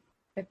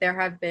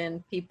have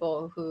been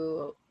people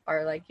who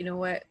are like, you know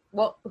what?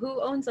 Well,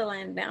 who owns the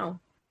land now?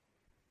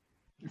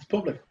 It's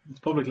public. It's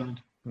public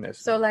land. Yes.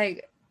 So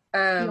like,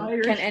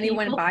 can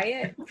anyone people.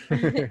 buy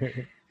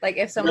it? Like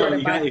if someone No, were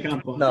you to buy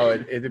can't buy it. No,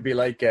 it'd be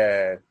like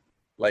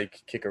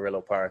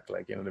Kickerillo Park,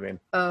 like, you know what I mean?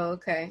 Oh,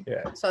 okay.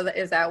 Yeah. So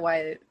is that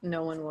why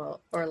no one will,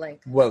 or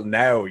like? Well,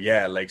 now,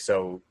 yeah, like,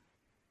 so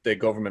the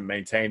government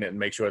maintain it and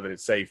make sure that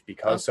it's safe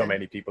because so Okay.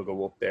 many people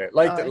go up there.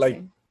 Like, Oh, I like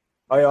see.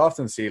 I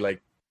often see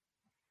like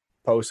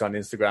posts on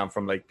Instagram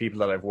from like people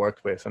that I've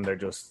worked with, and they're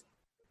just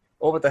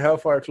over at the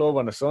Hellfire Club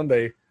on a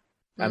Sunday,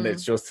 and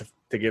it's just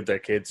to give their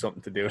kids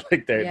something to do,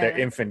 like their Yeah.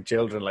 infant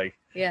children, like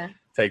Yeah.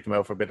 take them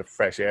out for a bit of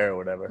fresh air or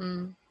whatever.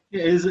 Mm.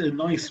 Yeah, it is a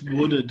nice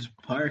wooded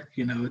park.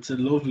 You know, it's a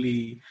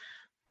lovely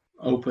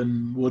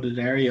open wooded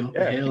area up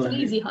Yeah. the hill. It's an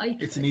and easy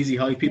hike. It's an easy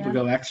hike. People Yeah.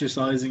 go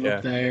exercising Yeah.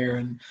 up there,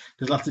 and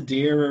there's lots of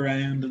deer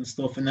around and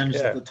stuff. And then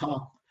just Yeah. at the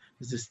top,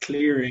 there's this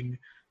clearing,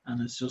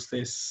 and it's just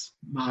this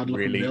mad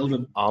looking Really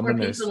building. Where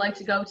ominous. people like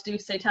to go to do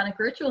satanic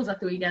rituals at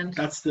the weekend.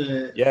 That's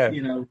the Yeah.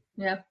 you know,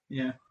 Yeah.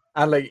 yeah.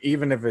 And like,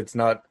 even if it's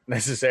not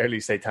necessarily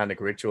satanic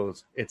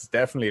rituals, it's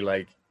definitely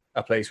like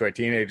a place where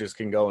teenagers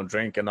can go and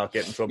drink and not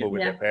get in trouble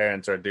with Yeah. their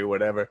parents or do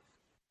whatever.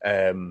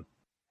 I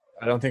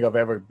don't think I've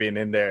ever been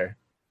in there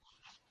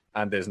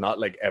and there's not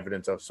like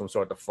evidence of some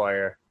sort of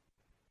fire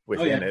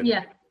within yeah. it. Yeah.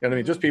 You know what I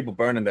mean? Just people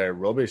burning their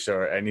rubbish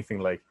or anything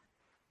like.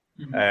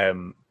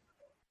 Mhm.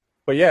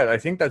 But yeah, I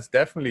think that's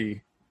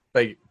definitely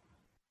like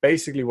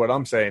basically what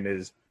I'm saying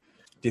is,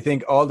 do you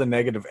think all the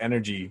negative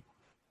energy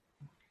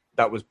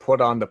that was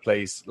put on the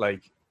place,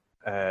 like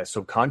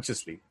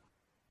subconsciously,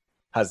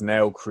 has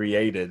now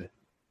created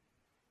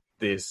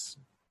this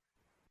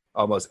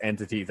almost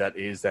entity that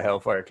is the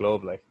Hellfire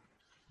Club? Like,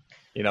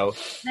 you know,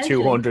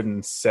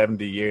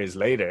 270 years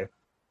later,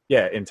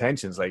 yeah,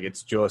 intentions, like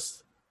it's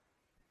just,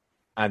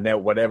 and now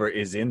whatever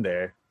is in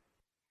there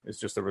is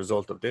just a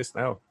result of this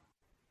now.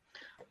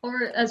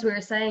 Or as we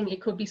were saying,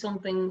 it could be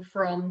something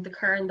from the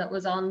cairn that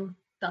was on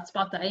that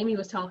spot that Amy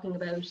was talking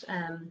about.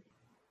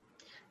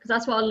 Because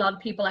that's what a lot of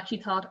people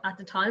actually thought at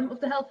the time of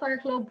the Hellfire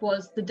Club,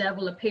 was the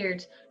devil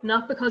appeared,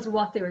 not because of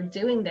what they were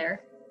doing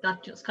there.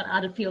 That just kind of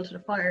added fuel to the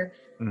fire.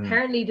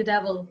 Apparently the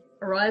devil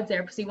arrived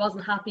there because he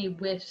wasn't happy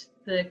with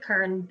the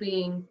cairn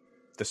being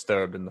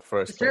Disturbed in the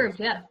first disturbed.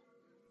 place. Yeah.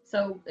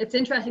 So it's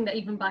interesting that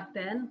even back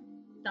then,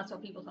 that's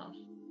what people thought.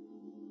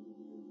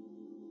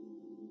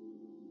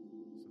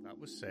 So that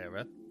was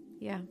Sarah.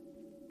 Yeah.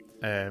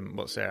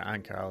 Well, Sarah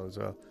and Carol as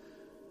well.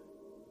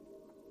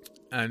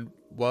 And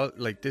well,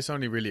 like, this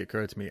only really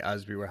occurred to me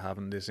as we were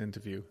having this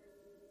interview.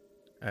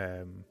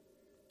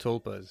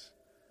 Tulpas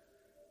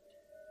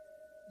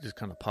just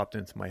kind of popped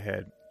into my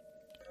head.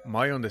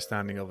 My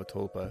understanding of a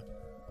tulpa,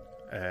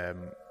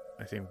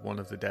 I think one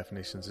of the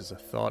definitions is a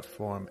thought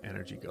form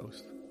energy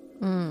ghost.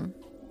 Mm.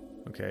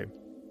 Okay.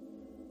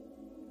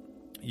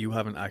 You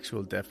have an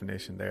actual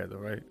definition there, though,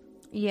 right?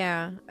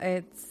 Yeah.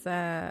 It's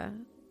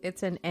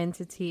an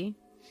entity,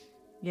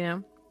 you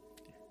know?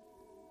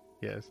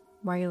 Yes.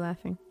 Why are you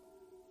laughing?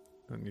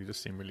 And you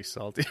just seem really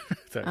salty.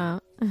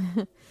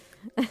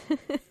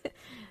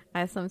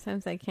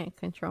 Sometimes I can't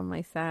control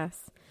my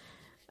sass.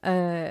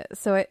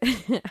 So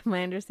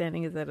my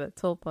understanding is that a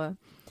tulpa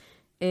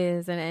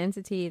is an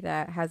entity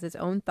that has its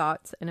own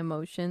thoughts and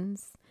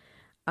emotions.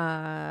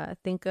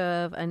 Think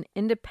of an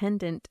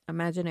independent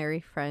imaginary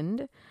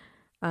friend.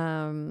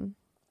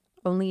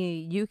 Only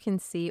you can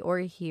see or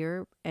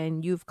hear,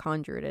 and you've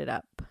conjured it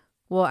up.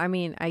 Well, I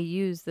mean, I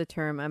use the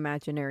term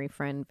imaginary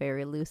friend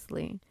very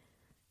loosely.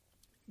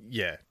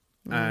 Yeah.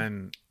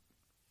 And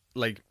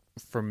like,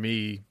 for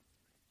me,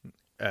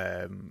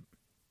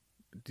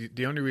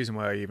 the only reason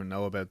why I even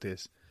know about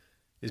this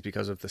is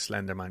because of the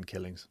Slender Man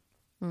killings.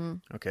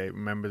 Okay,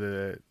 remember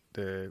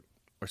the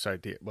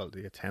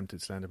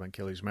attempted Slender Man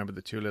killings. Remember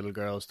the two little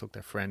girls took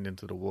their friend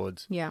into the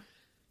woods, Yeah.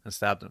 and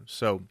stabbed them.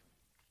 So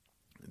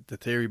the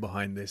theory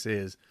behind this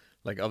is,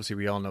 like, obviously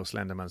we all know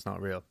Slender Man's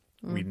not real.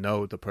 We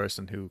know the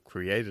person who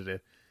created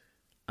it,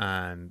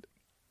 and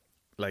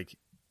like,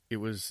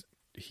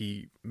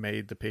 he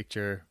made the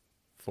picture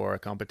for a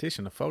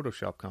competition, a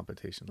Photoshop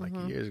competition, like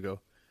years ago,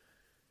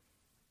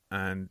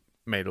 and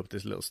made up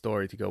this little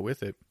story to go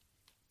with it.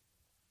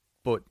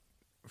 But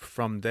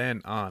from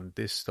then on,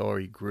 this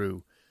story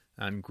grew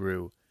and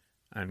grew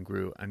and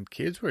grew, and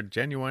kids were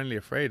genuinely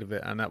afraid of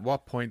it. And at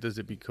what point does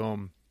it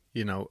become,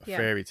 a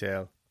fairy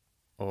tale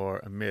or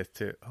a myth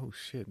to, oh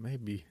shit,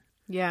 maybe,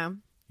 Yeah.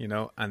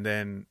 and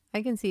then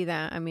I can see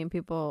that. I mean,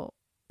 people,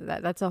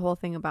 that's a whole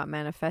thing about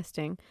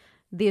manifesting.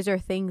 These are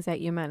things that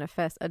you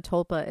manifest. A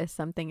tulpa is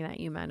something that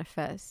you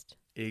manifest.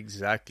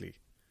 exactly.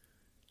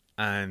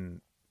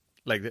 And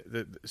like,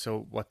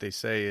 so what they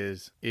say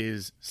is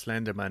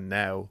Slenderman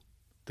now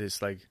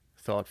this like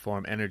thought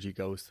form energy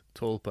ghost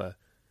tulpa,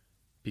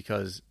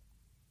 because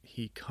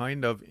he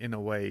kind of, in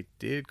a way,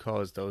 did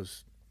cause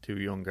those two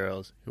young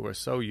girls who were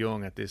so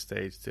young at this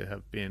stage to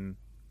have been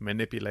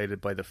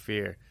manipulated by the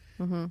fear,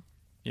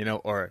 you know,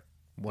 or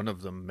one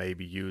of them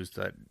maybe used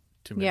that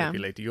to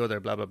manipulate the other,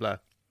 blah, blah, blah.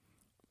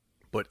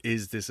 But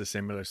is this a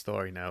similar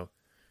story now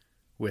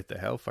with the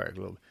Hellfire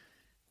Club?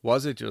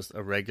 Was it just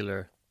a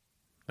regular,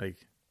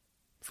 like,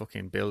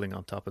 fucking building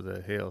on top of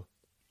the hill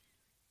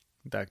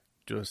that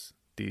just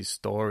these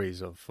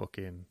stories of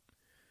fucking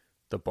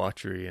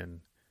debauchery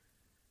and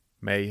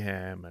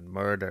mayhem and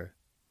murder?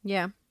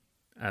 Yeah.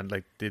 And,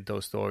 like, did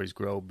those stories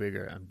grow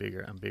bigger and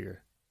bigger and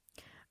bigger?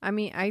 I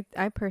mean,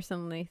 I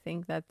personally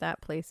think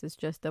that place is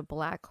just a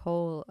black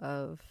hole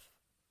of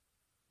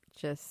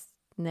just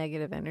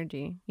negative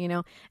energy, you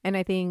know? And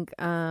I think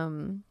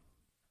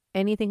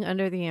anything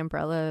under the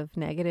umbrella of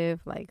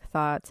negative, like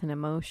thoughts and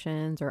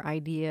emotions or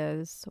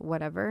ideas,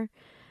 whatever,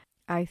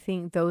 I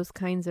think those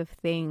kinds of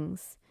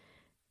things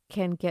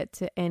can get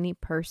to any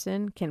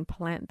person, can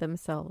plant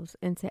themselves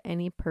into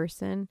any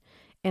person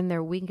in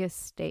their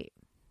weakest state,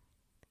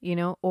 you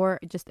know, or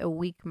just a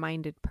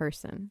weak-minded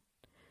person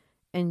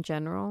in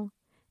general,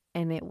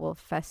 and it will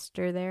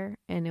fester there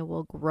and it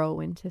will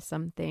grow into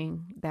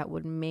something that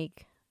would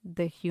make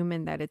the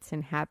human that it's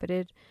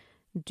inhabited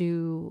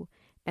do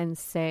and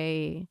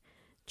say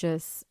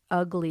just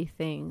ugly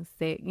things.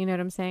 You know what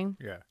I'm saying?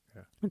 Yeah.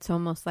 It's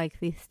almost like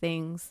these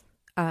things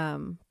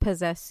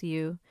possess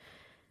you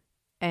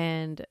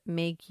and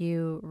make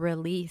you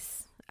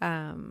release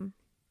more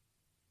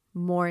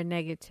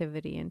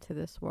negativity into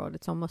this world.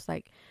 It's almost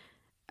like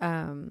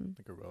a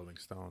rolling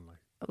stone,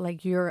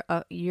 like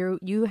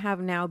you have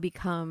now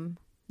become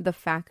the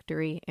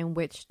factory in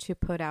which to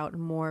put out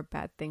more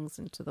bad things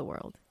into the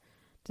world.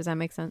 Does that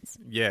make sense?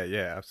 Yeah,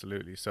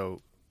 absolutely.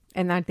 So,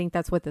 and I think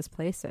that's what this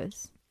place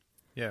is.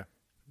 Yeah.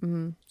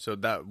 Mm-hmm. So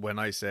that when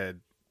I said,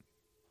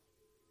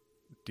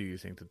 do you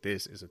think that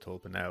this is a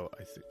tulpa now?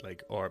 I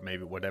think or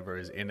maybe whatever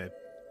is in it.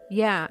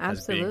 Yeah,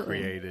 absolutely. Has been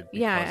created.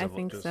 Yeah, I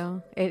think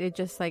so. It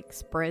just like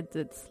spreads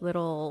its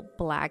little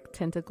black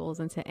tentacles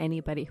into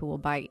anybody who will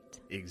bite.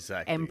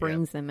 Exactly. And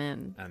brings them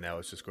in. And now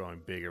it's just growing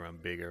bigger and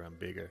bigger and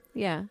bigger.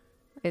 Yeah,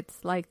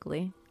 it's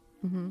likely.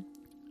 Mm-hmm.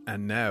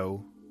 And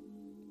now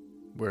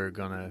we're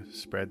gonna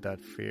spread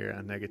that fear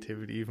and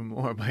negativity even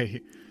more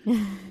by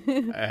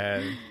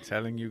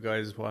telling you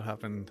guys what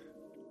happened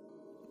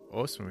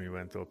us when we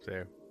went up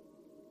there.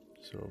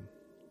 So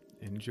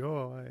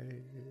enjoy.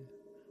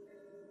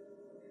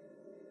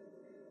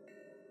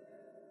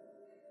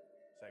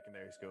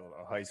 Secondary school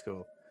or high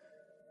school,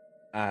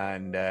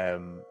 and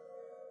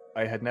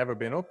I had never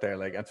been up there,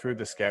 like, and through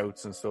the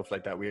scouts and stuff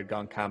like that, we had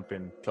gone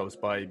camping close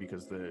by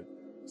because the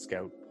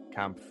scout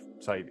camp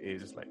site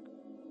is like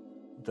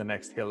the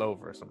next hill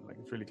over or something. Like,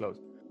 it's really close.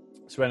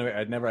 So anyway,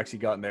 I'd never actually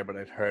gotten there, but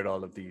I'd heard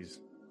all of these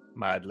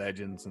mad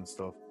legends and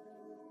stuff.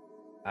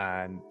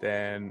 And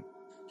then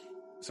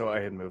so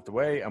I had moved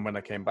away, and when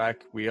I came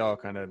back, we all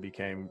kind of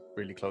became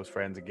really close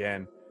friends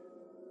again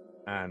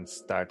and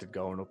started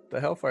going up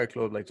the Hellfire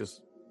Club,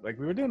 like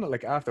we were doing it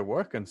like after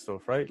work and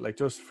stuff, right? Like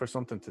just for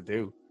something to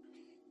do.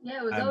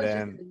 Yeah, it was and always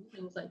then, just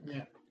things like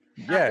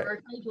yeah.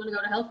 Work, hey, do you want to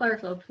go to Hellfire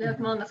Club? Yeah,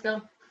 come on, let's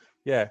go.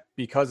 Yeah,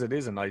 because it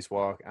is a nice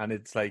walk, and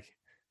it's like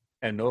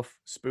enough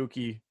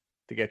spooky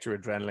to get your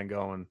adrenaline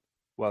going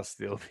while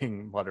still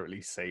being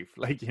moderately safe.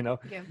 Like, you know,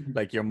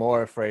 like you're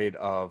more afraid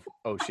of,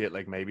 oh shit,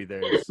 like maybe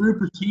there's a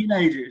group of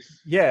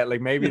teenagers. Yeah,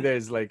 like maybe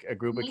there's like a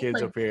group of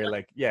kids up here,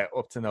 like, yeah,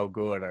 up to no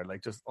good or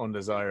like just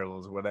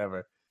undesirables,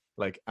 whatever.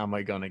 Like, am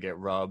I gonna get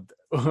robbed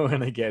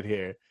when I get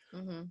here,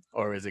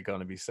 or is it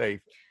gonna be safe?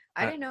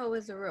 I didn't know it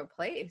was a real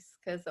place,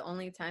 because the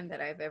only time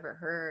that I've ever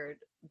heard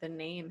the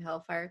name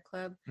Hellfire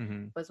Club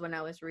was when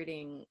I was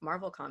reading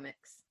Marvel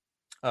comics.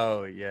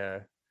 Oh yeah.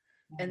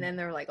 And then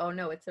they're like, "Oh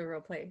no, it's a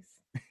real place."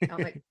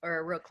 I'm like, or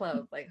a real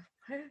club. Like,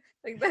 what?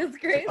 Like, that's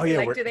crazy. Oh, yeah,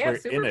 like, do they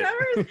have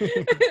superpowers?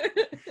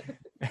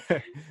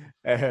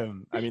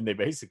 I mean, they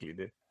basically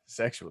did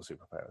sexual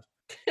superpowers.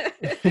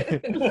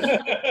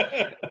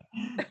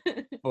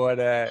 But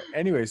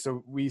anyway,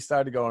 so we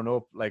started going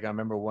up. Like, I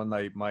remember one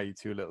night my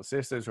two little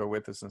sisters were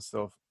with us and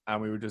stuff,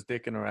 and we were just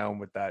dicking around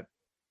with that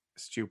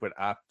stupid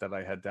app that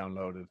I had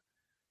downloaded,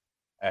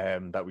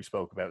 that we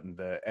spoke about in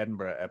the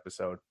Edinburgh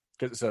episode.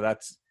 So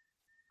that's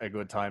a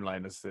good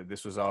timeline.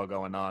 This was all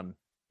going on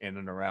in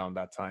and around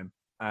that time.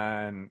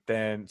 And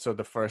then, so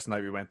the first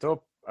night we went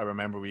up, I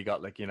remember we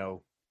got like, you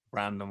know,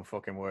 random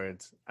fucking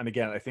words. And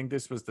again, I think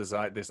this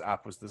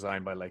app was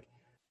designed by like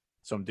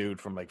some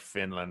dude from like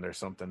Finland or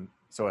something.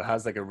 So it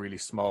has like a really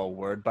small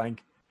word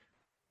bank.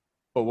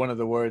 But one of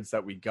the words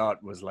that we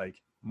got was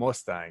like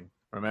Mustang,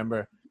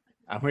 remember?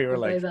 And we were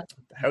like,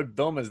 how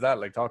dumb is that?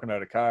 Like talking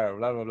about a car,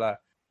 blah, blah, blah.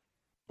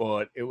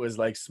 But it was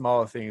like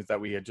small things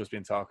that we had just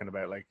been talking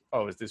about. Like,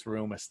 oh, is this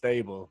room a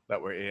stable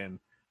that we're in?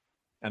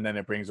 And then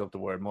it brings up the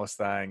word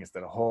Mustang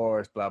instead of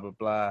horse, blah, blah,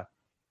 blah.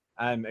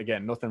 And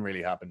again, nothing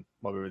really happened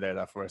while we were there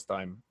that first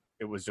time.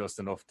 It was just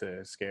enough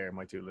to scare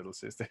my two little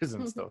sisters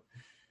and stuff.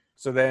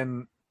 So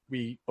then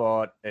we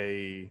bought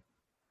a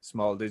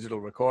small digital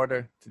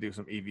recorder to do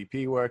some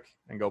EVP work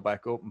and go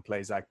back up and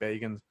play Zach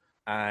Bagans.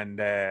 And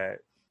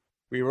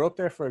we were up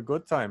there for a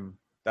good time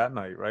that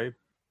night, right?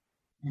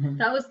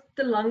 That was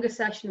the longest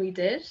session we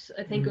did.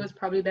 I think it was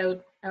probably about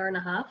an hour and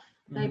a half,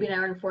 maybe an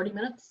hour and 40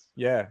 minutes.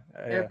 Yeah,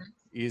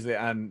 easily.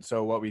 And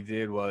so what we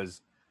did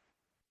was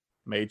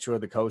made sure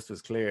the coast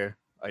was clear,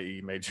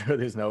 i.e. made sure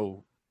there's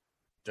no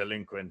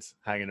delinquents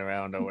hanging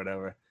around or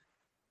whatever,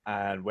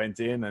 and went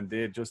in and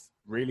did just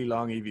really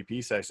long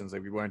EVP sessions.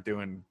 Like, we weren't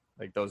doing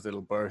like those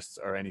little bursts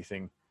or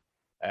anything.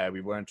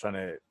 We weren't trying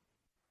to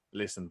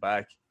listen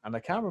back. And I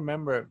can't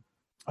remember.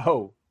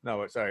 Oh,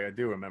 no, sorry, I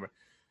do remember.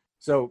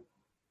 So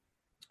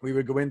we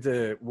would go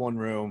into one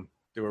room,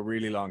 do a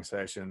really long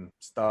session,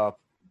 stop,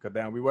 go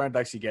down. We weren't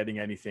actually getting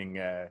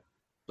anything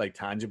like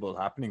tangible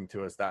happening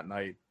to us that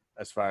night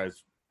as far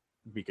as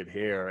we could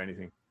hear or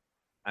anything.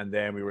 And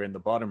then we were in the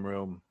bottom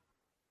room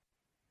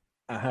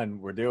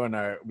and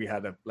we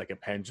had a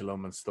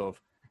pendulum and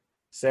stuff.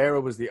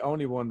 Sarah was the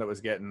only one that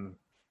was getting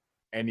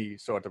any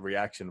sort of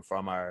reaction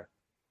from our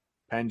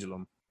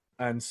pendulum.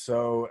 And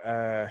so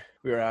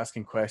we were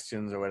asking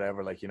questions or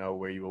whatever, like, you know,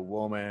 were you a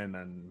woman?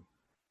 And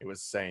it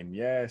was saying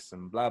yes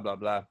and blah, blah,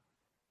 blah.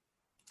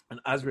 And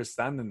as we're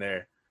standing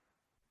there,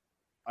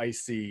 I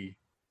see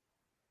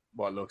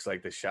what looks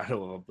like the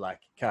shadow of a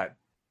black cat,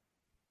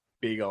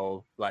 big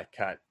old black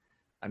cat.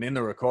 And in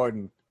the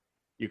recording,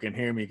 you can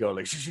hear me go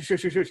like, shh, shh,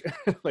 shh, shh,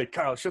 like,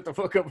 Carl, shut the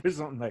fuck up or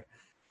something like.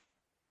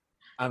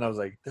 And I was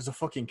like, there's a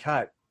fucking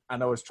cat.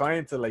 And I was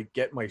trying to like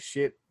get my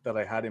shit that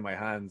I had in my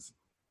hands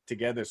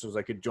together so as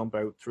I could jump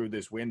out through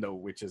this window,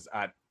 which is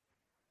at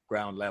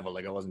ground level.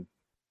 Like, I wasn't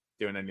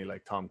doing any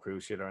like Tom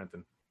Cruise shit or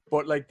anything.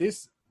 But like,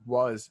 this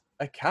was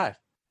a cat.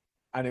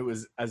 And it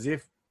was as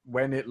if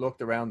when it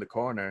looked around the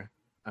corner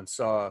and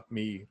saw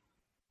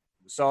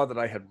that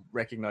I had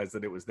recognized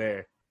that it was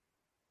there,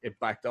 it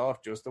backed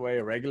off just the way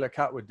a regular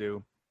cat would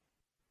do.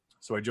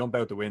 So I jump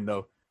out the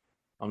window.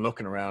 I'm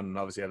looking around and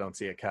obviously I don't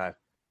see a cat.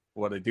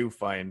 What I do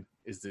find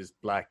is this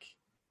black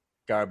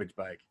garbage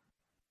bag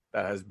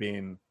that has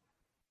been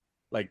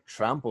like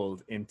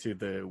trampled into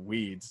the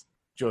weeds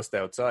just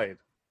outside.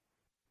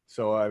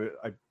 So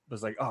I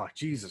was like, oh,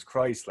 Jesus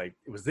Christ, like,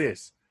 it was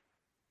this.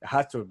 It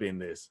had to have been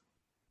this.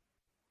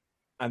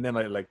 And then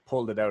I like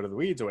pulled it out of the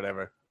weeds or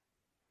whatever.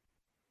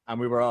 And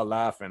we were all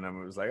laughing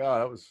and it was like, oh,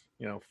 that was,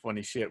 you know,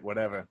 funny shit,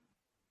 whatever.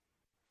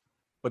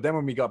 But then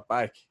when we got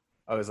back,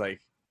 I was like,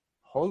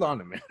 hold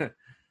on a minute.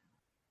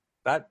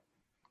 That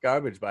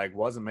garbage bag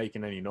wasn't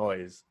making any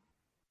noise.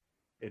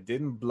 It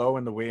didn't blow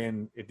in the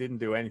wind. It didn't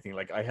do anything.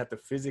 Like, I had to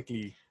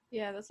physically.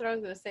 Yeah, that's what I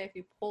was going to say. If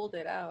you pulled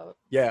it out.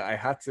 Yeah, I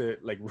had to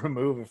like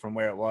remove it from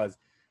where it was.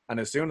 And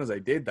as soon as I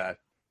did that,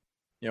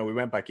 you know, we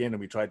went back in and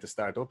we tried to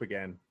start up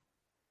again.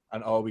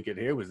 And all we could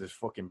hear was this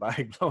fucking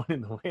bag blowing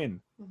in the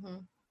wind.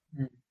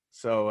 Mm-hmm.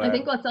 So I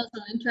think what's also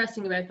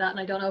interesting about that, and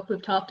I don't know if we've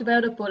talked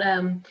about it, but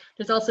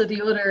there's also the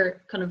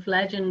other kind of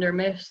legend or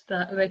myth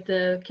that about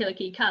the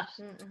Killikee cat.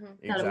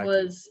 Mm-hmm. That it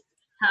was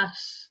a cat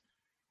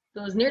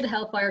that was near the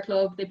Hellfire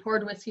Club. They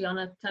poured whiskey on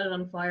it, set it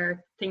on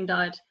fire, thing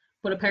died.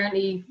 But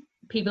apparently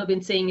people have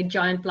been seeing a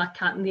giant black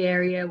cat in the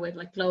area with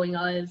like glowing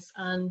eyes,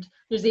 and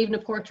there's even a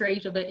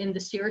portrait of it in the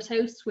Stewart's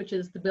house, which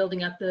is the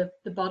building at the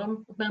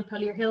bottom of Mount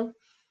Pellier Hill.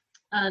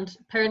 And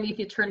apparently if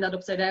you turn that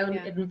upside down,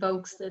 it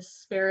invokes the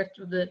spirit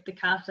of the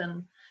cat.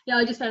 And yeah,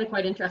 I just found it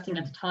quite interesting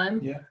at the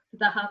time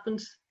that happened.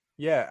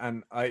 Yeah,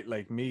 and I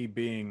like me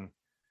being,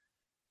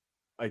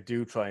 I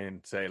do try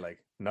and say like,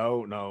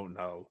 no,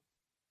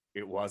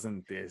 it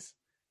wasn't this.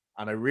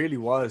 And I really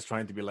was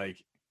trying to be like,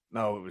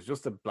 no, it was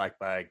just a black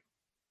bag.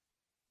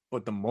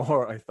 But the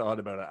more I thought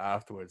about it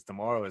afterwards, the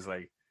more I was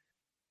like,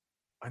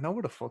 I know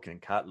what a fucking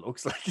cat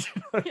looks like. You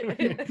know what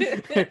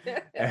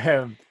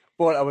I mean?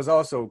 But I was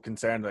also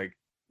concerned, like,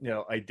 you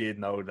know, I did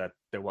know that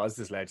there was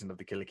this legend of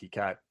the Killikee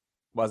cat.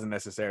 Wasn't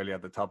necessarily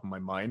at the top of my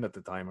mind at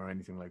the time or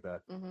anything like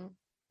that. Mm-hmm.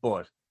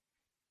 But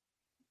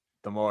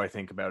the more I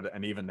think about it,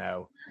 and even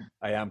now,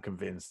 I am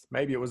convinced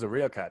maybe it was a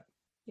real cat.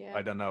 Yeah.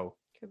 I don't know.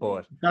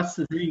 But that's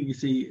the thing, you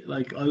see,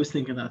 like, I was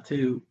thinking that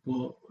too,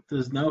 but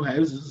there's no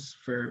houses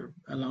for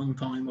a long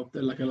time up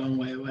there, like a long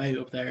way away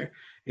up there.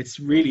 It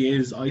really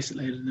is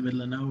isolated in the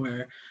middle of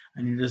nowhere,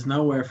 and there's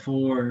nowhere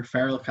for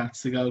feral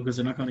cats to go because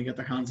they're not going to get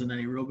their hands on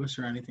any rubbish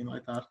or anything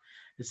like that.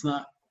 It's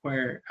not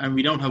where, and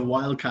we don't have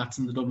wild cats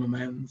in the Dublin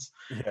Mountains.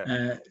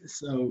 Yeah.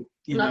 So,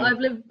 you know,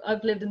 know,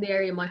 I've lived in the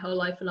area my whole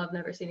life and I've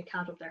never seen a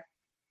cat up there.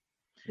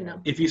 You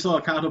know, if you saw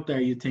a cat up there,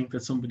 you'd think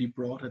that somebody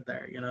brought it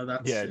there. You know,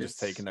 that's just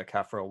taking a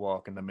cat for a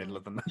walk in the middle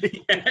of the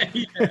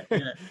night.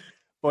 yeah.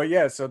 But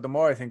yeah, so the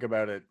more I think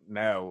about it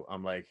now,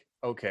 I'm like,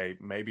 okay,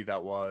 maybe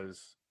that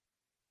was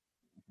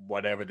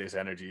whatever this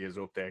energy is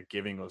up there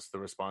giving us the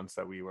response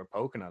that we were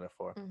poking at it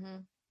for. Mm-hmm.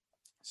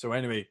 So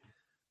anyway,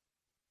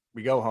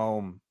 we go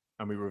home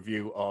and we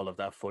review all of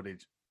that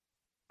footage.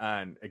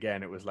 And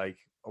again, it was like,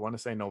 I want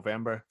to say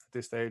November at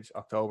this stage,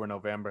 October,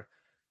 November.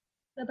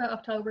 About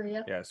October,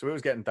 yeah. Yeah, so it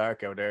was getting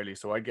dark out early.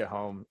 So I'd get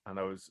home and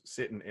I was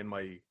sitting in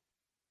my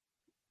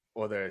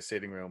other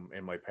sitting room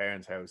in my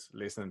parents' house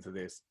listening to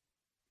this.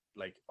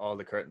 like all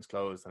the curtains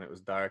closed and it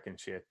was dark and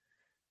shit.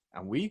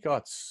 And we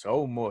got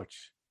so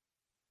much,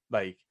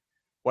 like,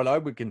 what I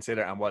would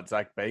consider and what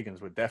Zach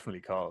Bagans would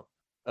definitely call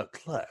a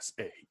Class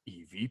A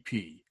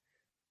EVP.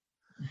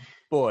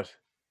 But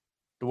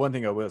the one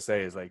thing I will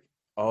say is, like,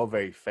 all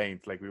very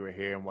faint. Like, we were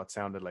hearing what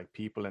sounded like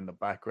people in the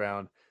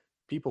background,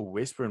 people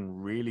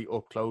whispering really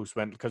up close.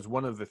 Because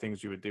one of the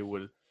things you would do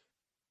was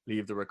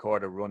leave the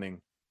recorder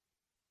running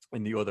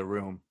in the other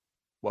room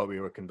while we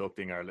were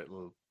conducting our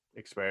little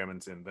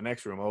experiments in the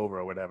next room over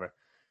or whatever.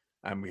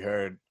 And we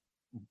heard,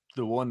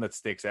 the one that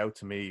sticks out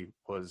to me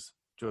was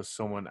just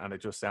someone, and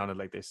it just sounded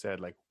like they said,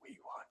 like, we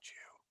want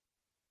you,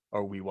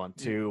 or we want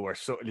to, or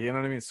so, you know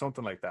what I mean?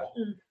 Something like that.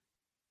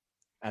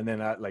 And then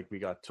like we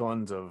got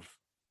tons of,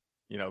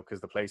 you know,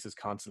 because the place is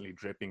constantly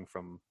dripping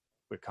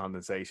with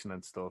condensation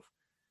and stuff.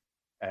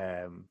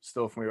 And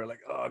we were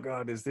like, oh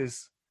God, is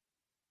this,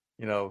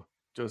 you know,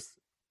 just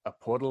a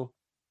puddle,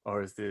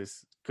 or is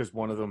this, because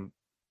one of them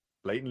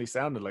blatantly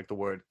sounded like the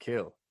word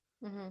kill.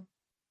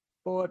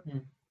 But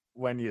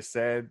when you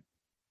said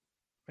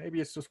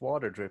maybe it's just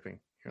water dripping,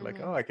 you're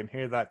like, oh, I can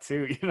hear that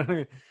too. You know what I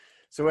mean?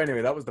 So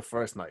anyway, that was the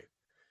first night.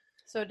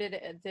 So did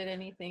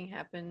anything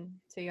happen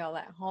to y'all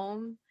at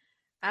home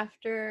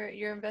after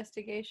your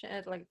investigation,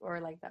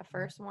 or that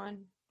first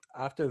one?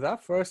 After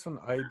that first one,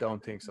 I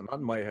don't think so. Not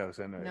in my house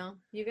anyway. No,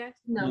 you guys?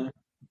 No.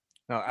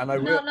 No, and I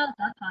will. Not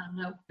that time.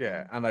 No.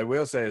 Yeah, and I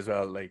will say as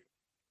well, like,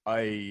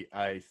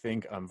 I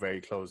think I'm very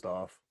closed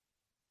off.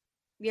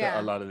 Yeah.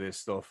 To a lot of this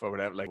stuff or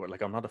whatever.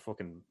 Like I'm not a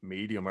fucking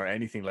medium or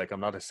anything. Like, I'm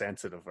not as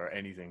sensitive or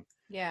anything.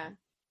 Yeah.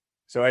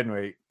 So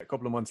anyway, a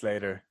couple of months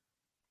later,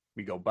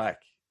 we go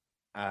back,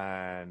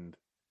 and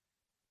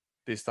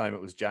this time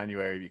it was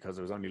January, because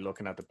I was only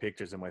looking at the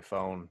pictures in my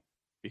phone,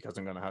 because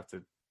I'm gonna have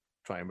to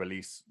try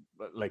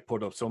and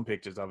put up some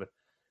pictures of it.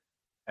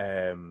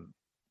 And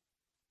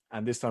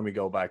this time we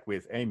go back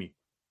with Amy,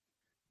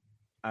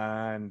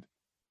 and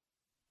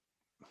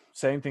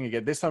same thing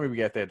again. This time we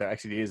get there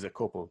actually is a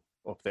couple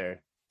up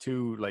there,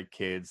 two like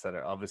kids that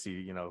are obviously,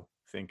 you know,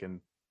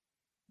 thinking,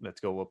 let's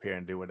go up here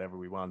and do whatever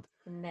we want.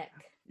 Neck.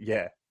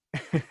 Yeah.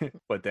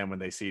 But then when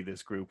they see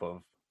this group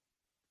of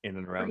in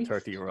and around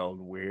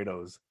 30-year-old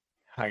weirdos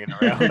hanging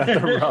around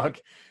at the rock,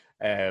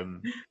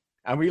 and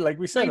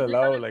we said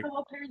hello, like, come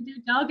up here and do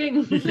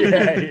jogging.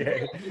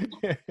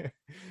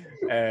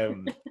 yeah.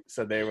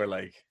 So they were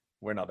like,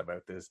 we're not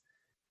about this.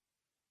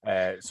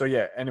 So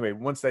yeah, anyway,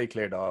 once they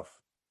cleared off,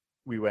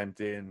 we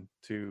went in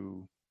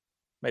to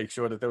make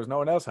sure that there was no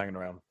one else hanging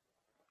around.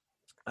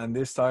 And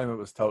this time it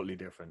was totally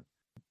different.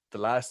 The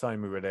last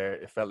time we were there,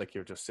 it felt like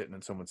you were just sitting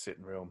in someone's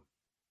sitting room.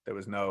 There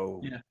was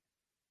no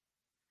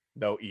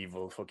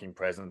evil fucking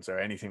presence or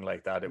anything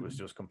like that. It was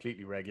just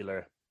completely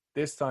regular.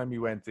 This time we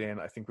went in,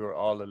 I think we were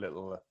all a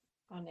little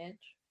on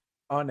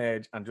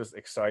edge and just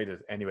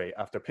excited. Anyway,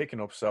 after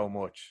picking up so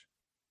much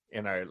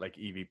in our like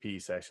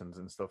EVP sessions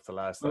and stuff the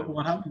last time.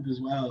 What happened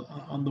as well,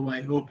 on the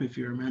way up, if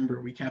you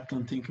remember, we kept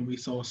on thinking we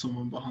saw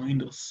someone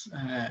behind us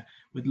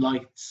with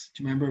lights.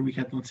 Do you remember? We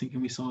kept on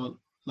thinking we saw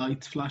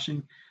lights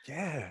flashing.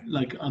 Yeah.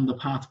 Like on the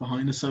path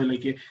behind us. So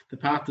like the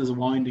path is a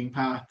winding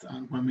path,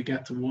 and when we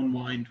get to one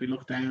wind, we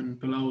look down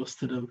below us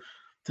to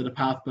the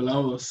path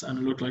below us, and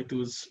it looked like there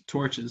was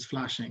torches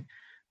flashing,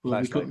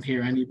 but we couldn't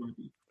hear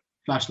anybody.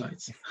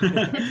 Flashlights.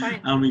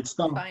 And we'd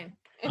stop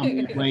and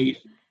we'd wait,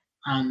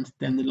 and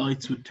then the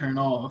lights would turn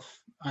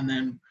off, and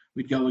then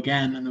we'd go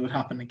again, and it would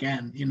happen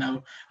again, you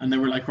know. And they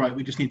were like, right,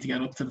 we just need to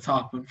get up to the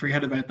top and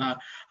forget about that.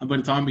 And by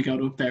the time we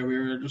got up there, we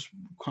were just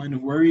kind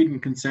of worried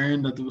and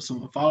concerned that there was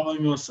someone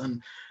following us, and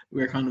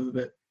we were kind of a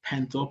bit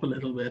pent up a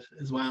little bit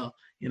as well,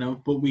 you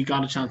know. But we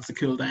got a chance to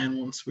cool down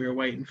once we were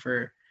waiting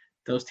for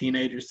those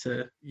teenagers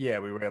to we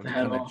were able to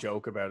kind of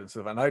joke about it and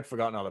stuff. And I'd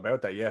forgotten all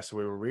about that. So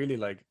we were really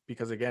like,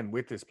 because again,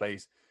 with this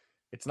place,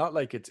 it's not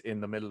like it's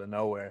in the middle of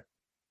nowhere,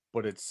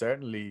 but it's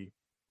certainly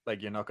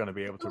like you're not going to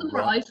be able to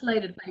run.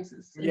 Isolated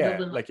places.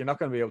 Like you're not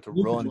going to be able to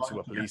run to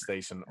a police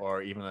station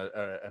or even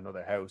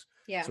another house.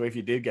 Yeah. So if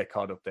you did get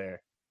caught up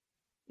there,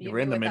 you were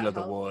in the middle of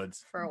the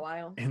woods for a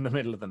while, in the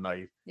middle of the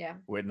night. Yeah.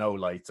 With no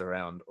lights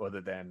around other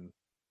than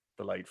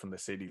the light from the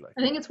city. Like,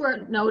 I think it's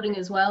worth noting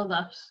as well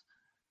that,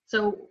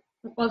 so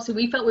obviously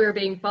we felt we were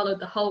being followed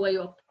the whole way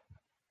up,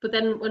 but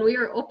then when we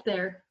were up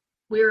there,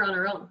 we were on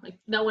our own. Like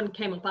no one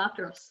came up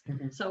after us.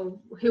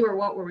 So who or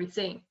what were we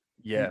seeing?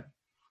 Yeah.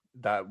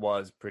 That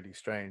was pretty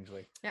strange.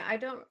 Like, yeah,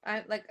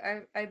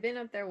 I've been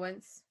up there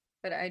once,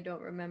 but I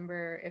don't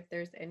remember if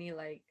there's any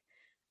like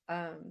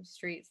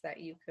streets that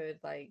you could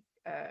like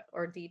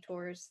or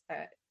detours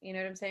that, you know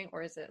what I'm saying,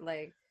 or is it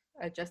like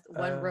just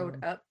one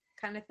road up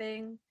kind of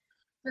thing?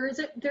 There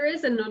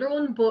is another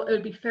one, but it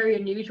would be very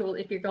unusual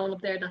if you're going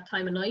up there that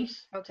time of night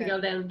to go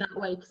down that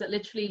way, because it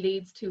literally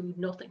leads to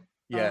nothing.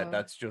 Yeah,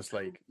 that's just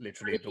like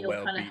literally the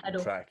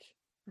well-beaten track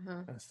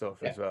and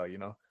stuff as well, you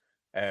know.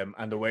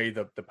 And the way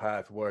that the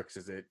path works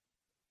is it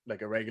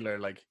like a regular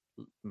like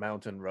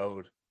mountain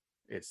road.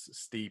 It's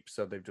steep,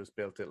 so they've just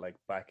built it like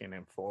backing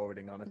and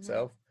forwarding on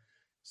itself.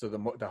 So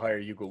the higher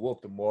you go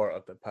up, the more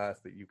of the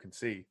path that you can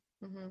see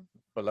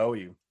below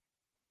you,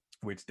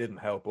 which didn't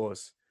help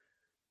us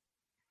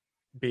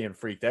being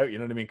freaked out, you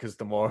know what I mean? Because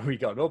the more we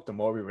got up, the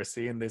more we were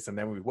seeing this, and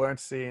then we weren't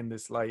seeing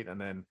this light. And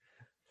then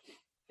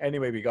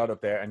anyway, we got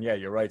up there, and yeah,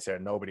 you're right, Sarah,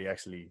 nobody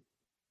actually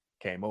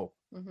came up.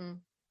 Mm-hmm.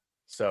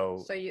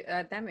 So you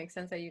that makes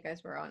sense that you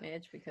guys were on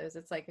edge, because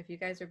it's like if you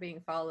guys are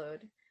being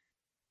followed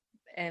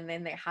and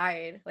then they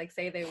hide, like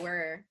say they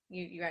were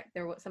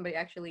there was somebody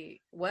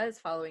actually was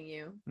following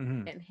you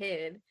and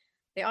hid,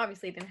 they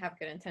obviously didn't have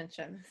good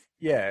intentions.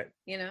 Yeah.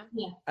 You know?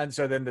 Yeah. And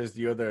so then there's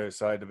the other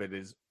side of it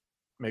is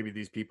maybe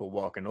these people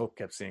walking up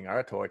kept seeing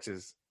our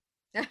torches,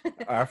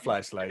 our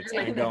flashlights,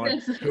 and going,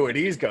 who are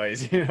these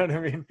guys? You know what I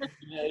mean?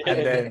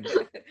 And then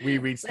we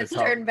reached the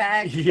top. Turn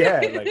back.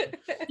 Yeah, like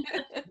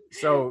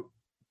so.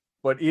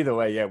 But either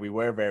way, yeah, we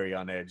were very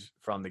on edge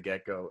from the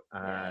get-go.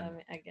 And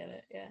yeah, I get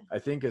it. Yeah. I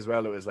think as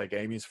well, it was like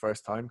Amy's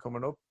first time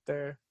coming up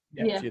there.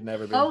 Yeah. She had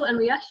never been. Oh, and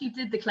we actually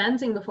did the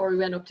cleansing before we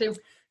went up too.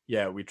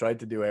 Yeah, we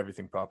tried to do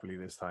everything properly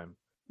this time.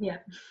 Yeah.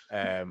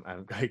 And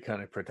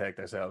kind of protect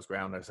ourselves,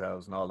 ground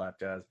ourselves, and all that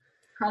jazz.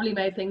 Probably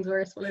made things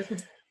worse, but listen.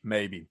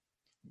 Maybe.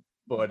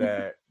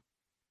 But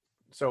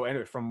so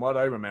anyway, from what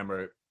I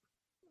remember,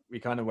 we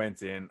kind of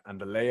went in, and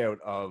the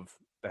layout of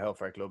the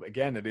Hellfire Club,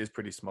 again, it is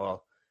pretty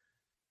small.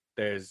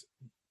 There's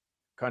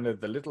kind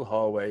of the little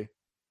hallway,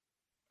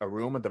 a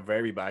room at the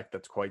very back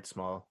that's quite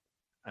small,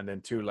 and then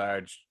two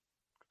large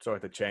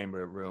sort of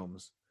chamber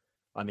rooms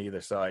on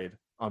either side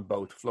on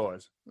both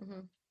floors.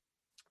 Mm-hmm.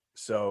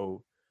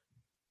 So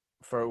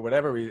for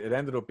whatever reason, it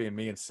ended up being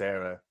me and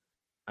Sarah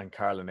and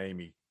Carl and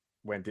Amy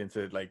went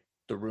into like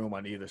the room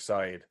on either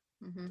side,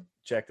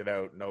 checked it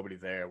out, nobody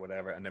there,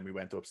 whatever, and then we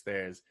went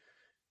upstairs,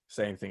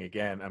 same thing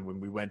again. And when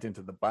we went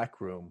into the back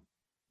room,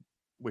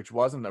 which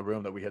wasn't a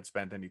room that we had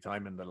spent any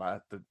time in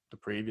the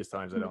previous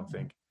times, I don't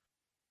think.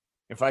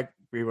 In fact,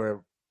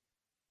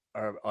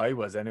 I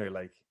was anyway,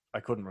 like,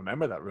 I couldn't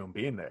remember that room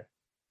being there.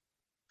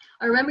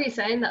 I remember you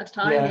saying that at the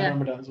time. Yeah, I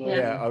remember that as well.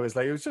 Yeah, I was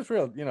like, it was just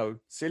real,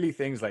 silly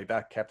things like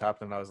that kept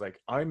happening. I was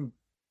like, I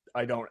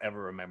don't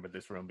ever remember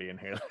this room being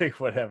here, like,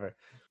 whatever.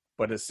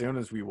 But as soon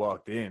as we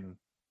walked in,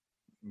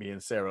 me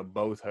and Sarah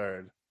both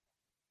heard,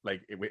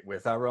 like,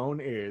 with our own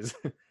ears,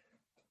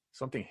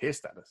 something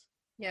hissed at us.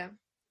 Yeah.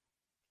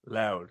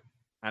 Loud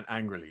and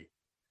angrily,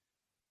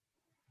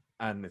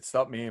 and it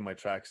stopped me in my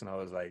tracks, and I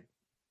was like,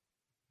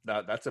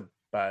 that's a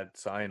bad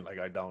sign. Like,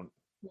 I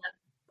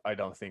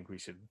don't think we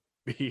should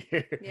be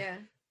here. Yeah.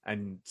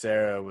 And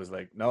Sarah was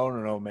like,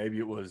 no, maybe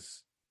it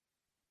was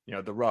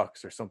the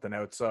rocks or something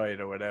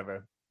outside or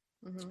whatever,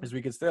 because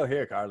we could still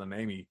hear Carl and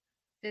Amy.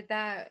 Did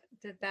that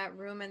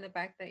room in the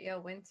back that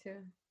y'all went to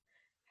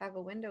have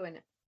a window in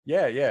it?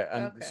 Yeah,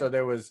 and so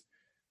there was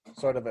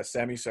sort of a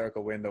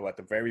semicircle window at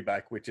the very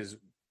back, which is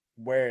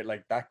where,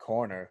 like, that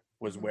corner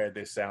was where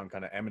this sound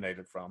kind of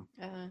emanated from.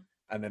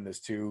 And then there's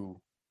two,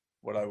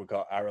 what I would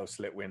call arrow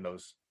slit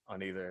windows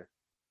on either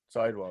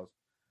side walls.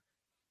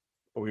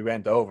 But we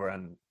went over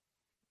and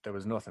there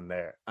was nothing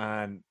there.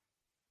 And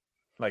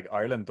like,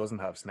 Ireland doesn't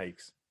have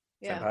snakes.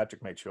 St.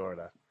 Patrick made sure of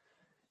that.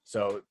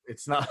 So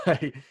it's not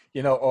like,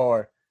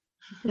 or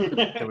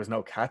there was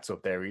no cats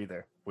up there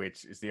either,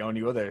 which is the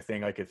only other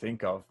thing I could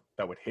think of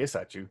that would hiss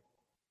at you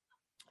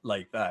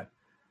like that.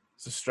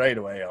 So straight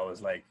away I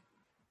was like,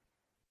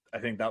 I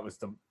think that was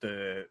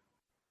the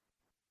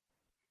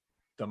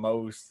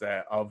most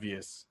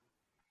obvious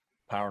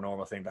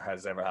paranormal thing that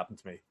has ever happened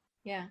to me.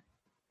 Yeah.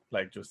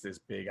 Like, just this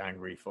big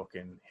angry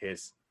fucking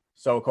hiss.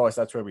 So of course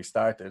that's where we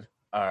started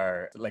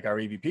our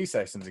EVP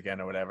sessions again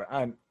or whatever.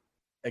 And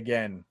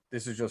again,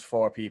 this is just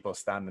 4 people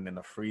standing in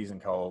the freezing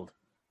cold,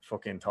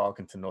 fucking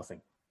talking to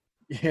nothing.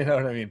 You know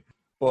what I mean?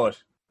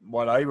 But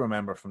what I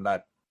remember from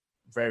that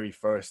very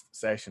first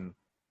session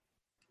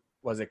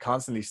was it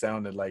constantly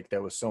sounded like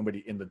there was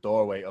somebody in the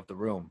doorway of the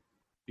room,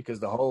 because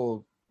the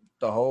whole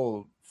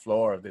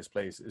floor of this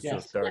place is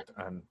just dirt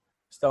and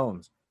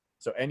stones.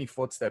 So any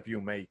footstep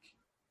you make,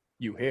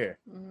 you hear.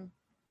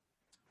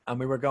 And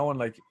we were going,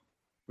 like,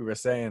 we were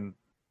saying,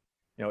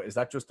 is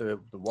that just the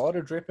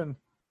water dripping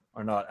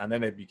or not? And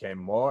then it became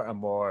more and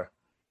more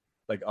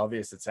like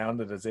obvious. It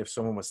sounded as if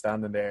someone was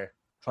standing there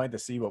trying to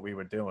see what we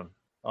were doing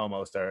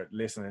almost, or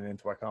listening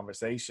into our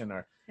conversation,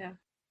 or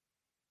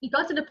It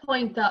got to the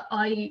point that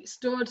I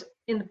stood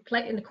in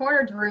the corner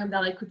of the room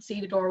that I could see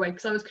the doorway,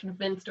 because I was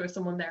convinced there was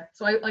someone there.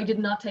 So I did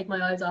not take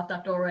my eyes off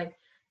that doorway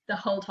the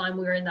whole time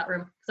we were in that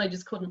room, because I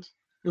just couldn't.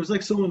 It was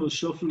like someone was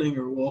shuffling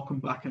or walking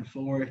back and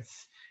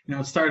forth.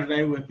 It started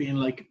out with being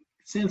like, it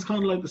sounds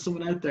kind of like there's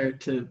someone out there,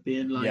 to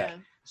being like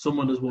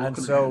someone is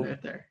walking around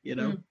out there,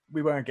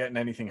 We weren't getting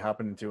anything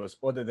happening to us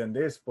other than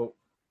this, but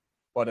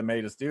what it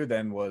made us do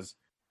then was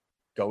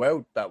go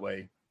out that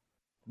way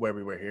where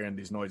we were hearing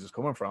these noises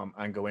coming from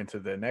and go into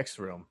the next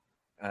room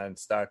and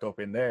start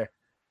up in there.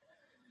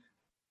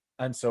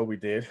 And so we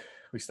did.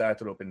 We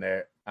started up in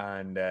there,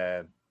 and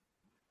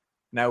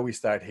now we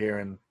start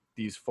hearing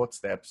these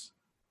footsteps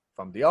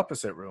from the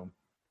opposite room,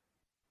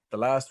 the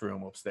last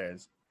room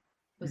upstairs.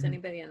 Was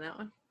anybody in that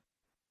one?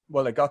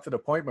 Well, it got to the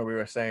point where we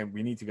were saying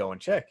we need to go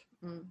and check.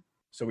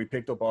 So we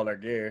picked up all our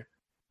gear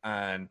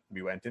and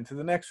we went into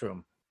the next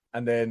room.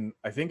 And then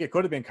I think it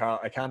could have been Carl.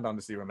 I can't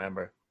honestly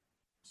remember.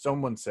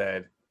 someone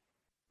said,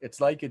 it's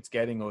like it's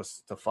getting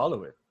us to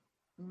follow it.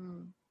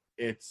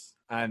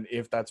 And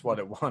if that's what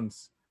it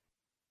wants,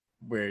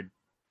 we're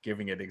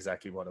giving it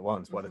exactly what it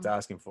wants, what it's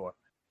asking for.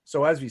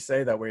 So as we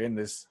say that, we're in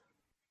this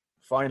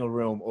final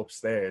room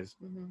upstairs,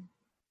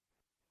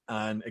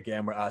 and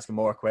again, we're asking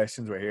more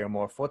questions, we're hearing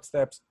more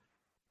footsteps,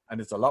 and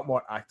it's a lot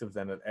more active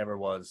than it ever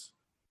was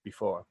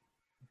before.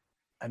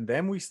 And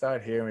then we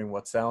start hearing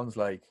what sounds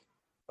like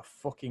a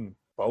fucking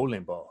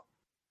bowling ball.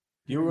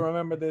 Do you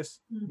remember this?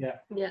 Yeah.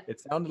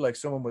 It sounded like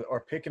someone was,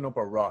 or picking up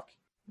a rock.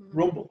 A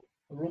rumble.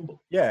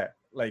 Yeah,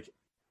 like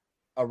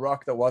a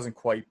rock that wasn't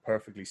quite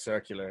perfectly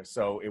circular,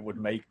 so it would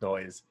make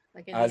noise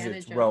like as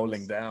it's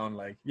rolling down.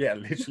 Like, yeah,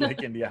 literally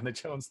like Indiana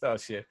Jones style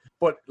shit.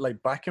 But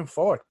like back and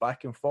forth,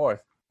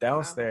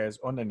 downstairs,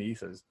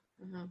 underneath us.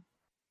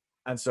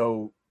 And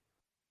so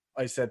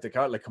I said to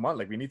Carl, like, come on,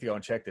 like, we need to go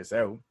and check this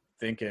out.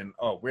 Thinking,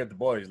 oh, we're the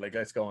boys, like,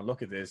 let's go and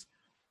look at this.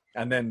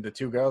 And then the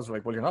two girls were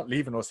like, well, you're not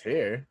leaving us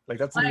here. Like,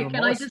 that's an even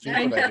more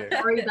stupid idea.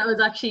 That was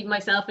actually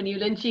myself and you,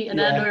 Lynchy, and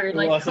then we were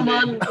like, come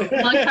on,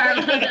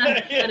 Carl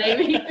and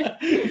Amy.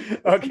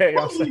 Okay,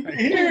 I'm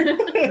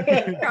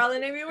sorry. Carl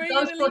and Amy,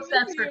 those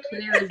footsteps were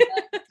clear as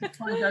that.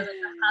 There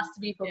has to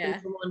be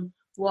fucking someone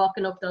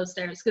walking up those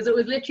stairs, because it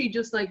was literally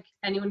just like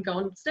anyone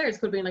going upstairs.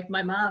 Could have been like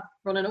my mom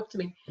running up to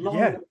me.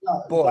 Yeah,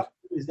 but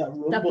is that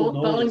rumble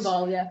bowling noise?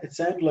 Ball, yeah. It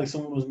sounded like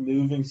someone was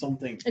moving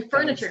something. Like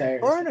furniture.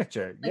 Downstairs.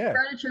 Furniture, like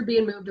furniture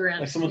being moved around.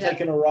 Like someone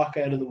taking a rock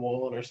out of the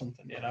wall or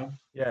something, you know?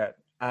 Yeah,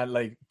 and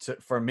like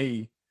for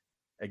me,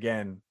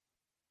 again,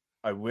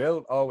 I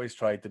will always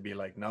try to be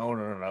like,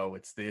 no,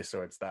 it's this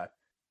or it's that.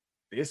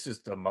 This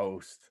is the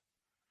most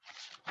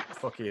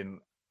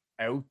fucking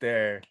out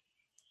there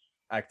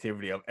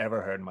activity I've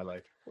ever heard in my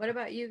life. What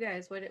about you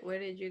guys? What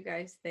did you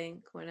guys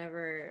think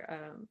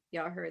whenever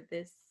y'all heard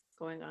this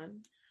going on?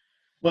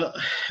 Well,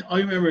 I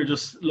remember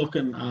just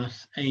looking at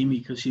Amy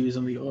because she was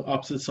on the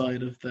opposite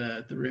side of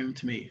the room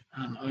to me,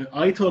 and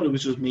I thought it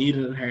was just me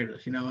that had heard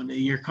it, you know. And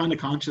you're kind of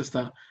conscious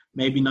that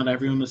maybe not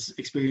everyone was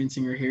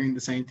experiencing or hearing the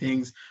same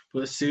things,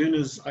 but as soon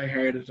as I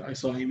heard it, I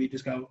saw Amy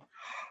just go,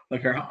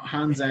 like, her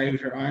hands out,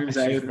 her arms She's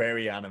out,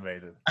 very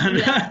animated, and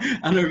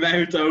her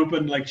mouth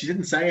open, like she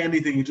didn't say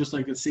anything. You just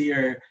like could see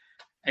her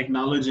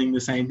acknowledging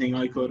the same thing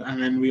I could, and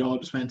then we all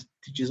just went,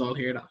 did you all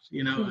hear that,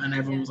 you know? And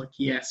everyone was like,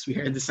 yes, we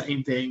heard the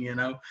same thing, you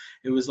know.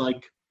 It was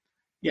like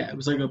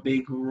a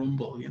big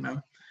rumble, you know.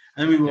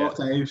 And then we walked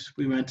out,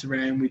 we went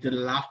around, we did a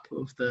lap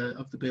of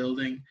the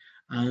building,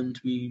 and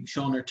we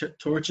shone our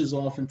torches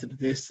off into the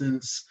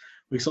distance.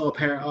 We saw a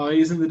pair of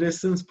eyes in the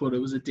distance, but it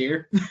was a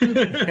deer.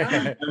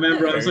 I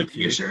remember I was like,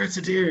 you sure it's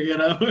a deer, you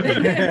know?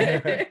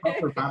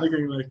 Proper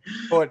panicking, like.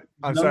 But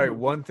I'm sorry,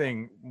 one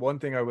thing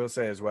I will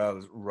say as well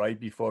is right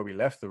before we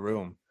left the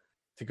room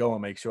to go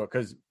and make sure,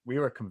 because we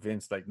were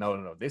convinced, like,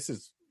 no, this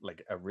is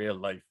like a real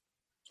life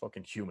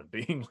fucking human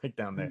being like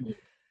down there.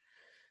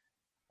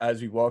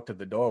 As we walked to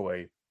the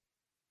doorway,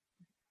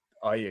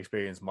 I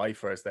experienced my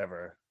first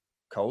ever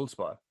cold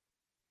spot.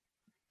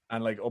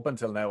 And like up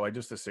until now, I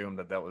just assumed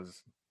that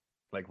was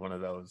like one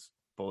of those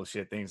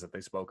bullshit things that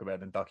they spoke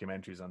about in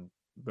documentaries on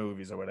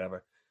movies or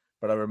whatever.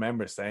 But I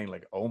remember saying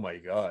like, oh my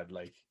God,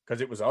 like, because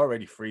it was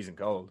already freezing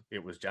cold.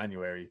 It was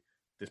January.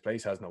 This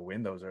place has no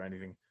windows or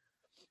anything.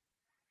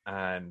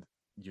 And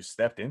you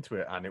stepped into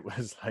it and it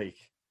was like,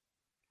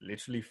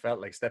 literally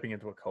felt like stepping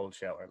into a cold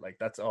shower. Like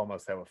that's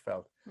almost how it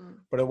felt.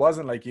 But it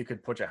wasn't like you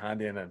could put your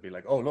hand in and be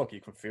like, oh, look,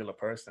 you can feel a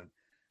person.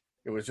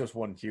 It was just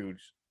one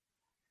huge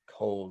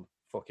cold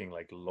fucking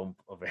like lump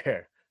of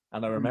air.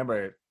 And I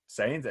remember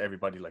saying to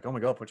everybody like, oh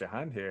my God, put your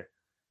hand here.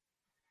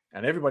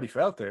 And everybody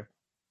felt it.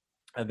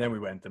 And then we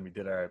went and we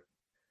did our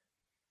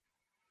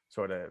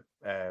sort of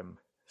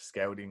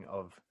scouting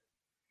of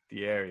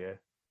the area.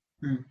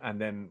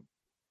 And then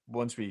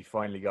once we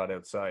finally got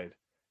outside,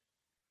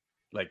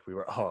 like we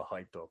were all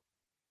hyped up.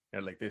 You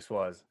know, like this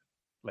was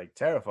like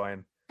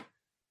terrifying.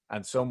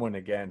 And someone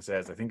again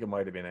says, I think it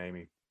might have been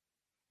Amy,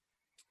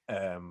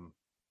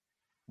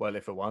 well,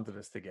 if it wanted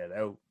us to get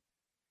out,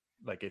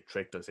 like it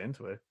tricked us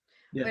into it.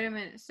 Yeah. Wait a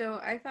minute. So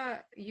I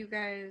thought you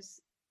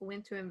guys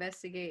went to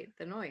investigate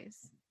the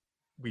noise.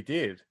 We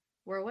did.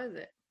 Where was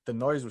it? The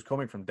noise was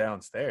coming from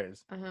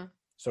downstairs.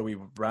 So we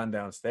ran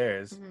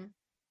downstairs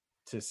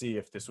to see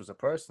if this was a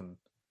person.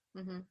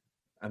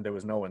 And there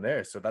was no one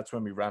there. So that's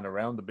when we ran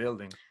around the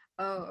building.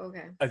 Oh,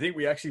 okay. I think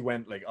we actually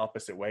went like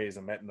opposite ways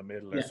and met in the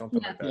middle or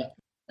something like that. Yeah.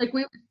 Like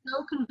we were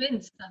so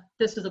convinced that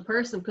this was a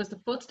person because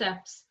the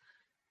footsteps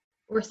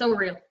were so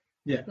real.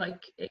 Yeah.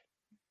 Like it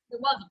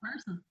was a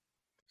person.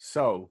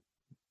 So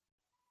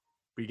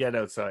we get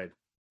outside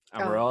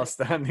and we're all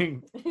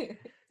standing.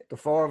 The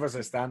four of us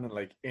are standing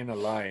like in a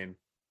line,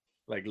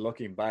 like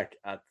looking back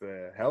at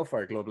the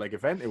Hellfire Club. Like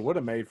event, it would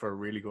have made for a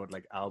really good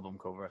like album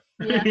cover.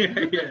 Yeah.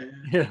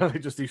 You know,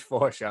 like just these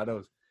four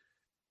shadows.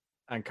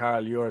 And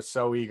Carl, you're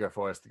so eager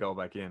for us to go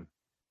back in.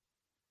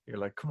 You're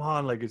like, come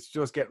on, like it's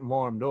just getting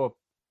warmed up.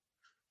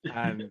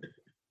 And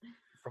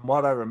from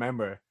what I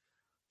remember,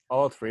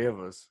 all three of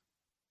us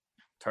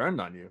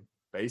turned on you,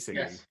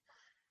 basically. Yes.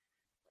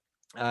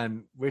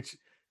 And which...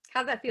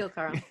 How'd that feel,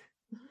 Carl?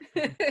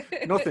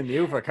 Nothing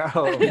new for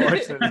Carl,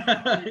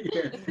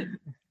 unfortunately.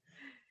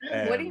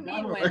 What do you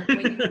mean when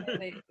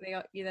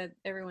that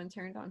everyone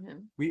turned on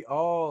him? We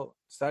all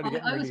started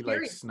getting really like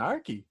furious.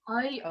 snarky.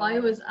 I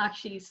was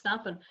actually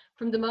snapping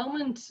from the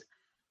moment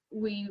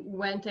we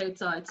went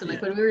outside. So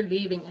like when we were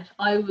leaving it,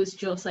 I was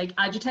just like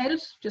agitated,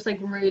 just like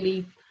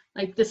really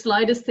like the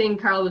slightest thing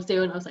Carl was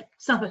doing, I was like,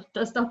 stop it,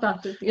 stop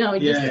that. You know,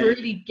 just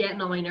really getting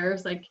on my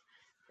nerves, like.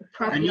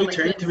 And you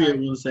turned to me at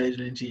one stage,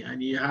 Lynchy,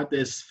 and you had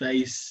this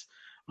face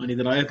on you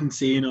that I haven't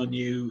seen on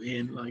you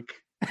in like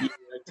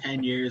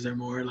 10 years or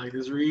more, like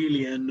this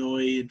really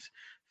annoyed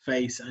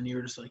face, and you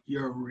were just like,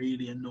 you're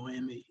really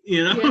annoying me,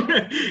 you know.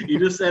 You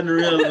just said in a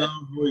real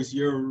loud voice,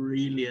 you're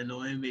really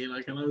annoying me,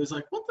 like, and I was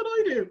like, what did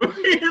I do?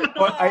 You know?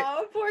 But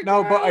I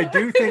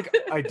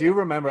do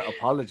remember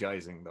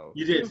apologizing though.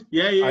 You did.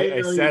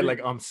 I said like,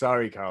 I'm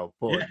sorry, Carl,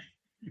 but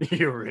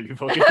you're really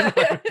fucking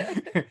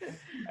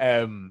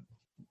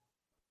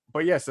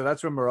but yeah, so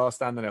that's when we're all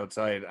standing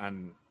outside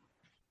and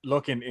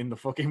looking in the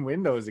fucking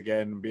windows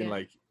again and being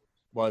like,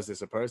 was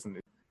this a person?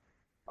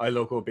 I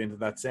look up into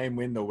that same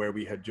window where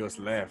we had just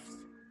left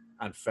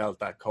and felt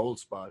that cold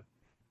spot.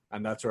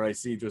 And that's where I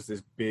see just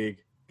this big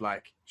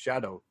black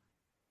shadow.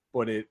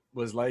 But it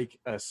was like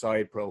a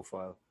side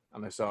profile.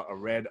 And I saw a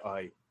red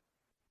eye.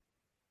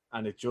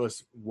 And it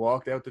just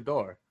walked out the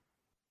door.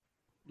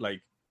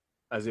 Like,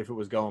 as if it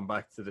was going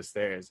back to the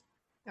stairs.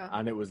 Oh.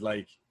 And it was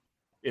like,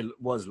 it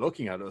was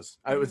looking at us.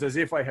 It was as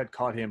if I had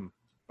caught him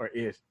or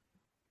it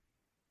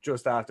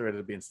just after it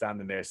had been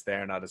standing there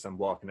staring at us and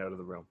walking out of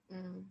the room.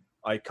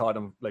 I caught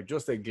him like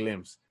just a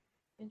glimpse.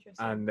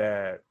 Interesting. And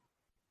I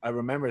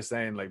remember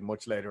saying like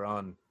much later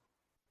on,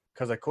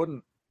 because I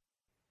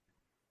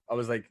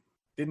was like,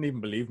 didn't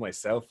even believe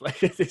myself.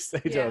 Like at this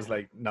stage, I was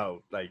like,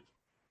 no, like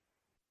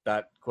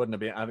that couldn't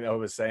have been. I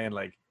was saying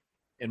like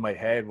in my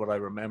head, what I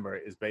remember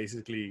is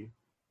basically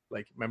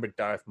like, remember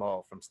Darth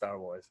Maul from Star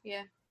Wars?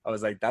 Yeah. I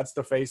was like, that's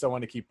the face I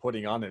want to keep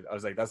putting on it. I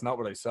was like, that's not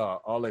what I saw.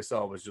 All I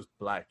saw was just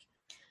black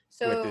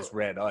with this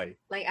red eye.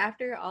 Like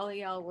after all of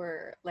y'all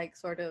were like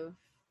sort of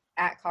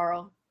at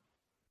Carl,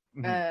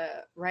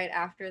 right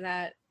after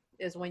that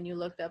is when you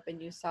looked up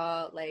and you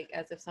saw like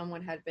as if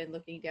someone had been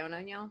looking down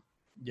on y'all.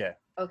 Yeah.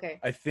 Okay.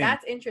 I think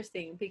that's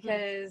interesting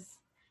because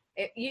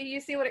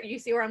you see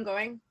where I'm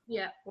going?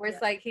 Yeah. Where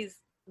it's like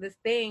this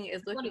thing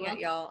is looking at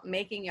y'all,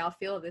 making y'all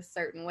feel this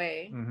certain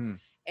way,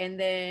 and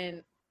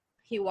then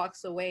he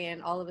walks away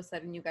and all of a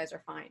sudden you guys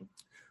are fine.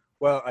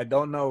 Well, I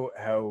don't know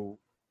how,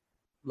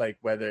 like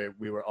whether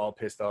we were all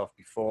pissed off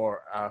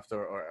before,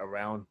 after, or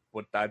around,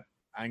 but that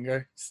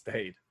anger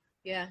stayed.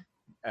 Yeah.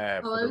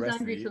 I was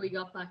angry till we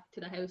got back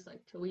to the house,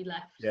 like till we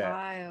left.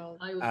 Yeah.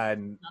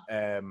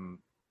 And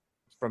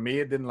for me,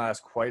 it didn't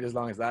last quite as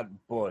long as that,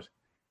 but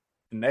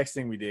the next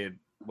thing we did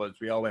was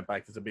we all went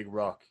back to the big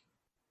rock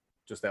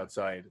just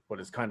outside, but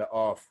it's kind of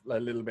off, a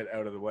little bit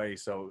out of the way,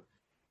 so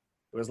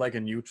it was like a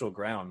neutral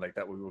ground, like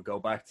that we would go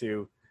back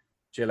to,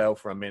 chill out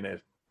for a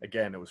minute.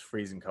 Again, it was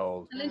freezing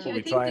cold. And Lynchy, I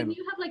think didn't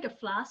you have like a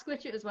flask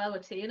with you as well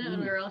with tea in it,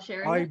 and we were all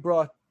sharing it?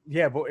 Brought,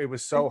 but it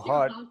was so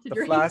hot. The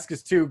drink. Flask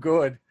is too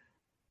good.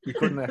 We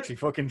couldn't actually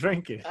fucking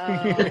drink it. Oh, I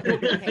hate it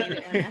when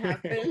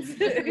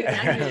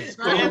that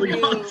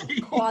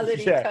happens.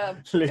 Quality cup.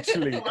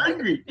 Literally.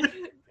 Angry.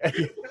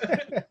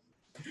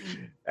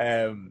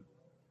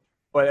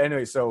 But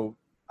anyway, so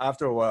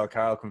after a while,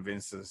 Carl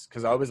convinced us,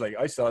 because I was like,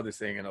 I saw this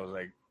thing and I was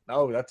like,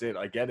 no, that's it.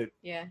 I get it.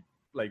 Yeah.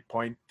 Like,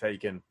 point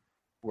taken.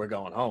 We're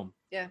going home.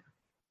 Yeah.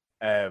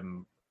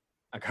 And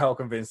Carl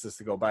convinced us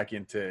to go back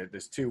into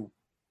this two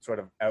sort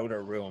of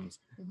outer rooms.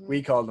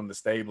 We call them the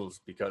stables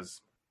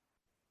because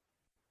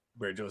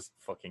we're just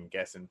fucking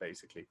guessing,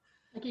 basically.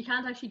 Like you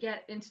can't actually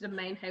get into the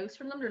main house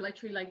from them. They're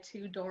literally like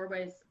two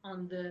doorways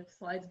on the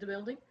sides of the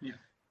building. Yeah.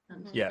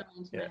 And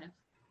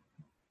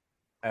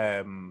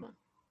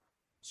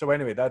so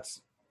anyway,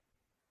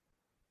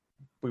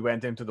 we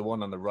went into the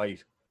one on the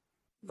right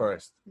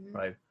first,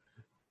 right?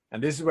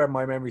 And this is where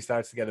my memory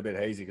starts to get a bit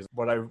hazy, because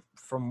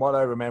from what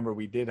I remember,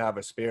 we did have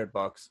a spirit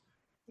box.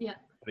 Yeah.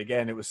 But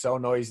again, it was so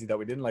noisy that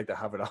we didn't like to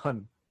have it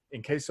on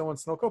in case someone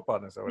snuck up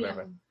on us or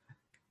whatever.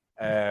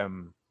 Yeah.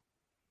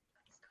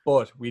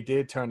 But we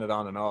did turn it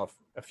on and off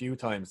a few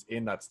times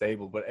in that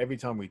stable. But every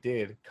time we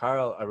did,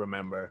 Carl, I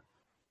remember,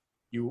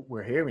 you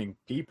were hearing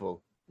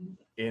people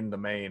in the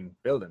main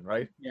building,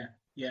 right?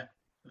 Yeah,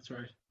 that's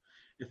right.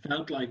 It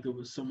felt like there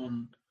was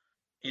someone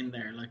in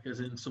there, like as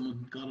in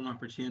someone got an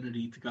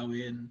opportunity to go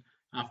in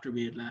after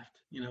we had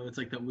left. You know, it's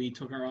like that we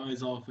took our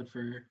eyes off it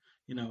for,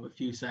 a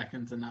few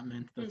seconds, and that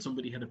meant that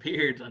somebody had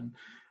appeared and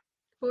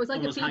it was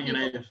like was hanging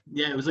out.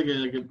 Yeah, it was like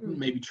a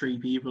maybe 3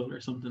 people or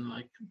something,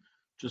 like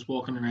just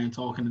walking around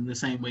talking in the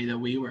same way that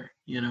we were,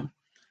 And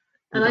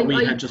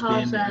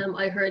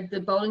I heard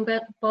the bowling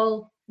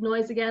ball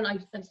noise again. I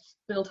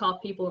still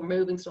thought people were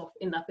moving stuff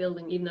in that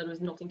building, even though there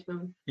was nothing to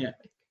move. Yeah,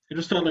 it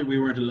just felt like we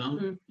weren't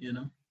alone,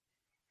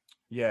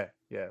 Yeah,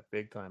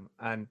 big time.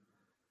 And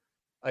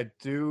I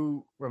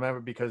do remember,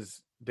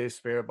 because this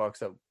spirit box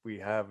that we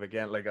have,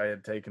 again, like I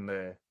had taken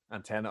the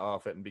antenna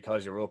off it, and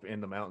because you're up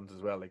in the mountains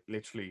as well, like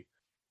literally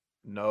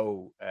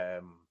no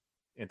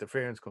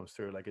interference comes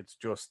through, like it's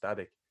just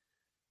static.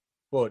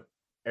 But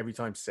every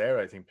time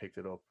Sarah, I think, picked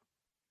it up,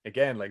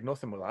 again, like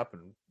nothing will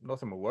happen,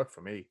 nothing will work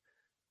for me.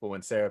 But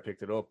when Sarah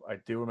picked it up, I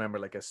do remember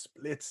like a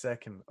split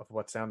second of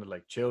what sounded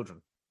like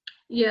children.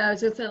 Yeah, it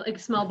was just like a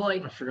small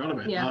boy. I forgot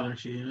about that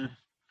actually. Yeah.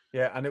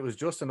 Yeah, and it was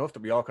just enough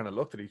that we all kind of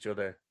looked at each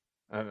other,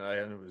 and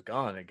it was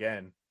gone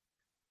again.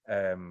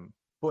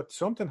 But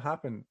something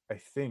happened, I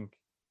think,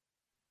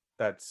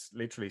 that's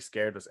literally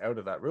scared us out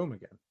of that room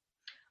again.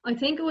 I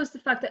think it was the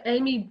fact that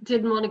Amy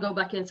didn't want to go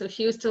back in, so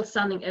she was still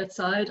standing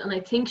outside, and I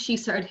think she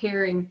started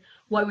hearing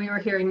what we were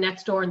hearing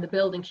next door in the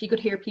building. She could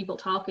hear people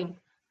talking.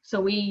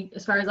 So we,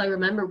 as far as I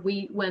remember,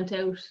 we went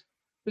out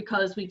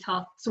because we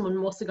thought someone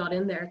must have got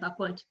in there at that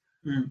point.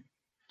 Mm.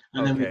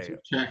 And then we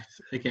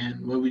checked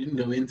again. Well, we didn't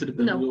go into the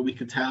building, but we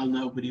could tell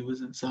nobody was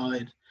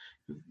inside.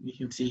 You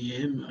can see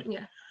him. Like,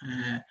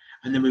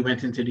 and then we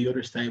went into the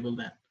other stable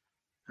then,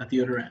 at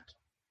the other end.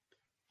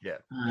 Yeah.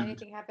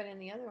 Anything happened in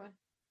the other one?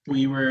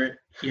 We were,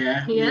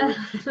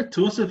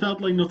 to us, it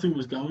felt like nothing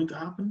was going to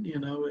happen. You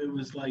know, it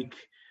was like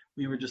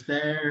we were just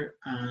there,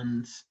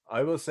 and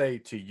I will say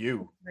to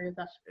you,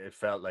 it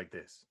felt like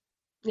this.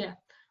 Yeah,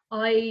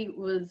 I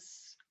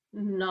was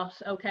not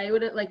okay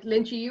with it. Like,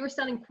 Lynchy, you were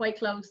standing quite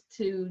close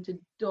to the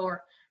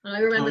door, and I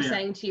remember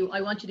saying to you,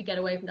 I want you to get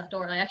away from that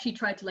door, and I actually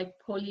tried to like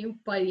pull you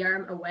by the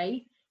arm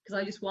away because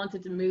I just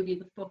wanted to move you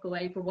the fuck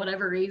away for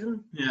whatever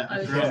reason.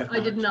 I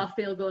did not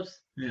feel good.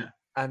 Yeah.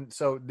 And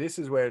so this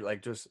is where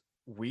like just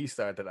we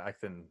started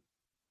acting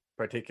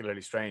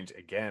particularly strange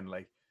again,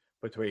 like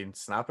between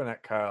snapping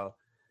at Carl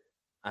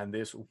and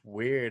this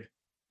weird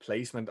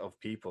placement of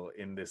people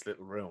in this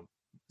little room.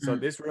 So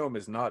this room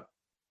is not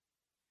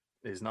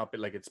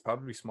like, it's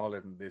probably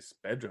smaller than this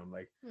bedroom,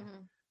 like.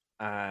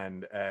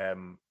 And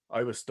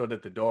I was stood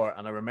at the door,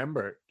 and I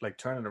remember like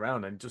turning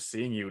around and just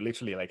seeing you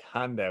literally like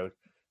hand out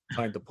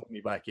trying to put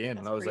me back in.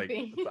 And I was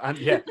creepy.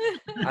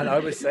 And I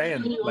was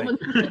saying like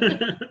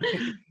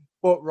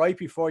but right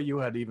before you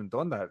had even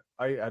done that,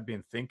 I had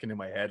been thinking in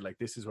my head, like,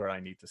 this is where I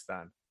need to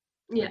stand.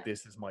 Yeah. Like,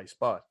 this is my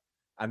spot.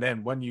 And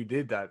then when you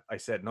did that, I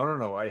said,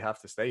 no, I have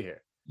to stay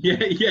here.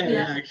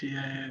 Yeah.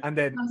 And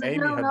then Amy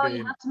no, had been...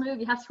 you have to move,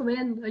 you have to come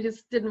in. I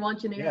just didn't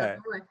want you near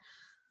that door.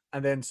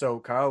 And then so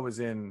Carl was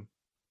in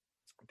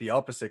the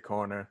opposite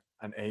corner,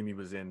 and Amy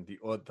was in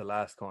the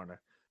last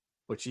corner.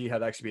 But she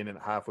had actually been in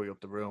halfway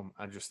up the room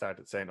and just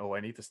started saying, I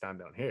need to stand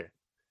down here.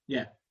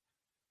 Yeah.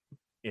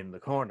 In the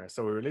corner.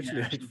 So we were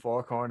literally like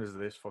four corners of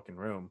this fucking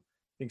room.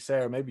 I think,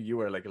 Sarah, maybe you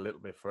were like a little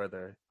bit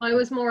further. I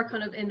was more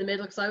kind of in the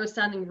middle because I was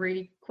standing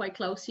really quite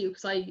close to you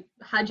because I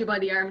had you by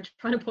the arm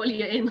trying to pull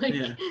you in. Like,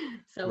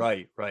 so.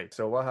 Right.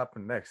 So what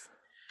happened next?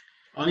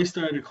 I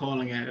started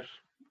calling out,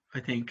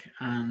 I think,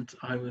 and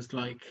I was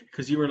like,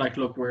 because you were like,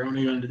 look, we're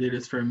only going to do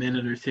this for a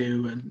minute or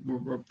two, and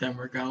then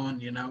we're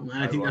going, you know.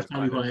 And I think that's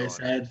probably what I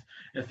said.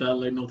 It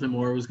felt like nothing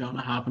more was going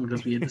to happen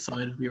because we had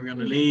decided we were going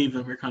to leave,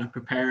 and we're kind of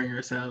preparing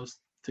ourselves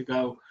to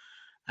go.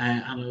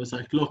 And I was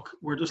like, look,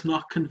 we're just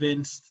not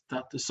convinced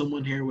that there's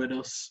someone here with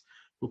us,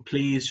 but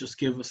please just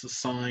give us a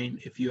sign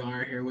if you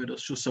are here with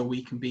us, just so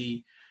we can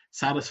be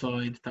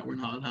satisfied that we're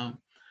not alone.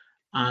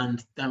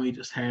 And then we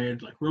just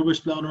heard like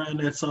rubbish blowing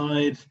around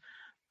outside,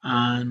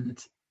 and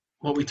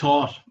what we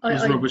thought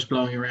was rubbish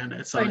blowing around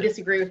outside. I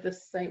disagree with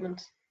this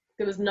statement.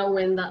 There was no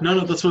wind that night.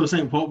 No, that's what I was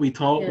saying. What we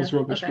thought was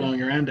rubbish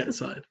blowing around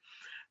outside.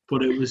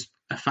 But it was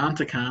a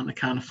Fanta can, a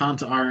can of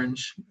Fanta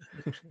Orange,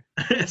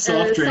 a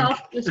soft drink.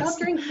 Soft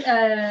drink.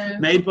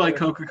 Made by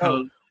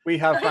Coca-Cola. We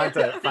have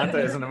Fanta.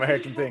 Fanta is an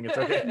American thing. It's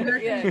okay.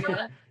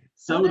 Yeah.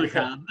 Soda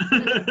can.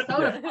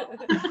 Soda.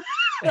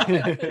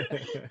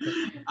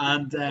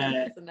 And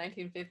it's the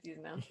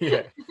 1950s now.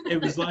 Yeah.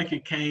 It was like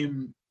it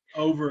came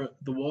over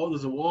the wall.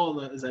 There's a wall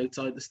that is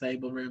outside the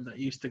stable room that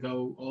used to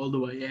go all the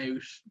way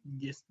out,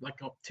 just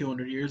like up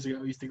 200 years ago.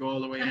 It used to go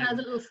all the way out. It had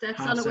little steps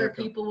on it where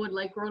people would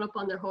like run up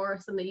on their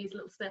horse, and they use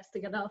little steps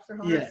to get off their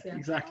horse. Yeah,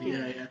 exactly.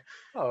 Yeah.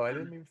 Oh, I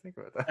didn't even think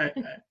about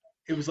that.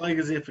 It was like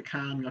as if a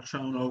can got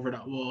thrown over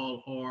that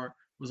wall, or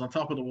was on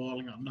top of the wall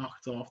and got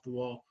knocked off the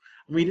wall.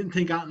 And we didn't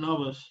think anything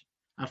of it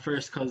at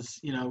first because,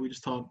 you know, we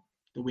just thought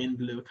the wind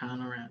blew a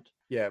can around.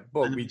 Yeah,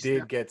 but we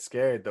did get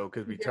scared though,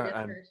 because we turned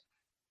and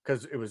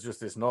because it was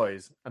just this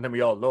noise, and then we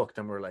all looked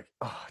and we were like,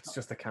 oh, it's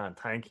just a can,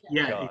 thank you.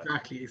 Yeah,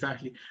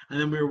 exactly. And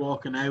then we were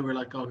walking out, we were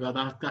like, oh god,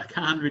 that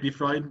can really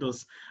frightened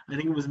us. I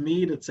think it was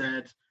me that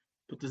said,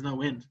 but there's no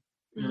wind.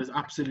 You know, there's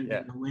absolutely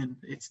no wind.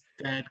 It's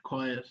dead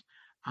quiet.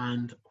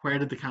 And where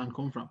did the can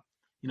come from?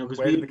 You know,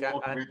 because we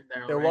walked around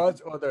there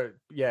was other,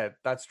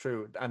 that's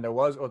true. And there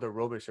was other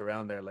rubbish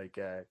around there, like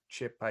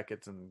chip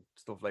packets and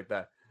stuff like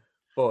that.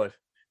 But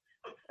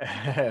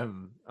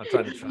I'm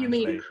trying to translate. You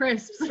mean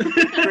crisps?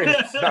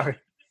 Crisps, sorry.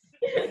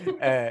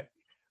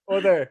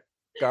 Other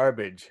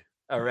garbage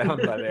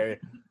around that area,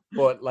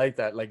 but like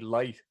that, like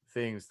light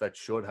things that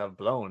should have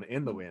blown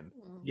in the wind.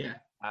 Yeah.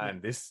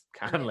 And this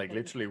can like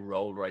literally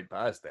rolled right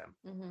past them.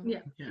 Yeah.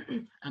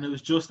 And it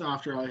was just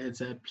after I had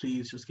said,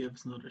 please just give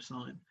us another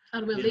sign.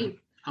 And we'll leave.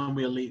 And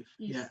we'll leave.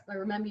 I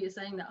remember you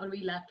saying that when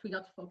we left, we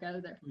got the fuck out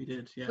of there. We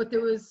did, yeah. But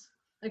there was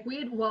Like we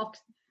had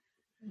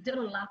did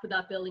a lap of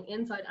that building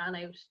inside and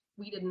out.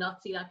 We did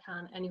not see that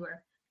can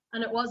anywhere.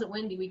 And it wasn't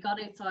windy. We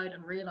got outside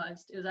and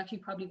realized it was actually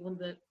probably one of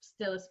the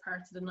stillest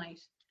parts of the night.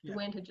 The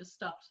wind had just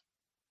stopped.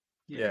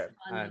 Yeah,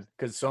 and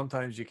because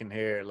sometimes you can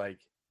hear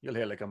you'll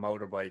hear like a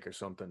motorbike or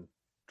something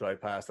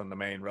drive past on the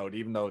main road,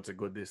 even though it's a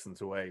good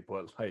distance away,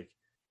 but like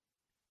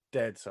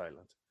dead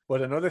silent.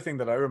 But another thing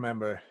that I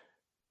remember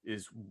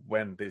is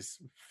when this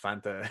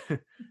Fanta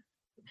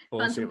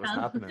bullshit was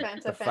happening.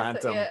 The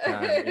Phantom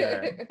can,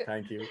 yeah,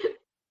 thank you.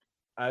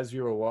 As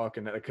you were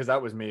walking, because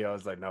that was me, I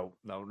was like, no,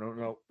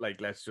 like,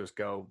 let's just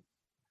go.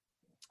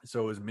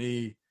 So it was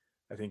me,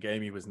 I think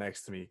Amy was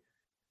next to me,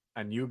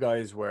 and you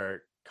guys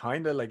were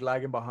kind of like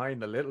lagging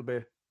behind a little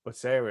bit. But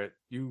Sarah,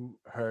 you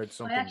heard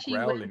something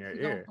growl in your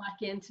ear.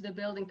 Back into the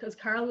building because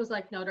Carl was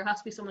like, no, there has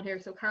to be someone here.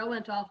 So Carl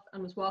went off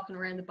and was walking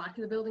around the back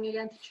of the building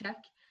again to check.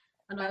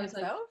 And I was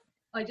like,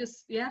 I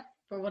just,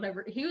 for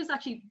whatever. He was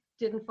actually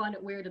didn't find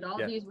it weird at all.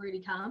 Yeah. He was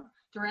really calm.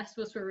 The rest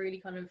of us were really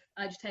kind of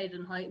agitated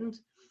and heightened.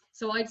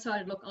 So I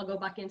decided, look, I'll go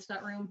back into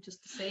that room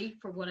just to see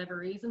for whatever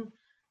reason.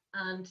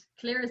 And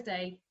clear as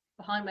day,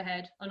 behind my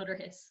head, another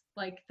hiss,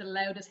 like the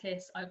loudest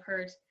hiss I've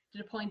heard, to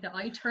the point that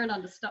I turned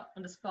on the spot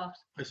and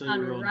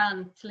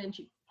ran to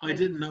Lynchy. I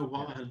didn't know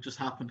what had just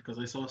happened because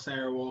I saw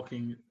Sarah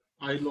walking.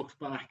 I looked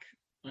back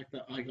like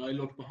that. I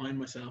looked behind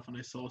myself and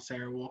I saw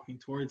Sarah walking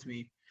towards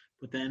me.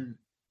 But then,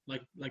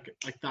 like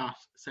that,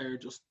 Sarah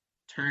just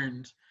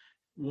turned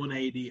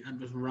 180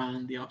 and just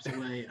ran the opposite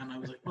way. And I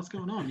was like, "What's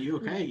going on? Are you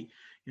okay?"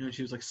 You know,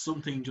 she was like,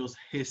 "Something just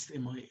hissed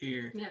in my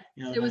ear." Yeah,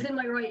 you know, it was in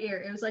my right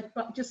ear. It was like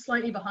just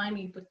slightly behind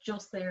me, but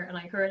just there. And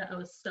I heard it. And it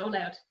was so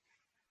loud,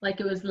 like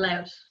it was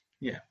loud.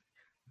 Yeah.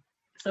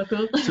 So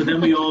cool. So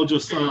then we all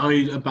just, I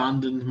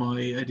abandoned my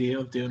idea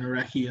of doing a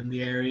recce in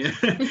the area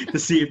to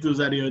see if there was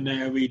anyone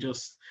there. We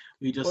just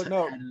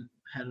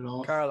headed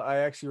off. Carl, I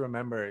actually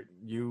remember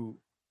you,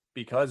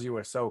 because you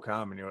were so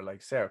calm and you were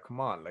like, Sarah, come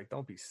on, like,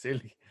 don't be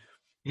silly.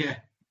 Yeah.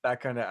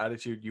 That kind of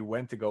attitude, you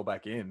went to go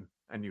back in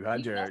and you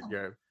had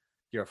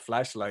your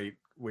flashlight,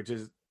 which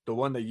is the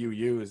one that you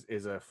use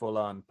is a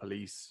full-on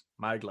police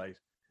mag light.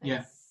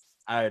 Yeah.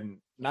 And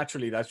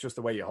naturally, that's just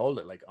the way you hold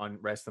it, like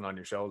resting on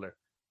your shoulder.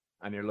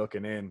 And you're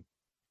looking in,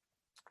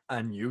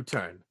 and you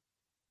turn,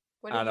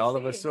 and all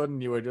of a sudden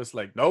you were just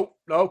like, "Nope,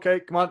 okay,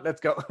 come on, let's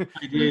go."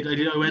 I did.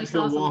 I went to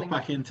go walk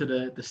back into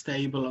the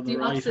stable on the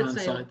right hand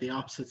side, the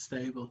opposite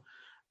stable,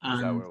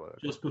 and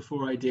just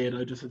before I did,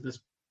 I just had this.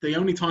 The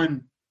only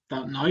time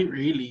that night,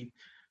 really,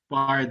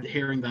 bar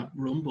hearing that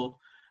rumble,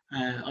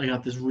 I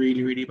got this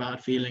really, really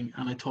bad feeling,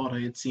 and I thought I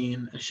had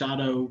seen a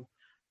shadow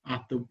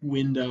at the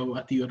window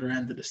at the other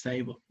end of the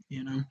stable,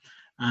 you know.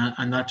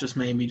 And that just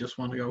made me just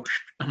want to go,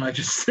 and I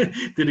just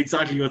did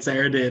exactly what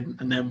Sarah did,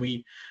 and then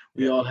we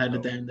all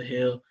headed down the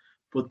hill.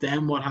 But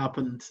then what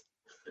happened,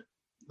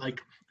 like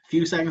a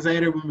few seconds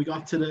later, when we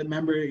got to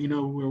remember, you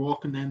know, we were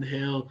walking down the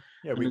hill.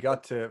 Yeah, we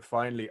got to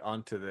finally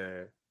onto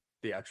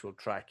the actual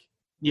track.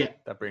 Yeah,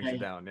 that brings it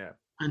down. Yeah,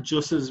 and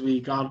just as we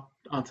got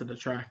onto the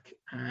track,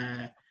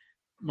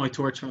 my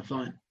torch went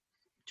flying. Do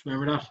you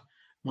remember that?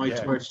 My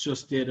torch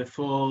just did a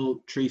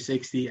full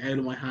 360 out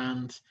of my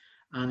hand,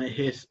 and it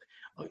hit.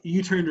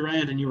 You turned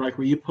around and you were like,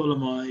 "Were you pulling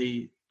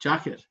my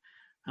jacket?"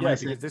 And yeah,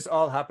 because this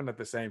all happened at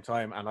the same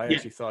time, and I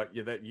actually thought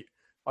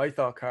I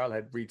thought Carl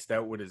had reached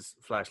out with his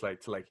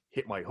flashlight to like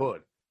hit my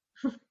hood,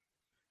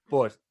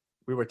 but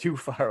we were too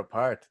far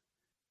apart.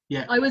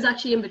 Yeah, I was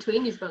actually in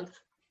between you both.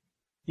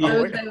 Yeah,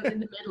 I was out in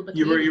the middle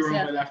between you were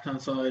on my left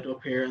hand side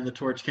up here, and the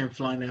torch came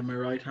flying down my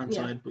right hand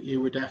side. But you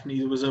were definitely,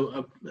 there was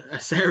a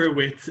Sarah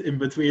width in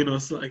between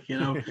us, like, you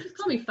know. Just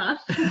call me fat.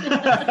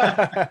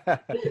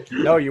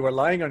 No, you were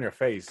lying on your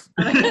face.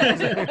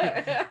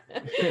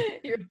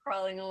 You're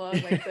crawling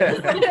along like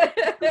this.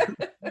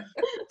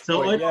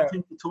 So I don't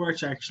think the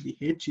torch actually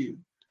hit you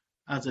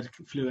as it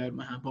flew out of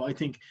my hand, but I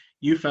think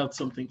you felt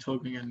something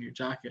tugging on your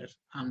jacket,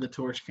 and the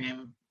torch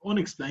came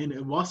unexplained.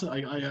 It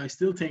wasn't. I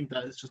still think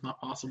that it's just not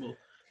possible.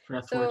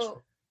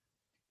 So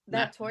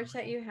that torch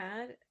that you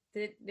had,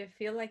 did it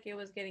feel like it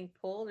was getting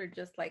pulled, or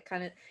just like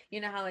kind of, you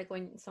know how like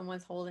when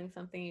someone's holding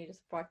something you just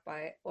walk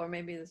by it, or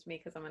maybe it's me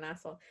because I'm an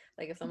asshole,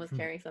 like if someone's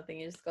carrying something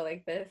you just go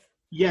like this?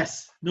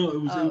 Yes. No,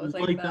 it was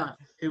like that.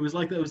 It was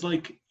like that. It was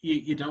like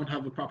you don't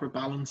have a proper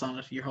balance on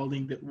it. You're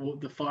holding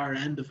the far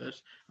end of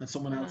it, and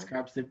someone else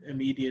grabs the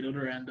immediate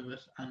other end of it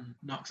and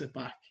knocks it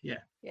back. Yeah.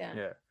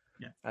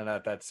 And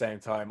at that same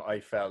time, I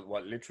felt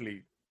what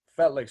literally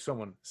felt like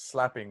someone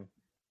slapping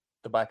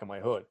the back of my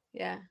hood.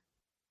 Yeah.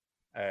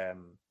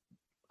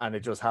 And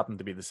it just happened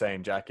to be the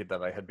same jacket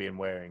that I had been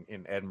wearing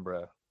in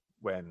Edinburgh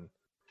when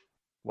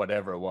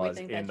whatever it was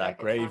in that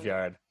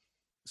graveyard,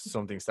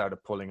 something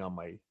started pulling on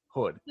my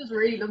hood. Just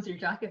really loves your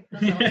jacket.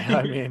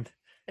 I mean,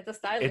 it's a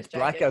stylish it's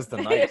black as the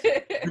night,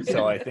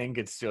 so I think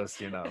it's just,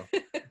 you know.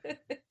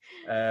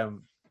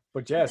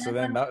 But yeah, so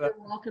then that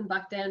we're walking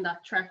back down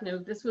that track now.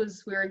 We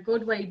were a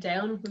good way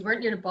down. We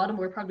weren't near the bottom.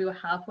 We were probably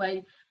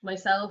halfway.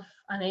 Myself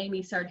and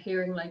Amy started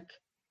hearing like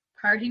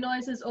party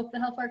noises up the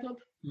Hellfire Club,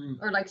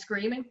 or like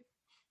screaming.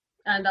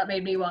 and that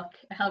made me walk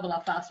a hell of a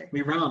lot faster.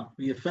 We ran.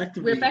 We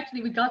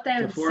effectively we got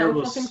down the four so of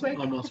us fucking quick.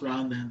 almost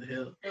ran down the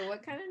hill. Or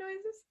what kind of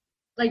noises?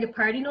 Like a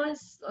party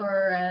noise,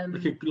 or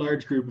Like a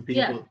large group of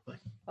people. Yeah. Like,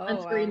 Oh, and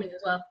wow. screaming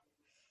as well.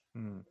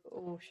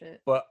 Oh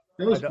shit. But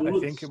those I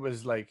woods, think it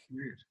was like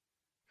weird.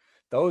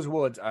 those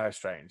woods are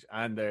strange,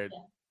 and they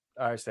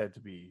Yeah. are said to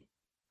be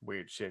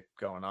weird shit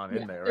going on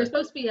in there. They're Right?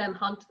 supposed to be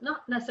haunted,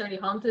 not necessarily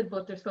haunted,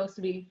 but they're supposed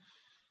to be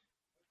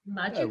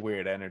magic.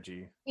 Weird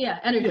energy, Yeah,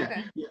 energy. Yeah,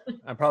 Okay. yeah.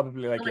 and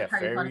probably like Like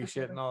Harry fairy Potter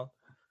shit and all,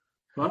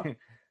 What?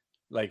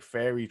 like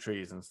fairy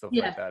trees and stuff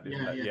Yeah. like that.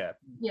 Isn't Yeah, it? yeah.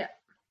 Yeah.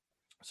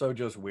 So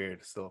just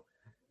weird stuff.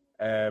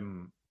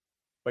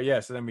 But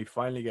yeah, so then we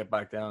finally get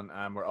back down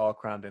and we're all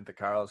crammed into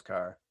Carol's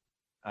car.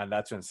 And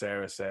that's when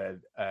Sarah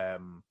said,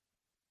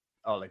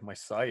 oh, like my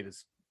side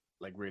is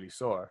like really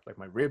sore. Like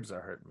my ribs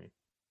are hurting me.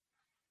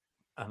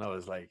 And I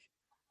was like,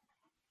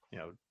 you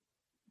know,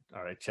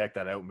 all right, check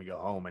that out when we go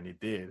home. And you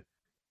did.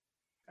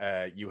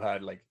 You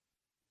had like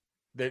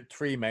the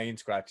 3 main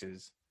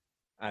scratches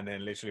and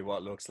then literally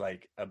what looks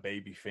like a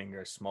baby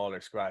finger,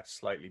 smaller scratch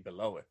slightly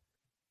below it.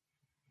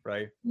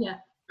 Right? Yeah.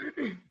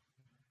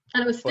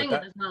 And it was But stinging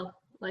that- as well.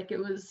 Like it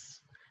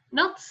was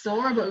not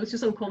sore, but it was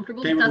just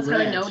uncomfortable. They were That's how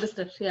I red. noticed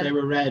it. Yeah. They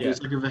were red. Yeah. It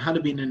was like if it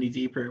had been any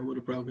deeper, it would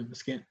have broken the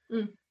skin.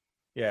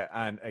 Yeah,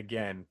 and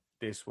again,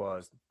 this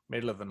was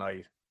middle of the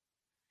night,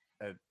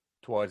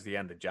 towards the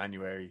end of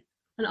January.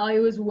 And I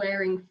was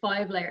wearing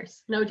 5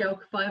 layers. No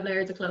joke, 5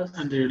 layers of clothes.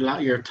 And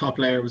your top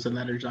layer was a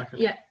leather jacket.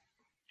 Yeah.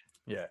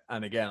 Yeah,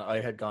 and again, I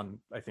had gone,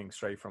 I think,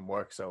 straight from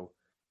work, so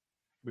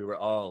we were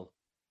all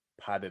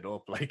padded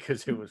up, like,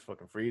 because it was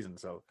fucking freezing.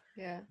 So,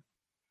 Yeah.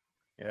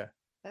 yeah.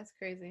 That's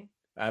crazy.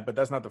 But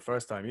that's not the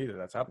first time either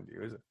that's happened to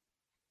you, is it?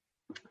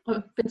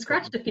 I've been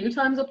scratched a few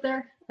times up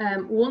there.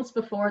 Once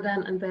before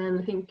then, and then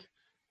I think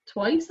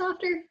twice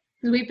after,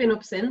 because we've been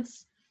up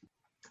since.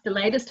 The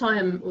latest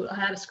time I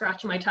had a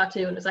scratch on my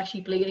tattoo and it was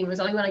actually bleeding. It was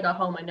only when I got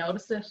home I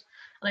noticed it,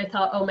 and I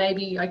thought, oh,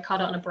 maybe I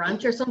caught it on a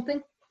branch or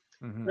something.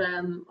 Mm-hmm.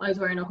 But I was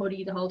wearing a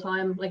hoodie the whole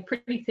time, like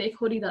pretty thick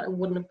hoodie that it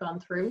wouldn't have gone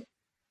through.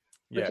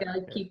 But yeah, I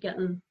keep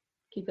getting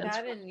That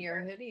scratched. in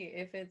your hoodie,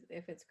 if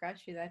it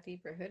scratched you that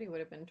deep, your hoodie would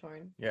have been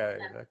torn. Yeah,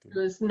 exactly.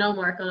 There was no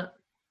mark on it.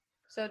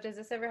 So does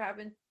this ever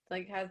happen?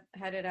 Like,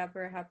 had it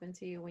ever happened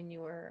to you when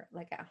you were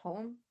like at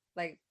home?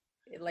 Like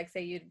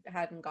say you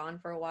hadn't gone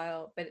for a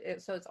while, but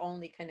so it's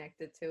only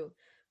connected to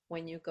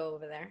when you go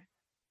over there.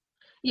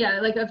 Yeah,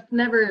 like I've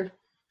never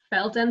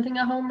felt anything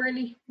at home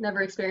really,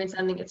 never experienced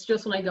anything. It's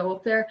just when I go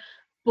up there.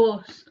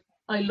 But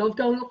I love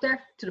going up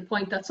there to the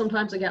point that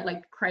sometimes I get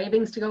like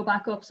cravings to go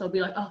back up. So I'll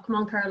be like, oh, come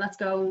on, Carl, let's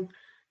go.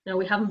 You know,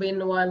 we haven't been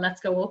in a while,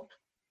 let's go up.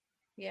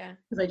 Yeah.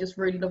 Because I just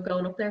really love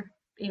going up there,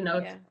 even though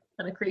it's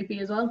kind of creepy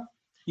as well.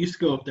 You used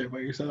to go up there by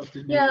yourself,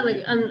 didn't you? Yeah,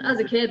 like, and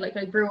as a kid, like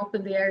I grew up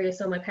in the area,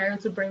 so my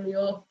parents would bring me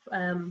up.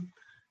 You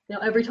know,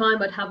 every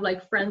time I'd have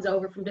like friends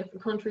over from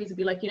different countries, it'd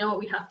be like, you know what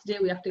we have to do?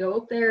 We have to go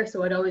up there.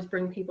 So I'd always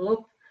bring people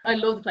up. I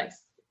love the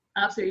place,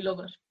 absolutely love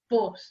it.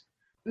 But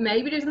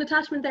maybe there's an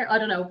attachment there. I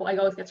don't know, but I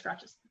always get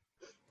scratches.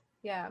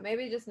 Yeah,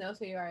 maybe just knows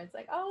who you are. It's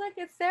like, oh, look,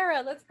 it's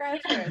Sarah. Let's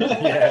scratch her.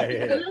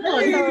 Yeah. So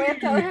we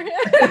tell her,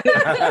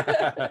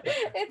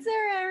 it's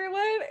Sarah,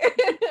 everyone.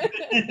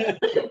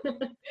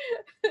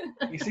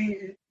 You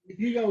see, if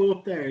you go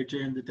up there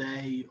during the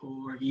day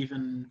or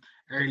even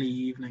early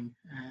evening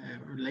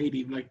or late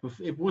evening, like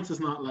if once it's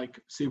not like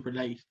super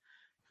late,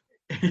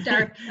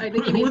 Dark. I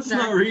think you mean once it's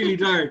not dark. really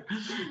dark,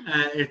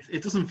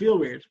 it doesn't feel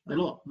weird at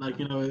all. Like,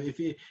 you know, if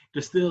you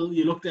there's still,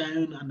 you look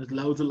down and there's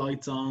loads of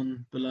lights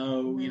on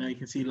below. You know, you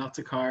can see lots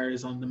of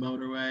cars on the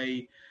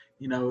motorway.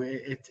 You know,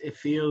 it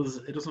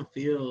doesn't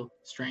feel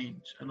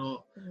strange at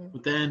all.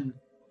 But then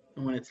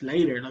when it's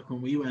later, like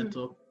when we went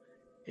up,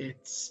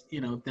 it's,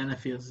 you know, then it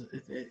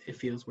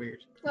feels weird.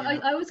 Well, I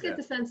always get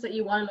the sense that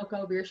you want to look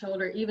over your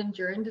shoulder even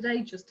during the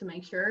day just to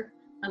make sure.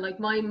 And like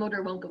my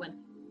mother won't go in.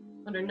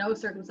 Under no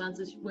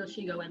circumstances will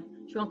she go in.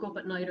 She won't go up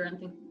at night or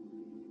anything.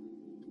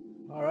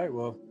 All right.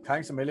 Well,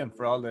 thanks a million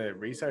for all the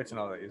research and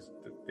all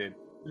that.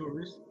 No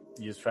worries.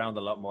 You found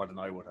a lot more than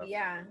I would have.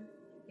 Yeah,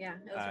 it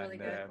was really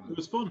good. It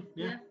was fun.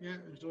 Yeah, I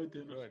enjoyed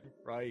doing Good. it.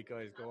 Right,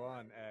 guys, go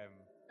on.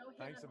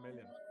 Thanks a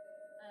million.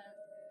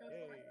 Like,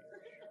 Yay.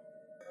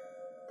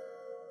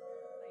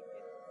 This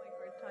is my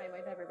first time.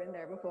 I'd never been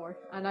there before,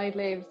 and I'd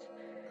lived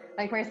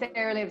like where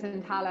Sarah lives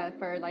in Tala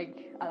for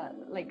like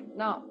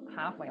not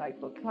half my life,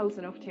 but close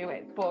enough to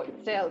it. But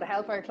still, the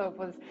Hellfire Club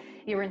was,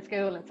 you were in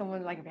school and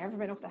someone like, have you ever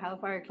been up to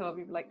Hellfire Club?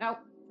 You'd be like, no,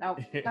 not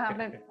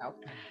happening. No.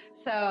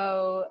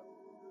 So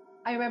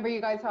I remember you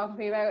guys talking to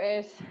me about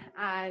it,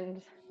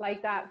 and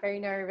like that, very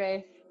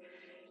nervous,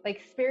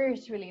 like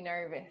spiritually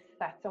nervous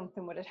that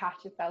something would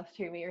attach itself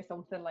to me or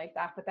something like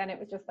that. But then it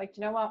was just like,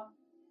 do you know what?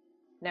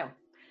 No.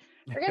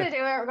 We're going to do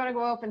it. We're going to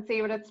go up and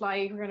see what it's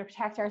like. We're going to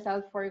protect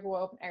ourselves before we go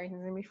up.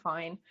 Everything's going to be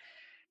fine.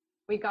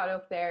 We got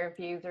up there.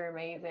 Views are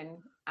amazing.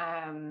 So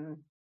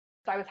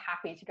I was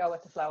happy to go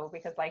with the flow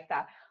because like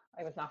that,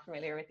 I was not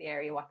familiar with the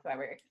area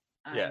whatsoever.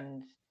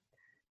 And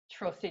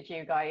trusted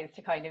you guys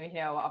to kind of, you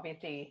know,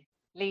 obviously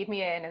lead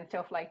me in and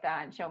stuff like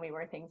that and show me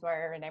where things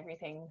were and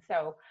everything.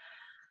 So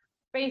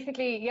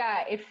basically,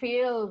 yeah, it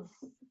feels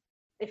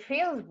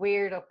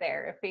weird up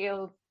there. It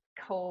feels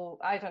cold.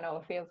 I don't know,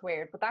 it feels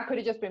weird. But that could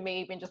have just been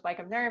me being just like,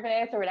 I'm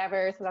nervous or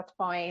whatever, so that's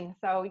fine.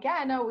 So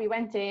yeah, no, we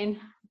went in,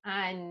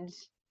 and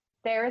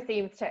Sarah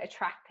seems to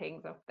attract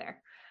things up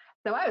there.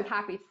 So I was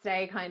happy to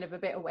stay kind of a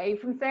bit away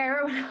from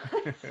Sarah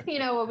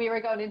when we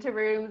were going into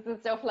rooms and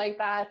stuff like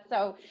that.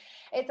 So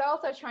it's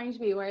also trying to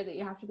be aware that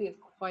you have to be as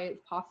quiet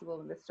as possible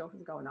when this stuff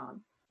is going on.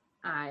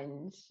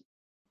 And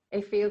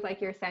it feels like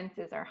your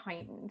senses are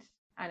heightened.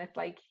 And it's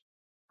like,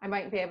 I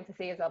might be able to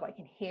see as well, but I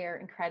can hear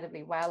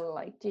incredibly well,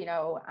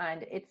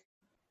 and it's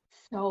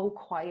so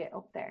quiet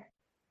up there.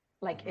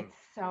 Like, it's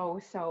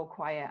so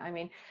quiet. I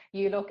mean,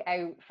 you look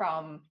out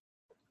from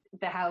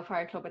the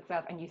Hellfire Club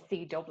itself and you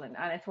see Dublin,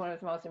 and it's one of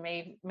the most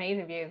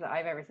amazing views that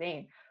I've ever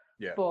seen.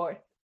 Yeah.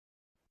 But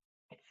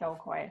it's so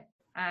quiet,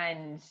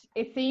 and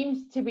it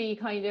seems to be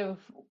kind of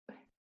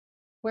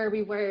where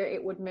we were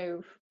it would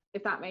move,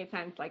 if that made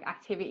sense, like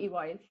activity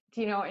wise.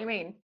 Do you know what I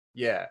mean?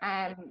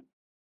 Yeah.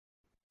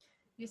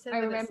 You said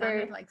that it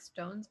sounded like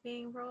stones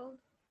being rolled?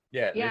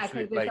 Yeah, yeah,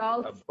 literally because like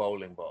all a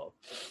bowling ball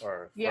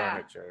or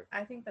furniture.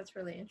 I think that's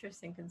really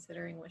interesting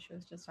considering what she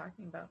was just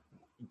talking about.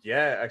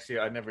 Yeah, actually,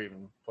 I never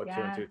even put two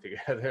and two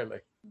together.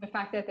 Like the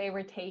fact that they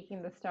were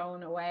taking the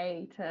stone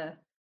away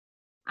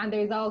and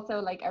there's also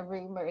like a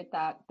rumor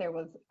that there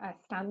was a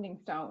standing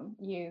stone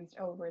used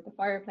over the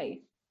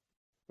fireplace,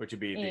 which would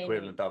be the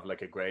equivalent of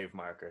like a grave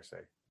marker, say.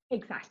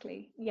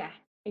 Exactly. Yeah,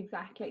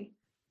 exactly.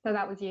 So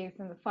that was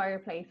used in the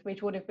fireplace,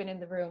 which would have been in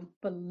the room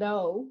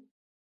below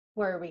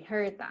where we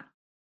heard that.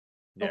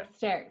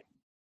 Upstairs.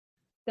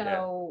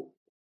 So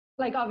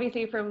like,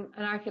 obviously from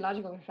an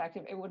archaeological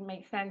perspective, it would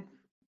make sense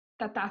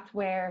that that's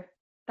where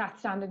that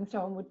standing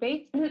stone would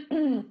be.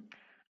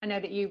 I know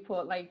that you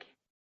put like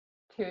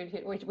two,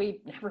 which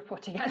we never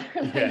put together.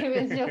 Like,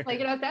 it was just like,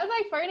 it sounds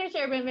like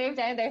furniture been moved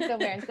down there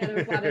somewhere instead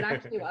of what it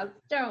actually was,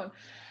 stone.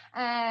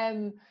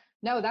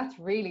 No, that's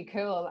really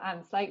cool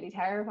and slightly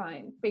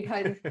terrifying,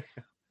 because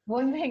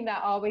one thing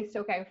that always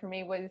stuck out for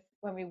me was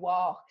when we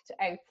walked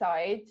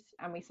outside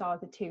and we saw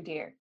the two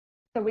deer.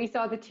 So we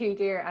saw the two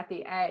deer at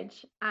the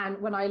edge,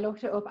 and when I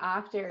looked it up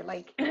after,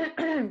 like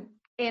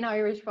in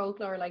Irish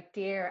folklore, like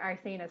deer are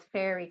seen as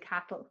fairy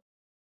cattle,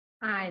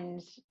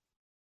 and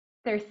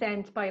they're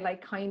sent by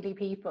like kindly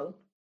people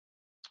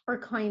or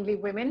kindly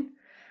women.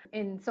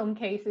 In some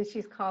cases,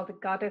 she's called the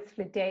goddess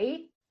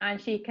Fliday,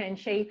 and she can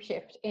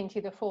shapeshift into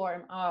the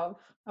form of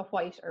a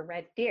white or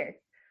red deer,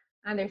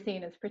 and they're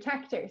seen as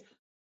protectors.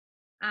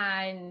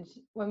 And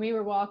when we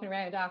were walking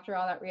around after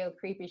all that real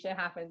creepy shit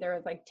happened, there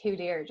was like two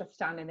deer just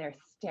standing there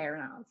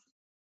staring at us.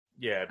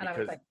 Yeah, and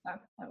because like,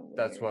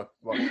 that's what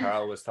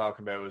Carl was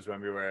talking about, was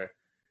when we were,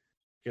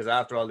 because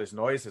after all this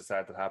noise that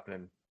started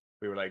happening,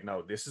 we were like,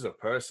 no, this is a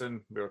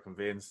person. We were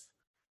convinced.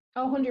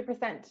 Oh,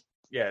 100%.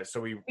 Yeah,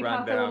 so we ran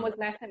thought down. Someone was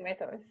messing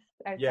with us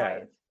outside. Yeah,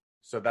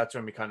 so that's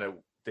when we kind of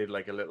did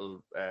like a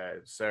little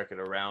circuit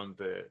around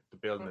the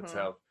building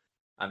itself,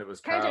 and it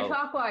was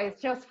counterclockwise,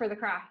 just for the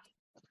crack.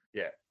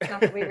 Yeah.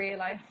 Not that we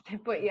realised,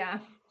 but yeah.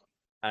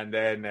 And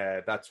then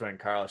that's when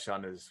Carl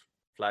shone his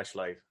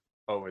flashlight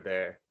over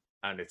there,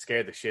 and it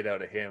scared the shit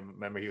out of him.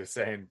 Remember, he was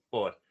saying,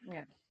 but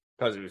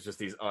because it was just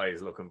these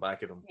eyes looking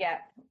back at him. Yeah.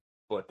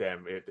 But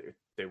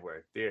they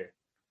were deer.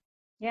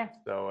 Yeah.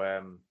 So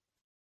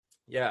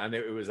and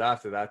it was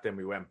after that then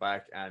we went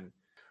back, and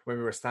when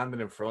we were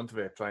standing in front of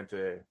it trying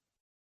to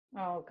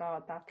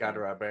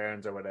gather our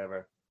bearings or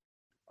whatever,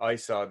 I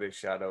saw this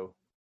shadow.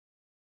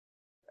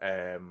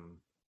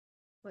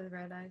 With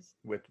red eyes.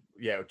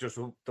 Just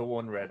the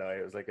one red eye.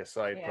 It was like a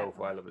side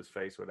profile of his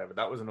face, whatever.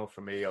 That was enough for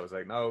me. I was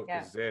like, no,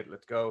 this is it.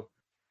 Let's go.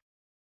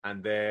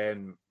 And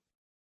then,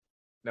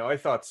 now I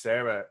thought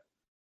Sarah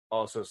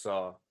also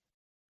saw,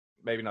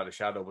 maybe not a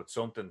shadow, but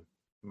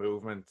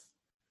movement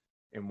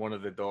in one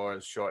of the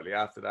doors shortly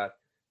after that.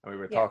 And we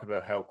were talking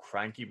about how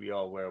cranky we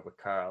all were with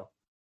Carl.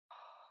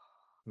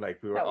 Like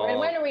we were all.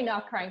 When are we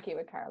not cranky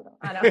with Carl though?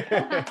 I know.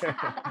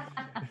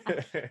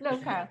 No,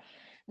 Carl.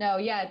 No,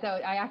 so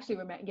I actually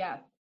remember,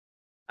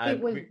 And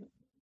it was.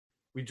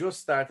 We just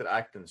started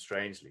acting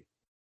strangely.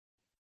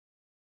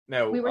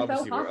 Now we were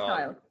so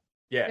hostile.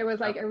 There was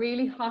like a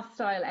really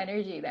hostile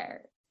energy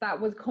there that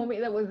was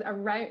coming, that was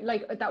around,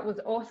 like that was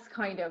us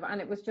kind of,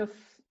 and it was just,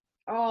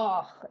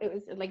 it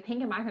was like,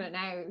 thinking back on it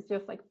now, it was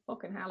just like,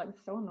 fucking hell, I was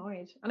so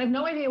annoyed, and I have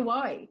no idea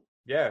why.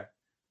 Yeah.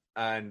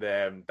 And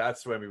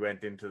that's when we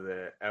went into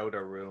the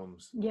outer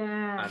rooms.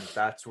 Yeah. And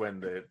that's when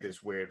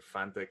this weird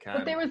Fanta can.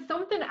 But there was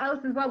something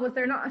else as well. Was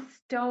there not a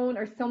stone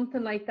or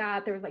something like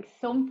that? There was like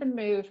something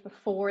moved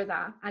before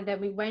that. And then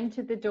we went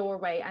to the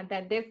doorway, and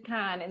then this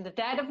can, in the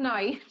dead of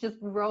night, just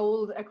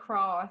rolled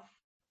across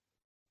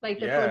like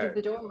the front of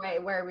the doorway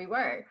where we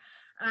were.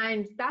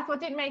 And that's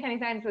what didn't make any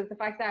sense, was the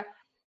fact that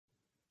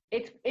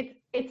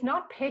it's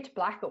not pitch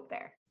black up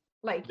there.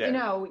 Like,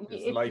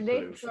 it's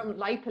lit from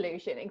light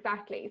pollution.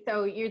 Exactly.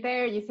 So you're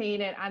there, you've seen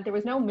it, and there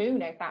was no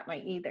moon out that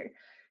night either.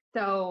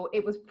 So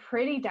it was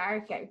pretty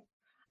dark out.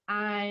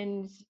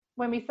 And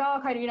when we saw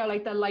kind of,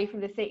 like the life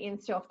of the city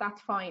and stuff,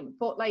 that's fine.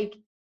 But like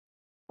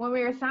when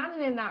we were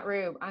standing in that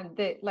room and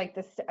there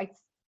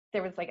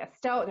was like a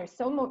stone, there's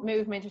some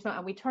movement or something,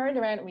 and we turned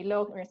around and we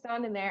looked and we were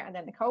standing there, and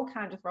then the Coke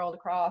can just rolled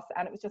across,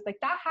 and it was just like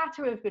that had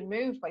to have been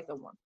moved by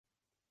someone.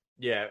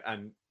 Yeah,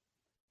 and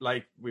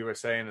like we were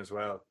saying as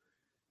well,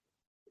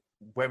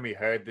 when we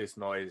heard this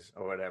noise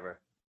or whatever,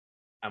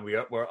 and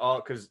we're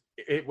all, because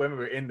when we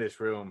were in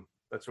this room,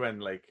 that's when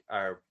like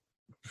our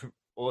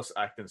us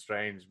acting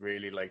strange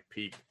really like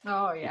peaked.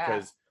 Oh yeah.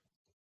 Because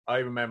I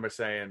remember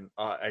saying,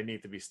 I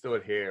need to be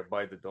stood here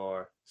by the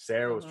door.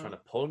 Sarah was trying to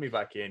pull me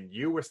back in.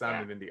 You were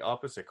standing in the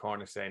opposite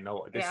corner saying,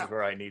 no, this is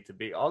where I need to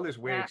be. All this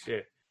weird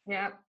shit.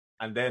 Yeah.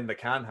 And then the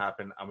can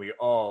happened and we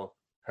all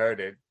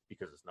heard it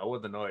because there's no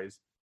other noise.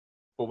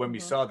 But when we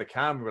saw the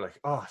can, we were like,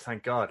 oh,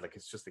 thank God, like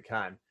it's just a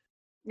can.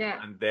 Yeah.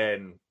 And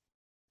then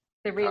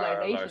the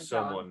realization or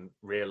someone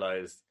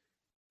realized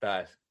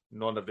that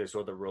none of this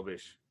other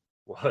rubbish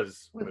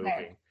was moving.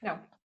 There. No.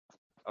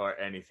 Or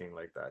anything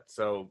like that.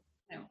 So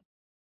no.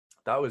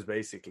 That was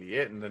basically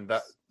it. And then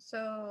that.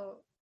 So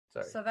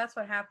that's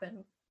what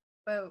happened.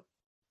 But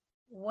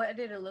what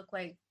did it look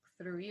like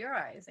through your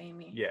eyes,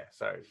 Amy? Yeah,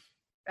 sorry.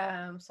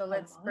 So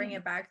let's bring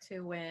it back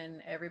to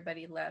when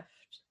everybody left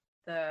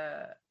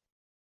the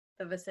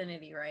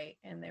vicinity, right?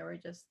 And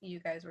you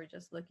guys were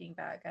just looking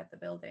back at the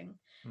building,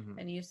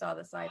 and you saw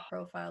the side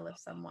profile of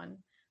someone.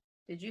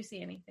 Did you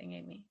see anything,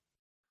 Amy?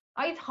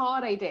 I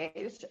thought I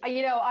did.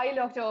 I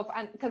looked up,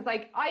 and because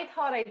like I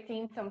thought I'd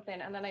seen something,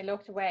 and then I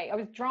looked away. I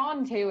was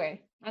drawn to it,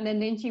 and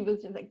then Lynchy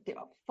was just like,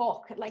 oh,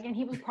 "Fuck!" Like, and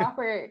he was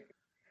proper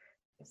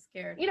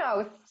scared.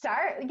 Yeah,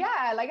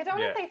 like I don't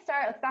want to say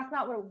startled. That's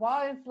not what it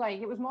was.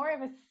 Like, it was more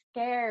of a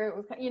scare. It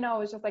was, it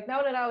was just like,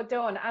 no,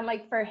 done. And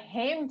like for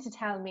him to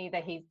tell me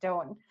that he's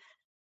done,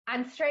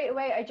 and straight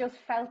away I just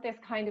felt this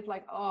kind of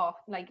like, oh,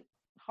 like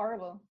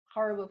horrible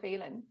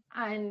feeling.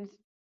 And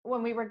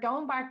when we were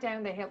going back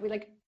down the hill,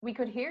 we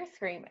could hear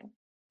screaming.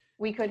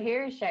 We could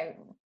hear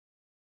shouting.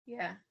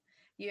 Yeah.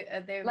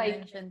 They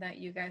mentioned that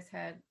you guys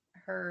had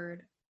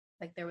heard,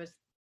 like, there was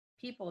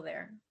people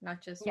there,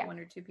 not just one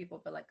or two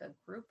people, but like a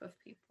group of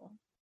people.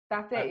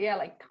 That's it. Yeah.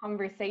 Like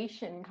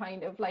conversation,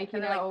 kind of like,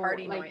 like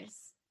party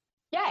noise.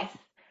 Yes.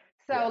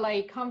 So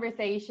like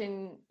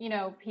conversation,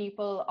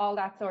 people, all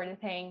that sort of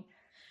thing.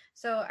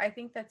 So I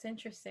think that's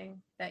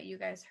interesting that you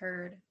guys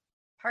heard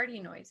party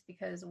noise,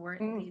 because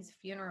weren't these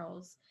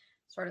funerals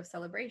sort of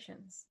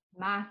celebrations?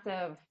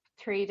 Massive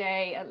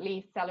 3-day at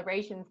least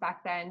celebrations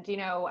back then, and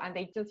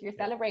you're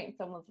celebrating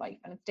someone's life,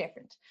 and it's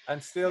different.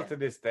 And still to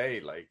this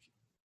day, like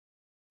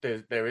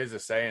there is a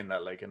saying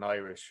that like an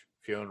Irish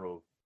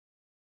funeral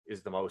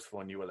is the most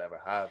fun you will ever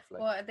have.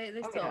 Like, well,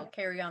 they still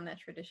carry on that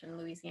tradition in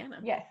Louisiana.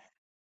 Yes.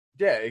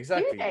 Yeah,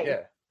 exactly.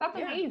 Yeah. That's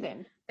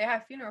amazing. They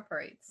have funeral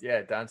parades.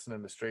 Yeah, dancing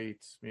in the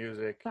streets,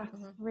 music.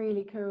 That's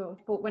really cool.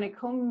 But when it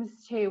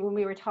comes to when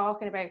we were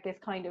talking about this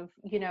kind of,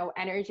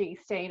 energy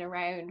staying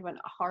around when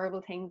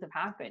horrible things have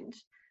happened,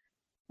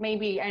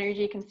 maybe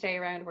energy can stay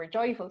around where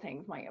joyful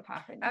things might have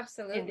happened.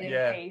 Absolutely.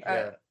 Yeah.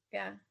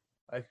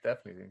 I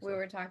definitely think so. We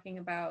were talking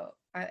about,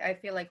 I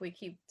feel like we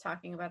keep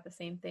talking about the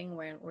same thing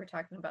when we're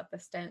talking about the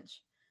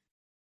stench.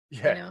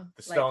 Yeah,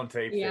 the stone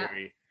tape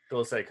theory.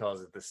 Dulce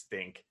calls it the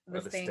stink.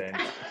 The stink. stench.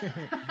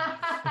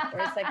 Or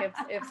it's like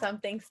if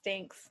something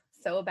stinks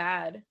so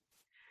bad,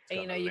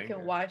 and, you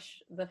can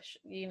wash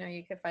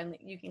you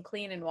can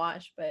clean and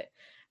wash, but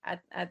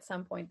at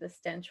some point the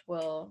stench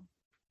will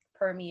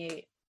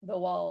permeate the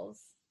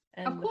walls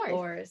and the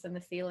floors and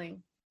the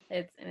ceiling.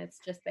 It's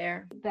just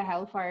there. The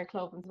Hellfire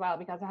Club as well,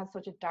 because it has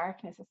such a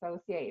darkness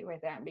associated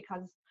with them,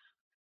 because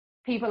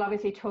people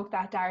obviously took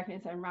that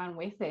darkness and ran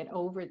with it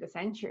over the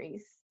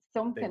centuries.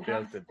 Something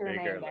has to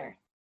remain there.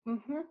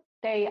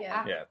 They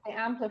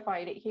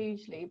amplified it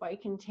hugely by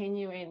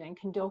continuing and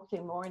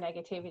conducting more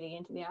negativity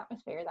into the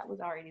atmosphere that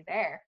was already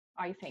there,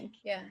 I think.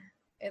 Yeah.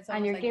 It's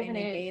almost like they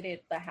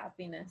negated the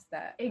happiness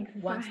that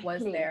once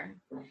was there.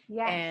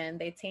 Yes. And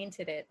they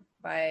tainted it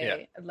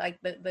by like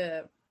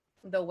the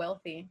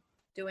wealthy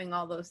doing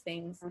all those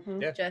things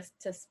just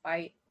to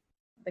spite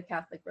the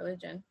Catholic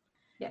religion.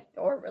 Yeah.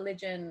 Or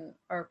religion,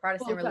 or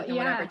Protestant religion,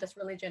 whatever, just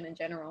religion in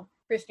general.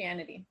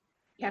 Christianity.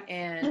 Yep.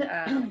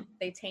 And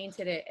they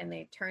tainted it and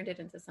they turned it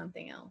into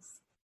something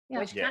else,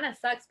 which kind of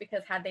sucks,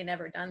 because had they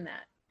never done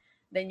that,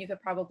 then you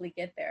could probably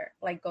get there,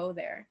 like go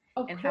there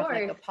and have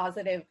like a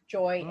positive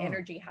joy,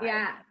 energy high.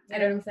 Yeah. You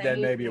know what I'm saying?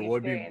 Then maybe it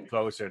would be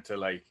closer to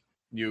like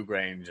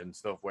Newgrange and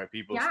stuff, where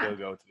people still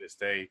go to this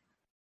day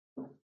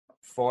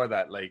for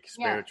that like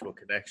spiritual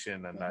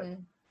connection and that.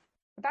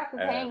 That's the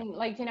thing,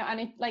 like, and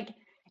it's like,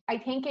 I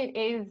think it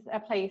is a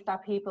place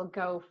that people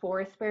go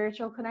for a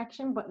spiritual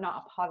connection, but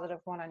not a positive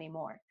one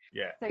anymore.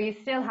 Yeah. So you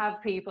still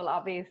have people,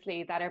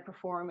 obviously, that are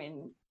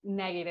performing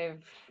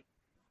negative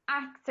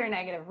acts or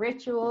negative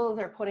rituals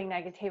or putting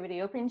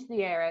negativity up into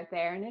the air out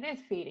there, and it is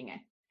feeding it,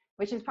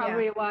 which is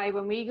probably why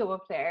when we go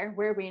up there,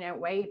 we're being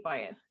outweighed by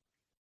it,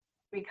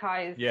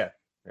 because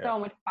so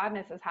much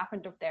badness has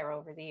happened up there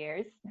over the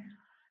years.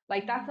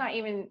 Like, that's not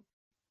even,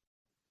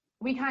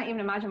 we can't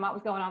even imagine what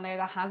was going on there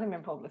that hasn't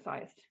been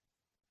publicized.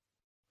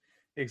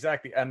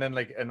 Exactly. And then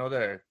like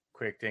another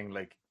quick thing,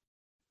 like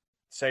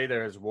say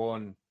there's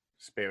one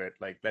spirit,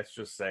 like let's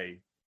just say,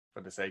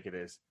 for the sake of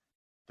this,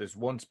 there's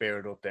one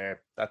spirit up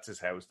there. That's his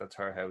house. That's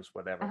her house.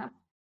 Whatever.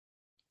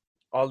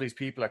 All these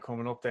people are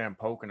coming up there and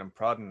poking and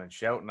prodding and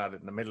shouting at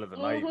it in the middle of the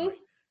night, like,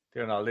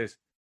 doing all this.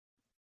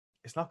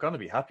 It's not going to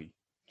be happy.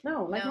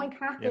 No, like my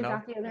cat did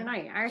that the other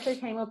night. Arthur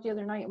came up the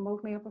other night and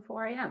woke me up at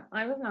 4 a.m.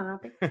 I was not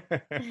happy.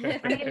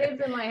 And he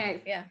lives in my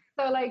house. Yeah.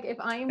 So, like, if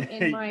I'm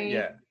in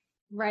my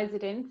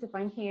residence, if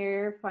I'm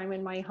here, if I'm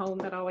in my home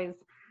that always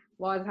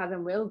was, has,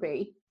 and will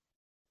be,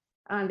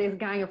 and this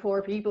gang of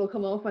 4 people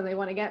come up and they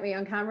want to get me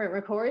on camera and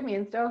record me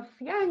and stuff,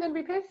 yeah, I'm going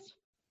to be pissed.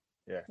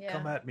 Yeah.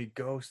 Come at me,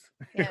 ghost.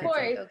 Yeah, it's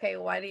like, okay,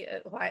 why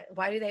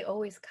do they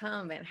always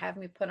come and have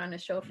me put on a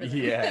show for them?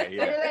 Yeah. Why do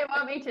they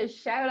want me to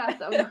shout at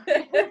them?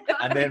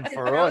 And then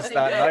for us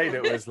that night,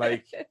 it was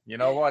like, you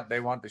know what?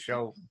 They want the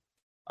show.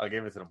 I'll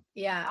give it to them.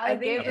 Yeah, I'll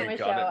give them a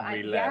show.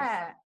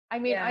 I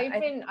mean, yeah,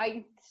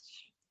 I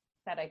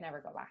said I'd never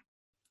go back.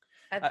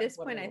 At this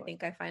point, I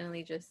think I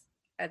finally just,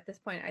 at this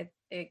point,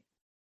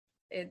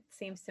 it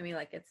seems to me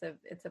like it's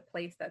a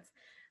place that's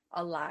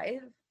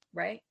alive,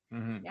 right?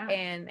 Mm-hmm. Yeah.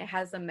 And it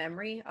has a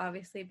memory,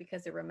 obviously,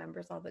 because it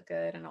remembers all the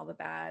good and all the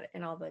bad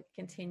and all the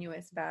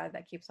continuous bad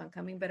that keeps on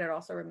coming, but it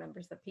also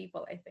remembers the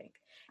people, I think.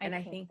 And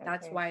I think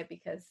that's why,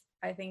 because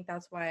I think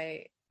that's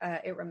why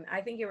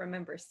I think it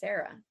remembers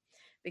Sarah,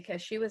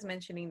 because she was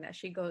mentioning that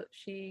she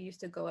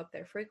used to go up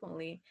there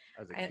frequently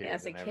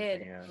as a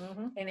kid.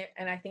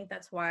 And I think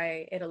that's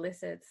why it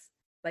elicits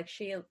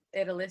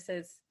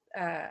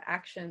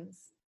actions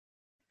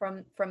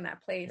from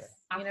that place.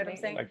 You know what I'm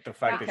saying? Like the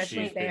fact that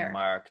she's been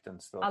marked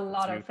and stuff. A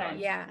lot of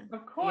sense. Yeah.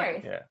 Of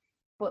course. Yeah.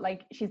 But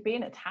like, she's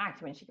being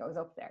attacked when she goes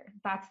up there.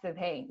 That's the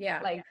thing. Yeah.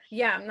 Like,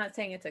 yeah, I'm not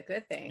saying it's a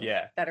good thing.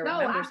 Yeah. That it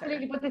remembers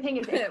absolutely. her. But the thing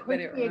is, it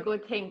could be a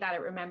good thing that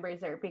it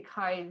remembers her,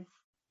 because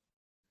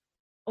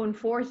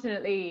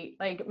unfortunately,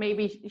 like,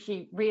 maybe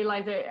she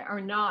realized it or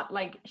not,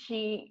 like,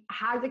 she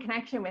has a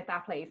connection with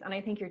that place. And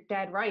I think you're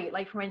dead right,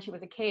 like, from when she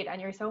was a kid,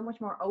 and you're so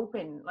much more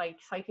open, like,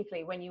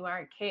 psychically, when you are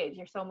a kid.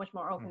 You're so much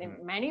more open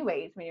in many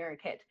ways when you're a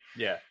kid.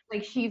 Yeah.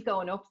 Like, she's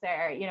going up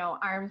there, you know,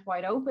 arms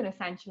wide open,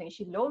 essentially.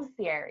 She loves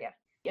the area.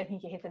 I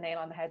think you hit the nail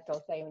on the head,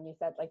 though, say, when you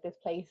said, like, this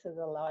place is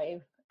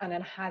alive and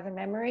it has a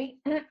memory.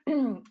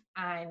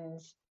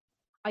 And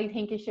I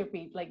think it should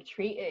be, like,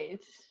 treated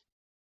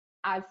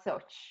as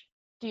such.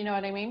 Do you know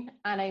what I mean?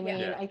 And I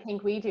mean, I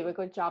think we do a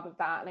good job of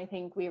that, and I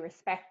think we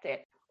respect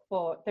it.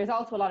 But there's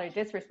also a lot of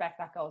disrespect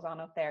that goes on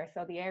up there.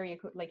 So the area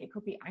could, like, it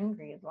could be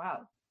angry as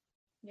well.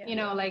 Yeah. You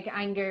know, like,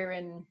 anger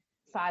and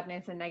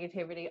sadness and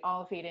negativity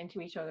all feed into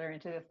each other,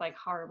 into this, like,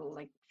 horrible,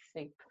 like,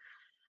 soup.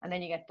 And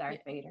then you get Darth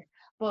Vader.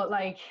 But,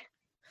 like,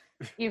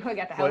 you could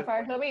get the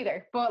Hellfire Club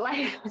either. But,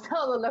 like, it's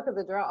all the look of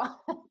the draw.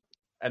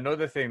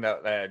 Another thing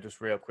that,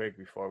 just real quick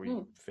before we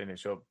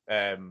finish up,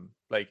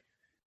 like,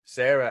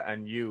 Sarah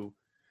and you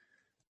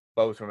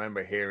both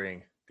remember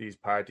hearing these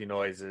party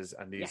noises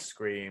and these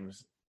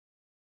screams.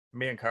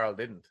 Me and Carl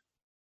didn't.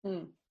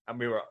 And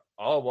we were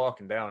all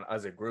walking down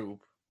as a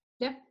group.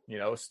 Yeah. You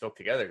know, stuck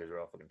together because we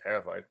were all fucking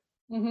terrified.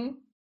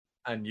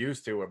 And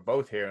used to were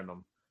both hearing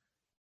them,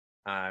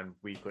 and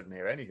we couldn't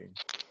hear anything.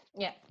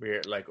 Yeah.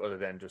 We're like, other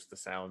than just the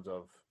sounds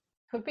of.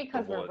 Could be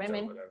because we're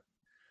women.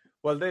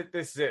 Well,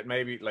 this is it.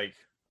 Maybe, like,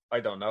 I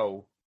don't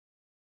know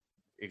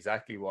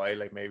exactly why,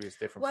 like, maybe it's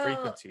different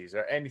frequencies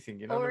or anything,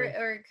 you know. Or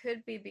it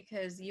could be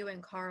because you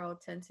and Carl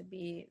tend to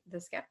be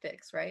the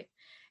skeptics, right?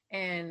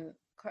 And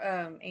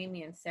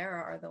Amy and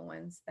Sarah are the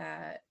ones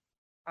that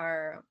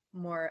are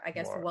more, I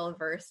guess, well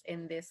versed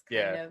in this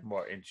kind of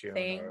more in tune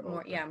thing,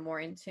 more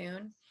in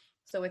tune.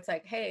 So it's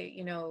like, hey,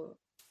 you know,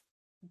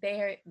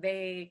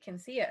 they can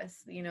see us,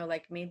 you know,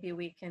 like, maybe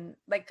we can,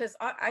 like, because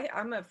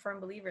I'm a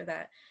firm believer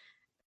that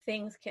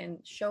things can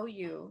show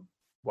you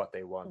what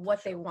they want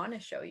to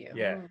show you,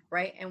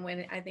 right? And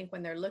when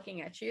they're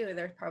looking at you,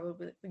 they're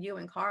probably, you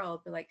and Carl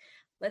be like,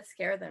 let's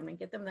scare them and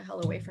get them the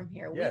hell away from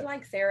here. We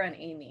like Sarah and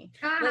Amy.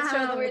 Let's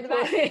show them the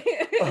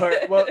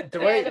best. Well, the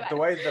way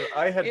that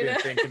I had been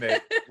thinking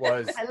it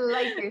was, I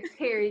like your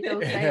theory,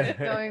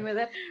 going with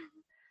it.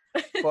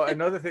 But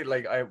another thing,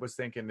 like, I was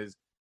thinking is,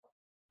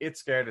 it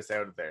scared us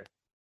out of there,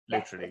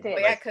 literally.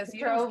 Because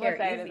you drove us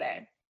out of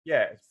there.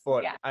 Yeah,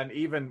 but and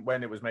even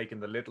when it was making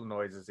the little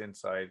noises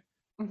inside.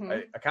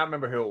 I can't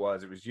remember who it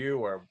was. It was you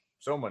or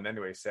someone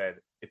anyway said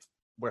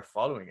we're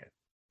following it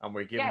and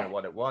we're giving it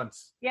what it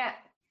wants. Yeah.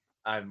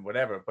 And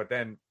whatever. But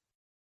then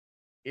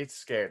it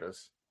scared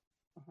us.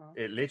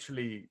 It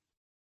literally,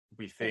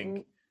 we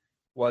think,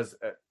 was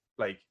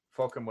like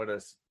fucking with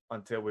us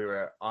until we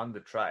were on the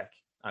track,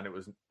 and it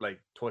was like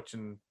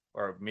touching,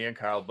 or me and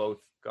Carl both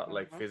got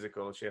like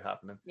physical shit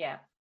happening. Yeah.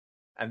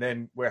 And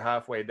then we're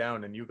halfway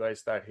down and you guys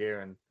start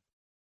hearing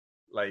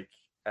like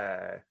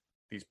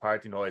these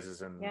party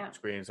noises and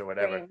screams or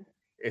whatever.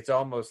 It's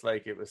almost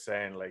like it was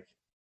saying, like,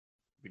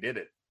 we did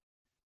it.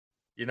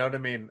 You know what I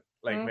mean?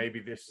 Like,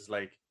 maybe this is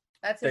like,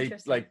 they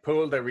like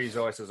pooled their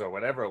resources or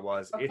whatever it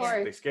was.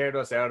 They scared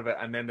us out of it,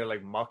 and then they're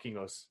like mocking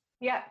us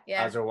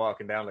as they're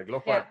walking down. Like,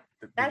 look what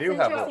we do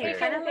have up here.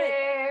 Kind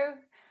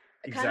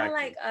of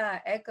like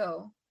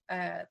Echo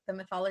the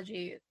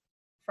mythology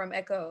from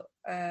Echo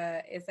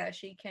is that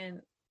she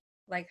can,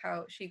 like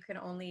how she can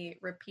only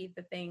repeat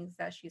the things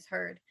that she's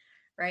heard,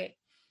 right?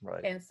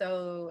 Right. And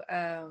so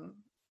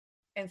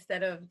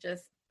instead of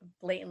just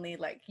blatantly,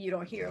 like, you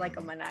don't hear like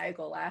a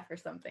maniacal laugh or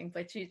something,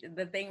 but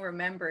the thing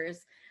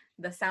remembers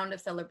the sound of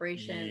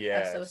celebration,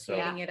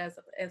 associating it as,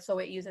 and so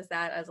it uses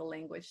that as a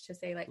language to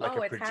say like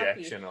oh, it's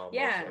happy. Almost,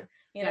 yeah,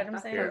 you know what I'm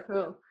saying? So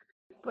cool.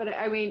 But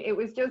I mean, it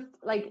was just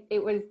like,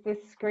 it was the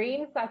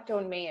screams that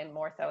done me in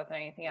more so than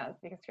anything else,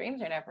 because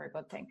screams are never a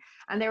good thing,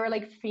 and they were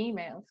like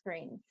female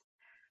screams.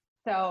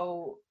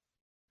 So,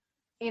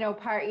 you know,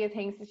 part of you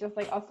thinks it's just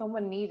like, oh,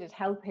 someone needed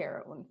help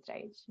here at one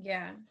stage.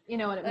 Yeah. You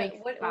know, and it makes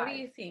what do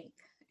you think,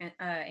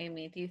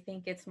 Amy? Do you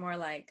think it's more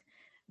like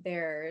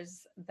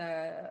there's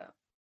the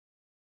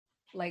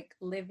like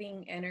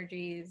living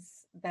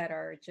energies that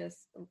are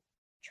just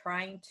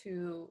trying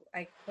to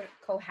like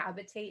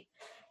cohabitate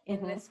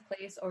in this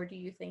place, or do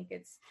you think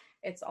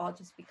it's all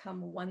just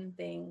become one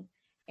thing,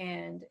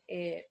 and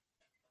it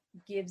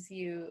gives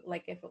you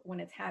like, if when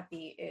it's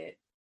happy,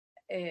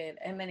 it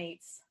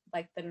emanates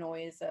like the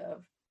noise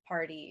of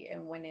party,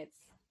 and when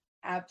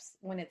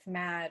it's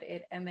mad,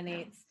 it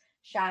emanates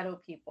shadow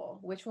people?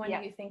 Which one do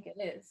you think it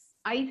is?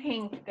 I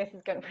think this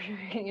is going to be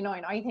really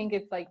annoying. I think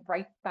it's like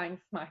right bang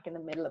smack in the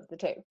middle of the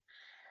two.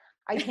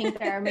 I think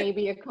there are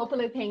maybe a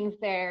couple of things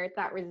there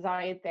that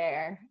reside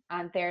there,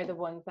 and they're the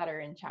ones that are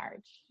in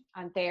charge.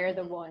 And they're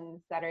the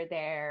ones that are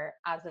there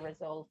as a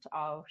result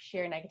of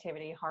sheer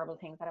negativity, horrible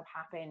things that have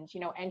happened, you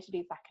know,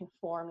 entities that can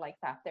form like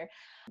that. They're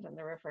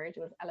referred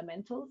to as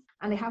elementals,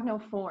 and they have no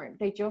form.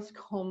 They just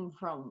come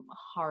from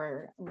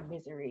horror and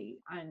misery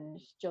and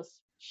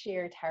just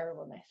sheer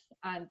terribleness,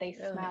 and they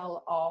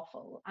smell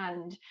awful,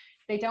 and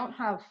they don't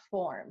have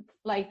form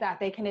like that.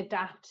 They can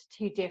adapt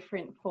to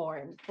different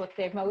forms, but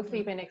they've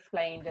mostly been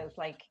explained as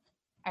like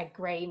a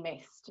grey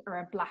mist or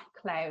a black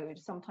cloud.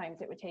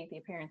 Sometimes it would take the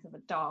appearance of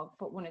a dog,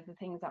 but one of the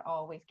things that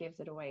always gives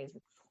it away is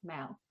its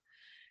smell.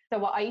 So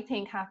what I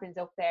think happens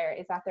up there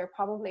is that there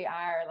probably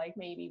are like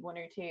maybe one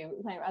or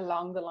two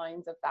along the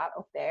lines of that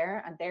up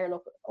there, and they're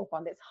up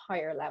on this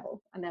higher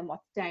level, and then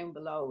what's down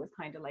below is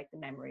kind of like the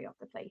memory of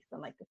the place,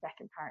 and like the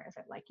second part of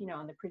it, like, you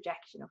know, and the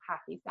projection of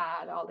happy,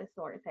 sad, all this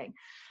sort of thing.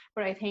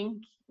 But I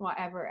think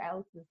whatever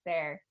else is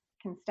there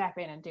can step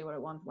in and do what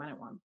it wants when it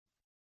wants.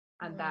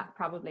 And that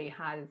probably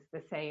has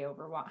the say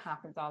over what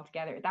happens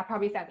altogether. That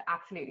probably sounds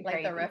absolutely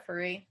crazy. Like the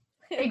referee.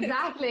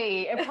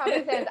 Exactly. It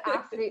probably sounds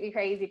absolutely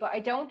crazy, but I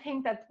don't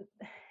think that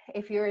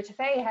if you were to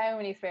say how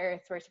many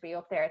spirits were to be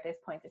up there at this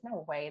point, there's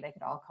no way they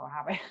could all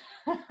cohabit.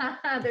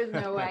 There's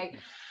no way.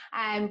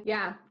 And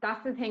yeah,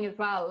 that's the thing as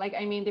well. Like,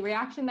 I mean, the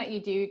reaction that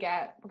you do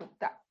get,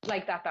 that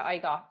I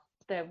got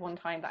the one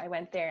time that I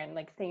went there, and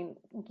like seeing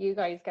you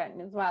guys getting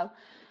as well,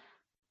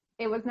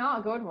 it was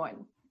not a good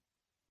one.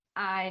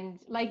 And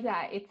like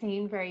that, it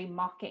seemed very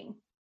mocking.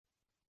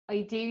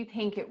 I do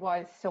think it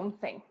was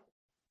something,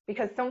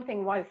 because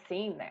something was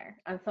seen there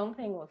and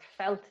something was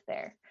felt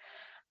there.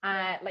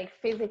 Like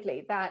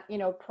physically, that, you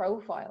know,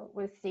 profile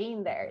was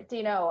seen there, do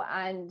you know?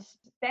 And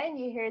then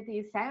you hear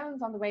these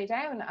sounds on the way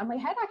down, and my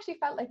head actually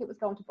felt like it was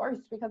going to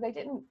burst, because I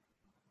didn't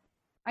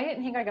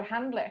think I could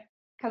handle it,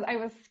 because I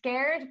was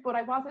scared, but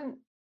I wasn't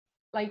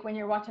like when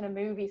you're watching a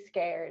movie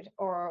scared,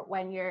 or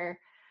when you're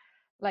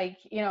like,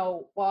 you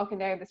know, walking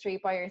down the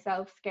street by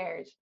yourself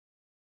scared.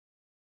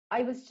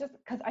 I was just,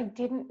 because I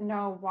didn't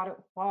know what it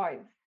was,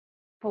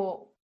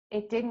 but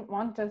it didn't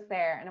want us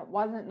there, and it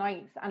wasn't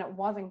nice, and it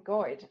wasn't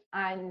good,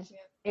 and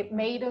it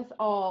made us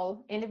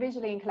all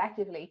individually and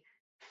collectively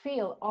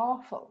feel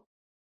awful,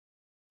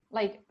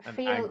 like and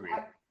feel angry.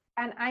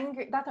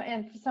 Angry. That's what,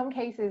 in some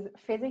cases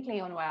physically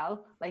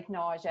unwell, like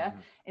nausea,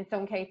 in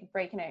some cases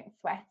breaking out in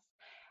sweats,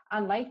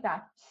 and like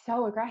that,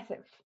 so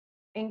aggressive.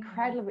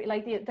 Incredibly,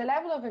 like the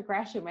level of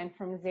aggression went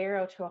from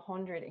 0 to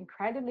 100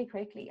 incredibly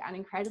quickly and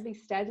incredibly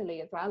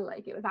steadily as well.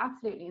 Like, it was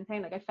absolutely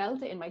insane. Like, I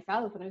felt it in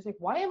myself, and I was like,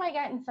 why am I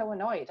getting so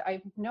annoyed? I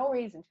have no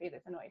reason to be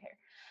this annoyed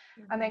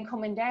here. And then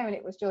coming down,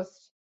 it was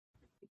just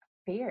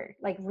fear,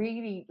 like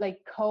really like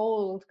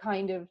cold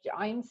kind of,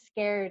 I'm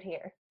scared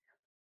here,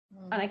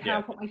 and I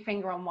can't put my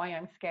finger on why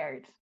I'm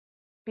scared,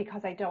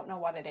 because I don't know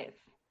what it is.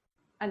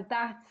 And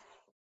that's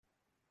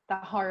the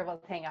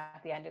horrible thing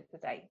at the end of the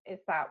day, is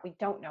that we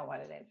don't know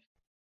what it is.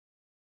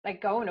 Like,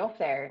 going up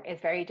there is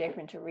very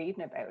different to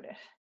reading about it.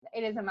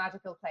 It is a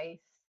magical place.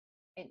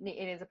 It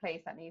is a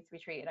place that needs to be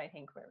treated, I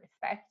think, with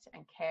respect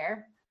and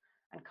care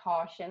and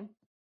caution.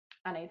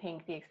 And I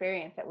think the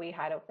experience that we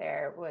had up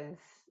there was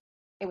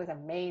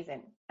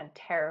amazing and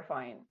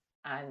terrifying.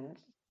 And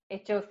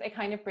it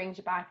kind of brings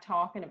you back,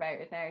 talking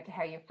about it now, to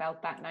how you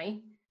felt that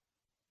night.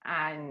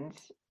 And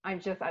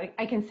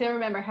I can still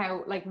remember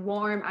how like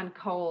warm and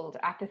cold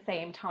at the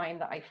same time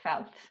that I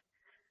felt.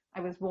 I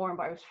was warm,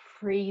 but I was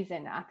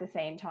freezing at the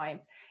same time,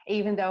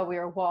 even though we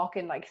were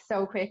walking like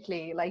so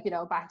quickly, like, you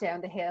know, back down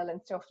the hill and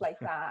stuff like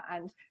that.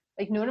 And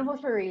like, none of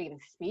us were really even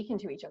speaking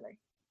to each other.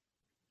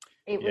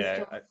 It was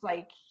just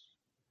like,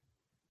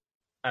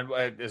 And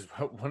is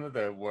one of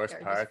the worst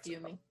You're parts. just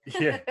fuming.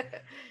 Yeah,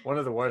 one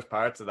of the worst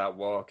parts of that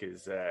walk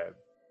is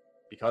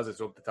because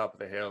it's up the top of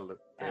the hill.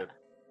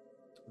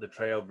 The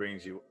trail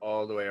brings you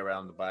all the way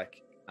around the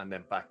back and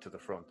then back to the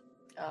front.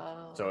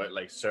 Oh. So it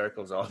like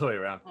circles all the way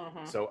around.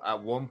 Mhm. So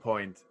at one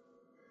point,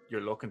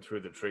 you're looking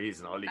through the trees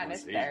and all you And can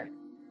it's see dark.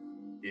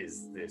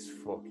 is this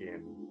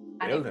fucking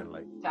And building. it's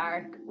Like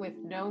dark with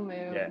no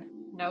moon, Yeah.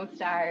 no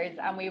stars,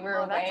 and we were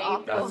Oh, that's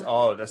away.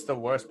 awful. that's the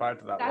worst part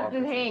of that That's walk.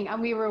 the thing,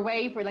 and we were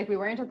away for we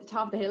weren't at the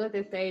top of the hill at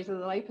this stage, so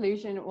the light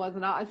pollution was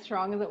not as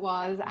strong as it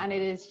was, and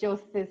it is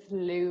just this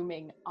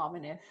looming,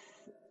 ominous.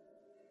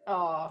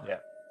 Oh, Yeah.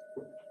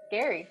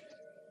 scary.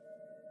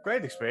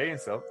 Great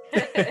experience though.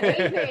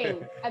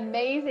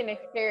 Amazing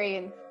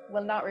experience.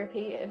 Will not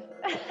repeat it.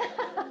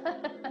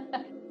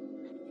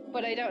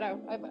 But I don't know.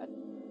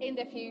 In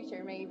the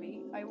future,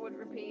 maybe I would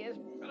repeat it,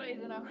 but I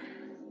don't know.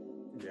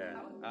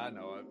 Yeah, I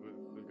know.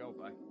 We'll go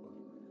back. But,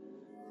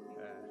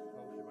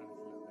 hopefully when it's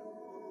a little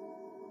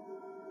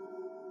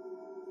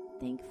bit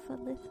Thanks for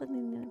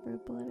listening,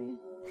 everybody.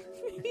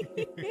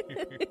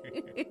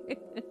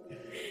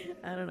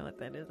 I don't know what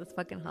that is. It's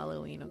fucking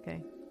Halloween,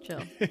 okay?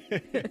 Chill.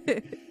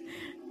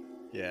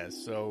 Yeah,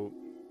 so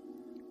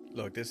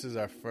look, this is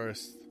our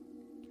first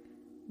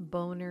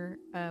bonus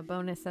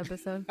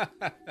episode.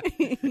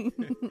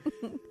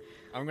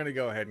 I'm gonna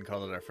go ahead and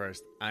call it our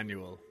first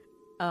annual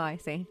Oh, I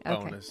see. Okay.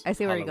 bonus I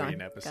see where Halloween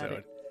you're going.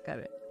 episode. Got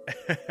it.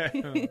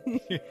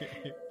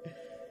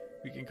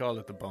 We can call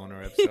it the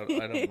boner episode.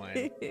 I don't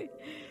mind.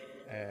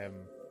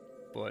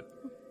 But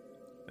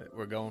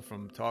we're going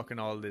from talking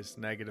all this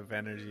negative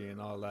energy and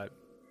all that.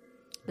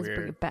 Let's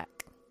bring it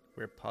back.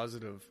 We're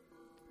positive.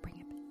 Bring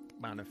it back.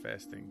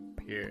 Manifesting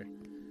here,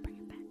 Bring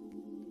it back.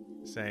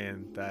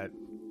 saying that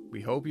we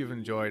hope you've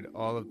enjoyed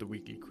all of the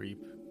weekly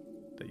creep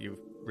that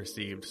you've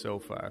received so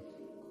far,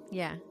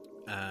 Yeah.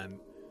 and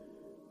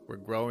we're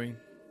growing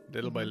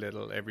little by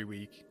little every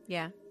week,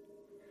 Yeah.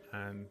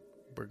 and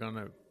we're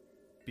gonna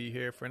be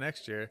here for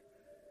next year,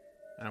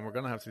 and we're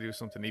gonna have to do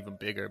something even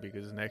bigger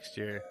because next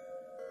year,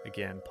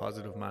 again,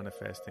 positive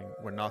manifesting,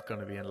 we're not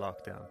gonna be in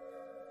lockdown.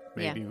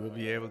 Maybe we'll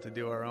be able to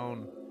do our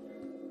own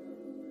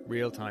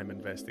real-time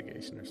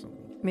investigation or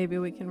something. Maybe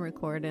we can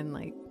record in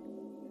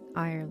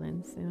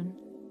Ireland soon.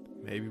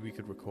 Maybe we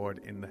could record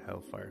in the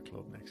Hellfire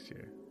Club next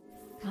year.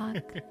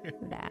 Fuck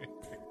that.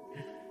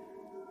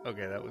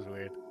 Okay, that was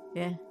weird.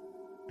 Yeah.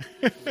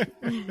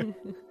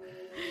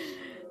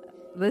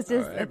 Let's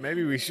just. All right,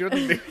 maybe we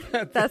shouldn't do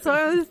that. That's what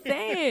I was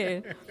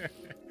saying.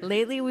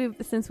 Lately,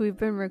 since we've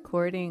been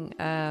recording,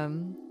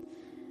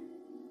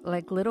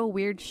 little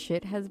weird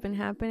shit has been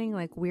happening,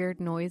 like weird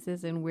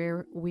noises and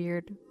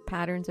weird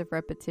patterns of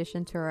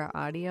repetition to our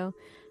audio.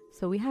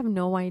 So we have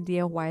no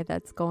idea why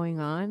that's going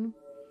on.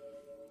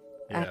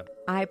 Yeah.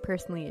 I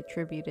personally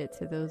attribute it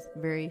to those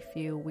very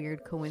few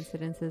weird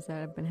coincidences that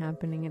have been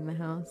happening in the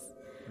house.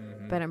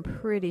 Mhm. But I'm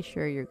pretty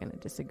sure you're going to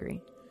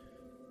disagree.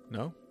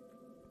 No?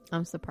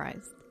 I'm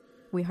surprised.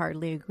 We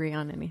hardly agree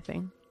on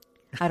anything.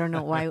 I don't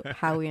know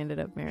how we ended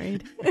up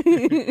married.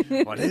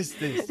 What is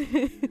this?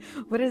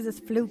 What is this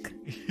fluke?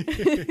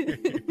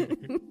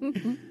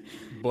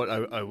 But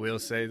I will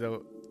say,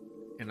 though,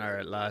 in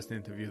our last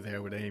interview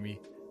there with Amy,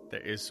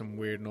 there is some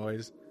weird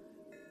noise.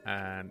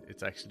 And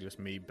it's actually just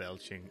me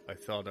belching. I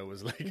thought I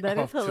was That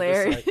off is to the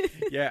hilarious. side.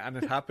 Yeah, and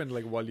it happened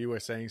while you were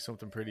saying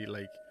something pretty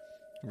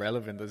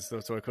relevant and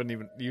stuff. So I couldn't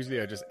even.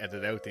 Usually I just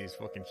edit out these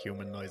fucking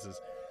human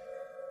noises,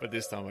 but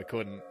this time I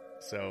couldn't.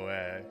 So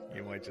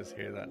you might just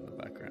hear that in the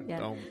background.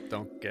 Yeah.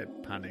 Don't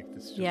get panicked.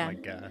 It's just my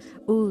gas.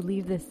 Ooh,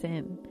 leave this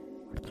in.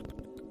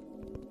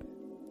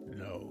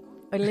 No.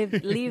 Or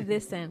leave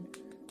this in.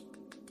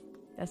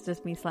 That's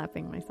just me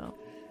slapping myself.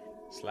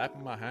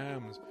 Slapping my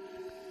hams.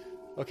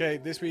 Okay,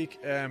 this week.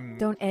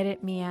 Don't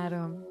edit me,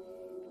 Adam.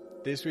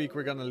 This week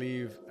we're gonna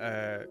leave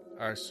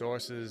our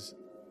sources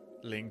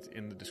linked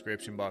in the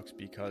description box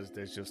because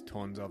there's just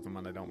tons of them,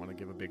 and I don't want to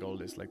give a big old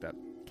list like that.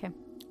 Okay.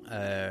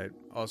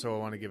 Also, I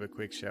want to give a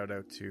quick shout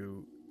out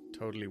to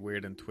Totally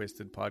Weird and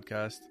Twisted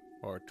podcast,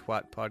 or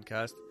Twat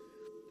podcast.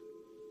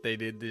 They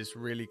did this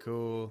really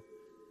cool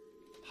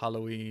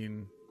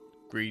Halloween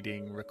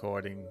greeting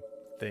recording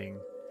thing.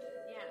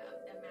 Yeah,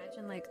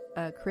 imagine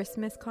a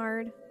Christmas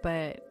card,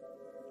 but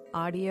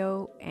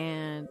audio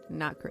and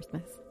not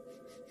Christmas.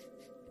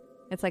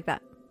 It's like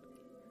that.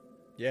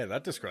 Yeah,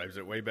 that describes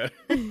it way better.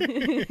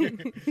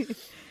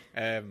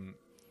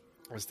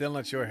 We're still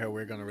not sure how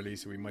we're going to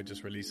release it. We might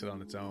just release it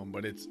on its own,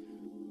 but it's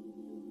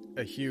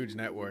a huge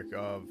network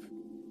of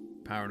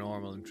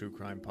paranormal and true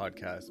crime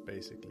podcasts,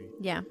 basically.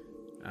 Yeah.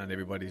 And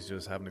everybody's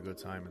just having a good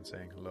time and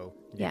saying hello.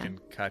 You Yeah. can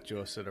catch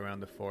us at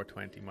around the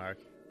 4:20 mark.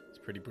 It's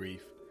pretty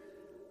brief.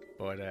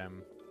 But,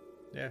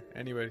 yeah,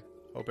 anyway,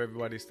 hope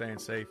everybody's staying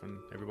safe and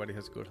everybody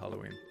has a good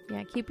Halloween.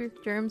 Yeah, keep your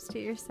germs to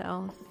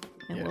yourself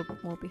and Yeah.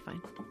 we'll be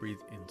fine. Breathe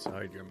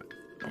inside your mouth.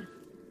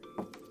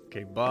 Yeah.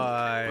 Okay,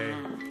 bye.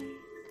 Bye.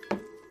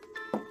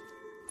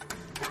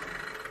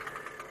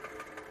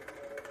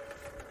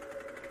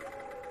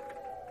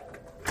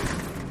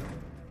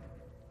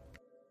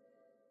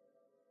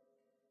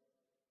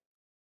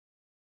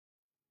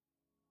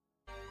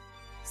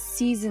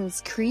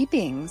 season's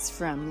creepings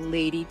from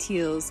Lady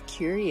Teal's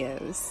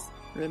Curios.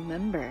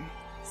 Remember,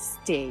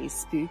 stay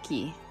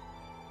spooky.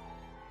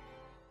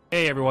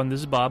 Hey everyone,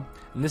 this is Bob.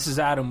 And this is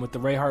Adam with the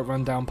Ray Hart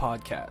Rundown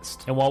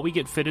Podcast. And while we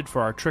get fitted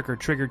for our Trick or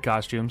Triggered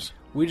costumes,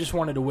 we just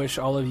wanted to wish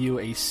all of you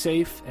a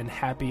safe and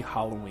happy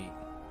Halloween.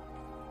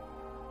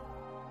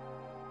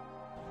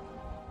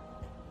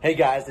 Hey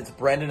guys, it's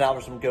Brendan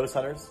Alvarez from Ghost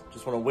Hunters.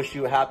 Just want to wish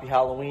you a happy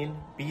Halloween.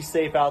 Be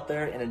safe out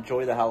there and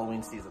enjoy the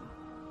Halloween season.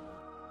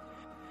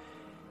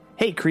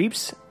 Hey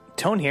creeps,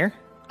 Tone here.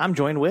 I'm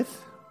joined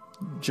with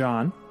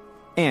John.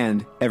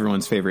 And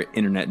everyone's favorite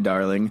internet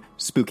darling,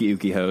 Spooky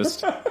Ookie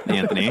host,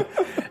 Anthony.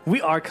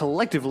 We are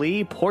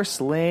collectively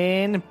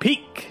Porcelain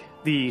Peak,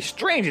 the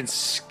strange and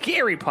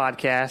scary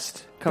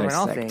podcast covering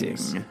all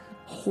things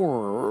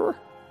horror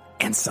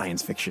and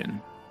science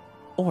fiction.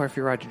 Or if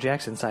you're Roger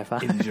Jackson, sci-fi.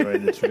 Enjoy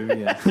the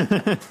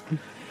trivia.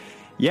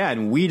 Yeah,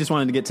 and we just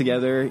wanted to get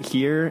together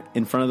here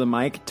in front of the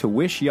mic to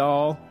wish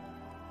y'all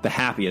the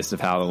happiest of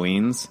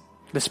Halloweens.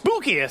 The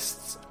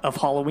spookiest of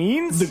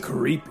Halloweens. The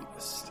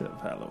creepiest of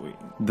Halloween.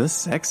 The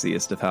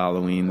sexiest of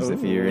Halloweens,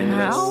 if you're into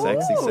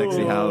that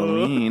sexy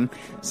Halloween.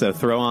 So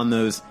throw on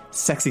those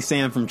sexy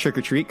Sam from Trick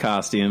or Treat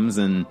costumes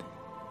and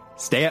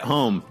stay at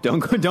home. Don't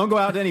go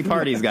out to any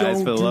parties, guys,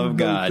 for the love of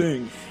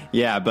God.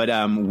 Yeah,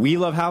 but we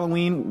love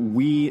Halloween.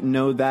 We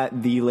know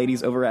that the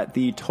ladies over at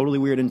the Totally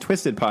Weird and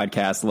Twisted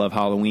podcast love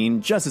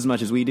Halloween just as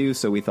much as we do,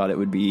 so we thought it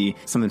would be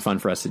something fun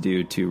for us to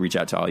do to reach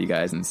out to all you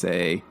guys and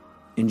say,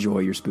 enjoy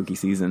your spooky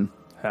season.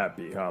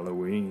 Happy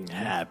Halloween.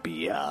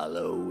 Happy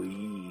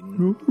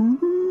Halloween.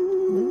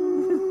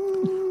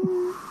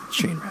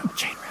 Chain rattle,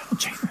 chain rattle,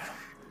 chain rattle.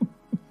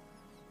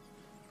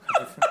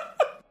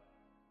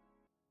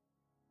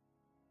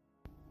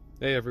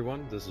 Hey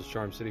everyone, this is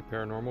Charm City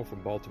Paranormal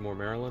from Baltimore,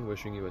 Maryland,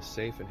 wishing you a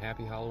safe and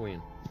happy Halloween.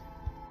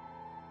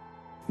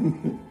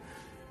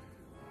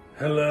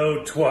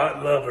 Hello,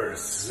 twat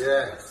lovers.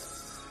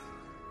 Yes.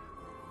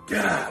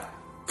 God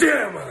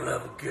damn, I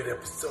love a good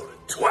episode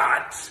of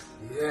Twat.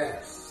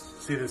 Yes.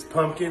 See this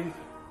pumpkin?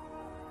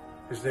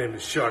 His name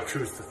is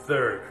Chartreuse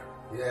III.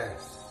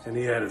 Yes. And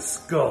he had his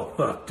skull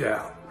fucked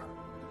out.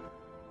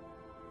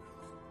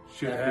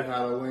 Happy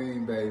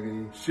Halloween,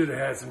 baby. Should have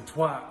had some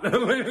twat.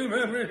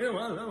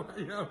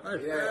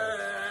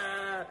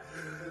 Yeah.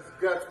 It's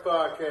Guts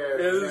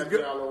Podcast.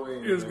 Happy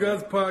Halloween. It's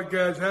Guts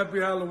Podcast.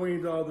 Happy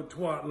Halloween to all the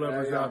twat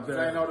lovers out there.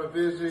 Staying on the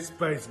vision.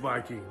 Space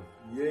Viking.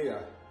 Yeah.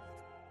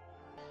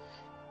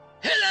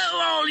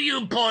 Hello, all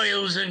you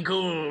boils and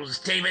ghouls.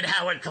 David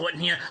Howard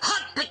Thornton here.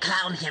 Hot the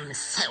Clown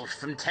himself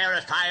from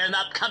Terrifier and the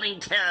upcoming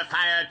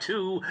Terrifier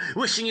 2.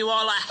 Wishing you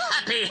all a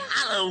happy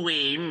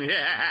Halloween.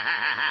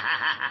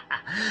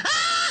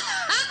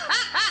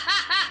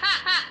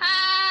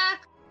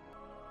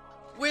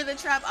 We're the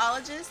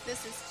Trapologists.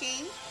 This is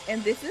King.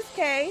 And this is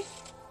Kay.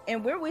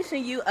 And we're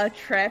wishing you a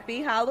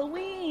trappy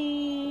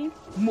Halloween.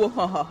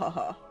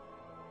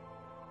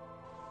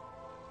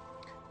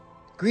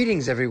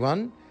 Greetings,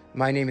 everyone.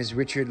 My name is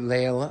Richard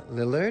Lale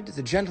Lillard,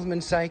 the Gentleman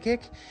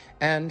Psychic,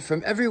 and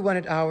from everyone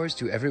at ours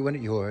to everyone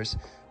at yours,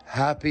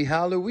 Happy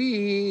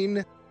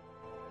Halloween!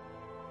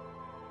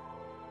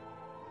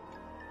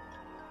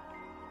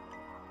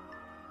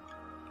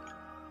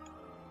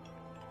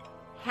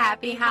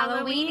 Happy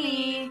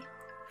Halloweeny!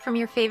 From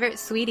your favorite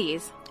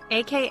sweeties,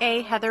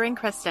 aka Heather and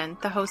Kristen,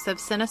 the hosts of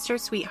Sinister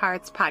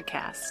Sweethearts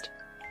podcast.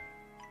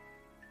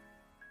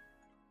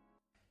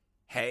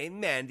 Hey,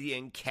 Mandy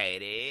and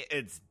Katie,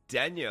 it's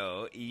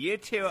Daniel. You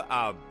two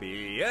are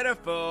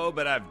beautiful,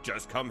 but I've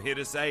just come here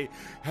to say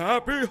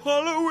Happy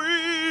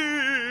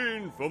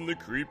Halloween from the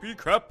Creepy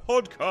Crap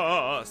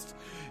Podcast.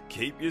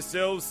 Keep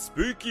yourselves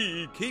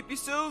spooky, keep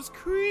yourselves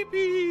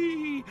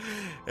creepy,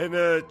 and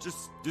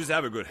just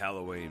have a good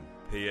Halloween.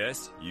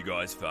 P.S. You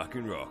guys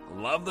fucking rock.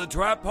 Love the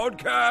Trap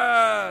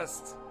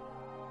Podcast.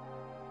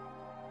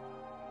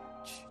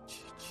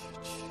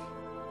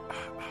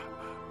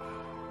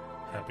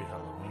 Happy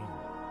Halloween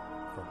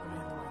from the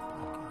Man Life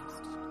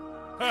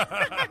Podcast.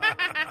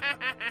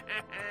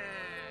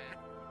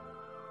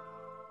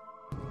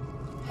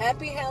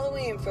 Happy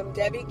Halloween from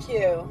Debbie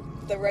Q,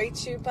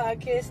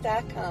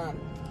 TheRightShoePodcast.com.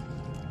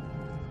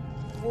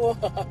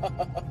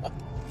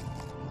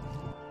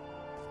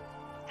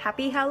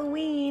 Happy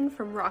Halloween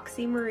from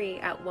Roxy Marie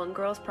at One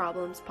Girl's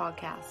Problems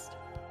podcast.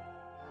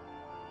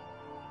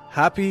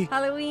 Happy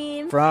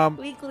Halloween from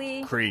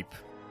Weekly Creep.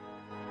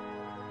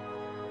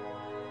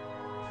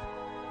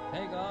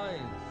 Hey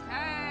guys.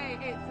 Hey,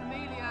 it's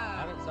Amelia.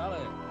 And it's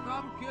Ali.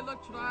 From Killer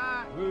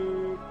Track.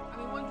 Woo. And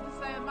we wanted to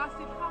say a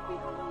massive happy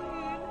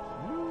Halloween.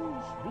 Woo,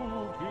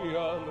 spooky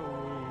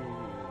Halloween.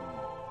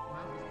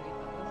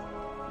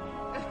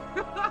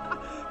 But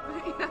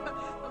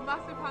yeah, a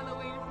massive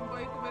Halloween from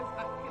both of us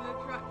at Killer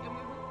Track. And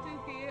we hope to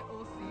hear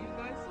or see you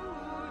guys soon.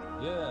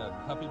 Yeah,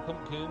 happy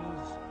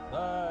pumpkins.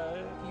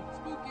 Bye. Keep it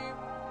spooky.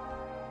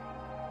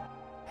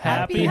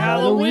 Happy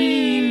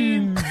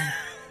Halloween!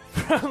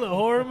 From the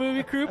Horror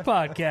Movie Crew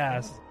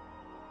podcast.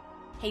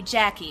 Hey,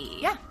 Jackie.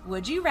 Yeah?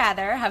 Would you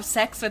rather have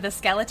sex with a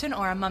skeleton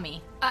or a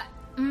mummy? I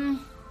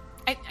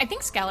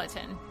think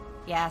skeleton.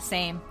 Yeah,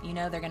 same. You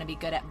know they're going to be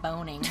good at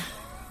boning.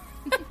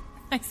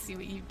 I see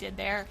what you did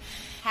there.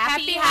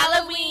 Happy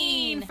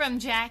Halloween from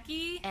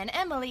Jackie and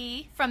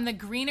Emily from the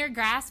Greener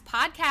Grass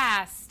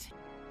Podcast.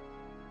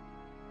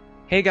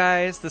 Hey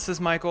guys, this is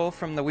Michael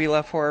from the We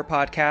Love Horror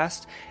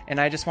Podcast, and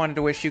I just wanted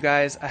to wish you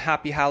guys a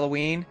happy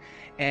Halloween,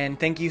 and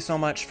thank you so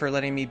much for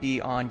letting me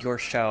be on your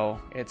show.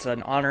 It's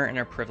an honor and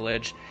a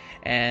privilege,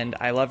 and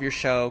I love your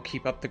show.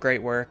 Keep up the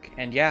great work,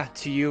 and yeah,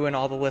 to you and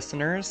all the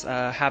listeners,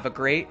 have a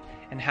great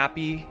and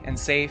happy and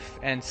safe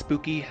and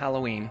spooky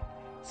Halloween.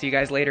 See you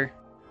guys later.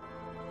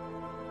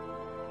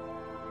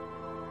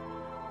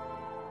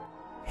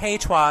 Hey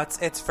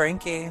twats, it's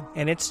Frankie.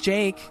 And it's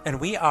Jake.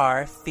 And we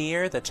are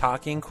Fear the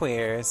Talking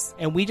Queers.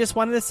 And we just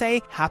wanted to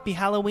say Happy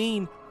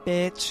Halloween,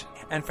 bitch.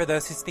 And for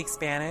those who speak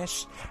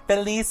Spanish,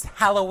 Feliz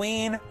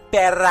Halloween,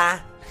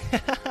 perra.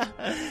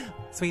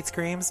 Sweet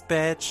screams,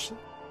 bitch.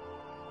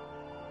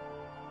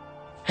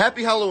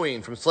 Happy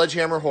Halloween from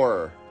Sledgehammer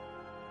Horror.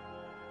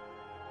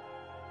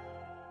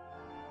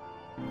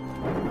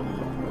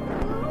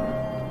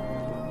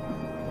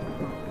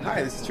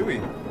 Hi, this is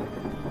Chewy.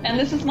 And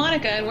this is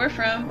Monica, and we're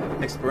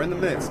from Exploring the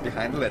Myths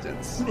Behind the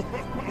Legends,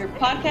 your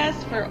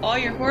podcast for all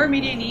your horror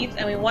media needs,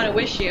 and we want to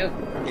wish you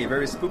a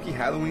very spooky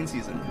Halloween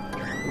season.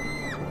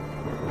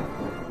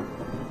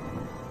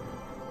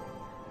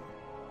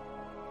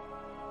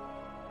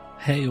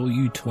 Hey, all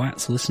you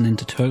twats listening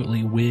to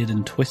Totally Weird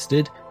and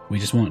Twisted. We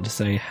just wanted to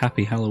say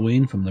Happy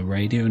Halloween from the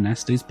Radio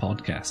Nasties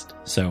podcast.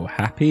 So,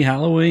 Happy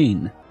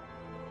Halloween!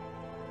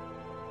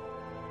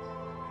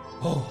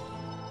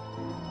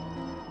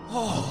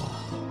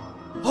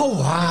 Oh,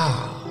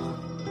 wow.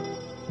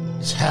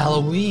 It's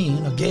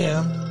Halloween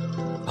again.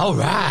 All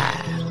right.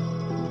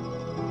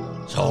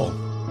 So,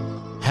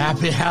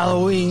 happy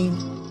Halloween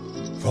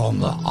from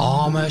the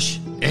Amish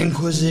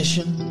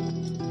Inquisition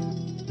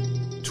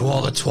to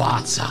all the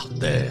twats out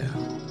there.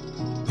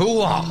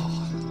 Hoo-ah.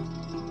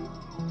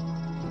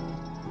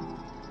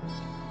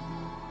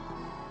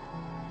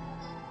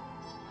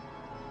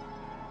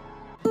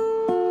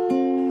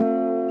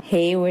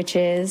 Hey,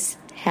 witches.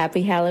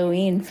 Happy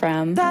Halloween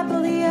from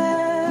Happily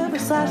Ever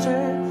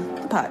Slasher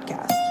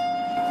podcast.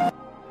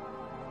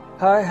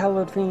 Hi,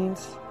 Hallowed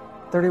Fiends.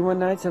 31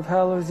 Nights of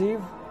Hallows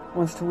Eve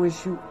wants to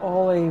wish you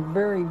all a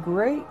very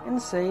great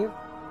and safe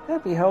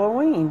Happy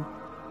Halloween.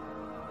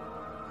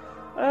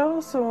 I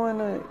also want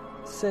to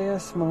say a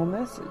small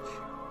message.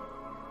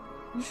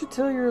 You should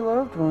tell your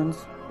loved ones,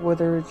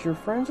 whether it's your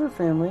friends or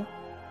family,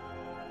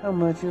 how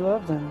much you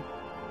love them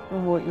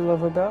and what you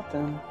love about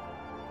them.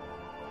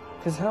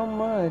 Because how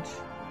much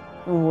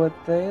and what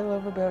they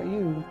love about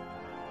you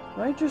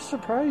might just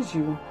surprise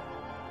you.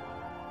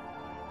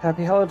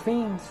 Happy Hallowed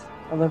Fiends.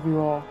 I love you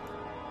all.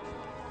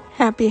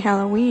 Happy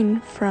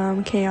Halloween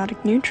from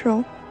Chaotic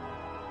Neutral.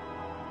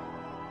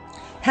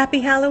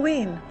 Happy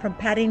Halloween from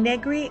Patty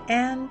Negri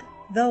and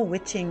The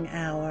Witching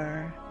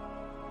Hour.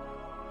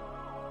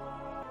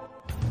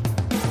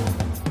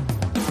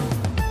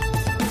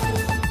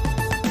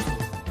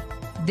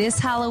 This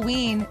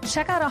Halloween,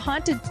 check out a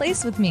haunted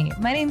place with me.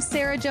 My name's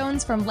Sarah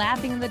Jones from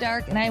Laughing in the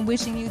Dark, and I'm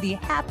wishing you the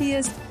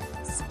happiest,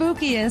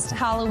 spookiest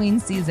Halloween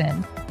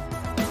season.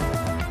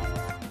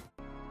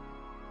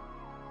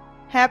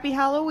 Happy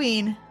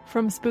Halloween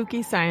from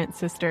Spooky Science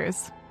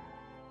Sisters.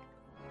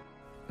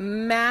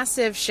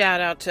 Massive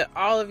shout out to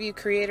all of you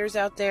creators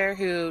out there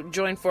who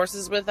joined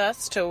forces with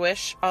us to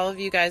wish all of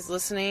you guys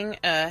listening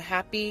a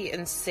happy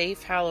and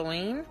safe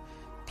Halloween.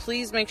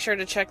 Please make sure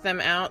to check them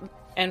out.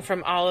 And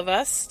from all of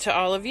us to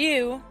all of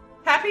you,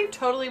 happy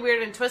Totally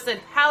Weird and Twisted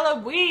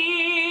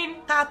Halloween!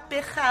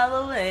 Happy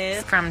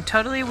Halloween! From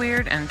Totally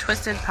Weird and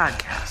Twisted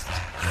Podcast.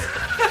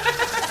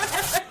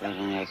 What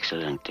an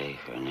excellent day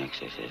for an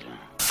exorcism.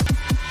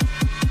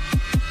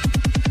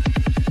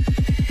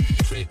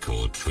 Trick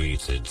or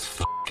treat, it's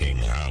fucking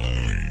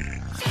Halloween.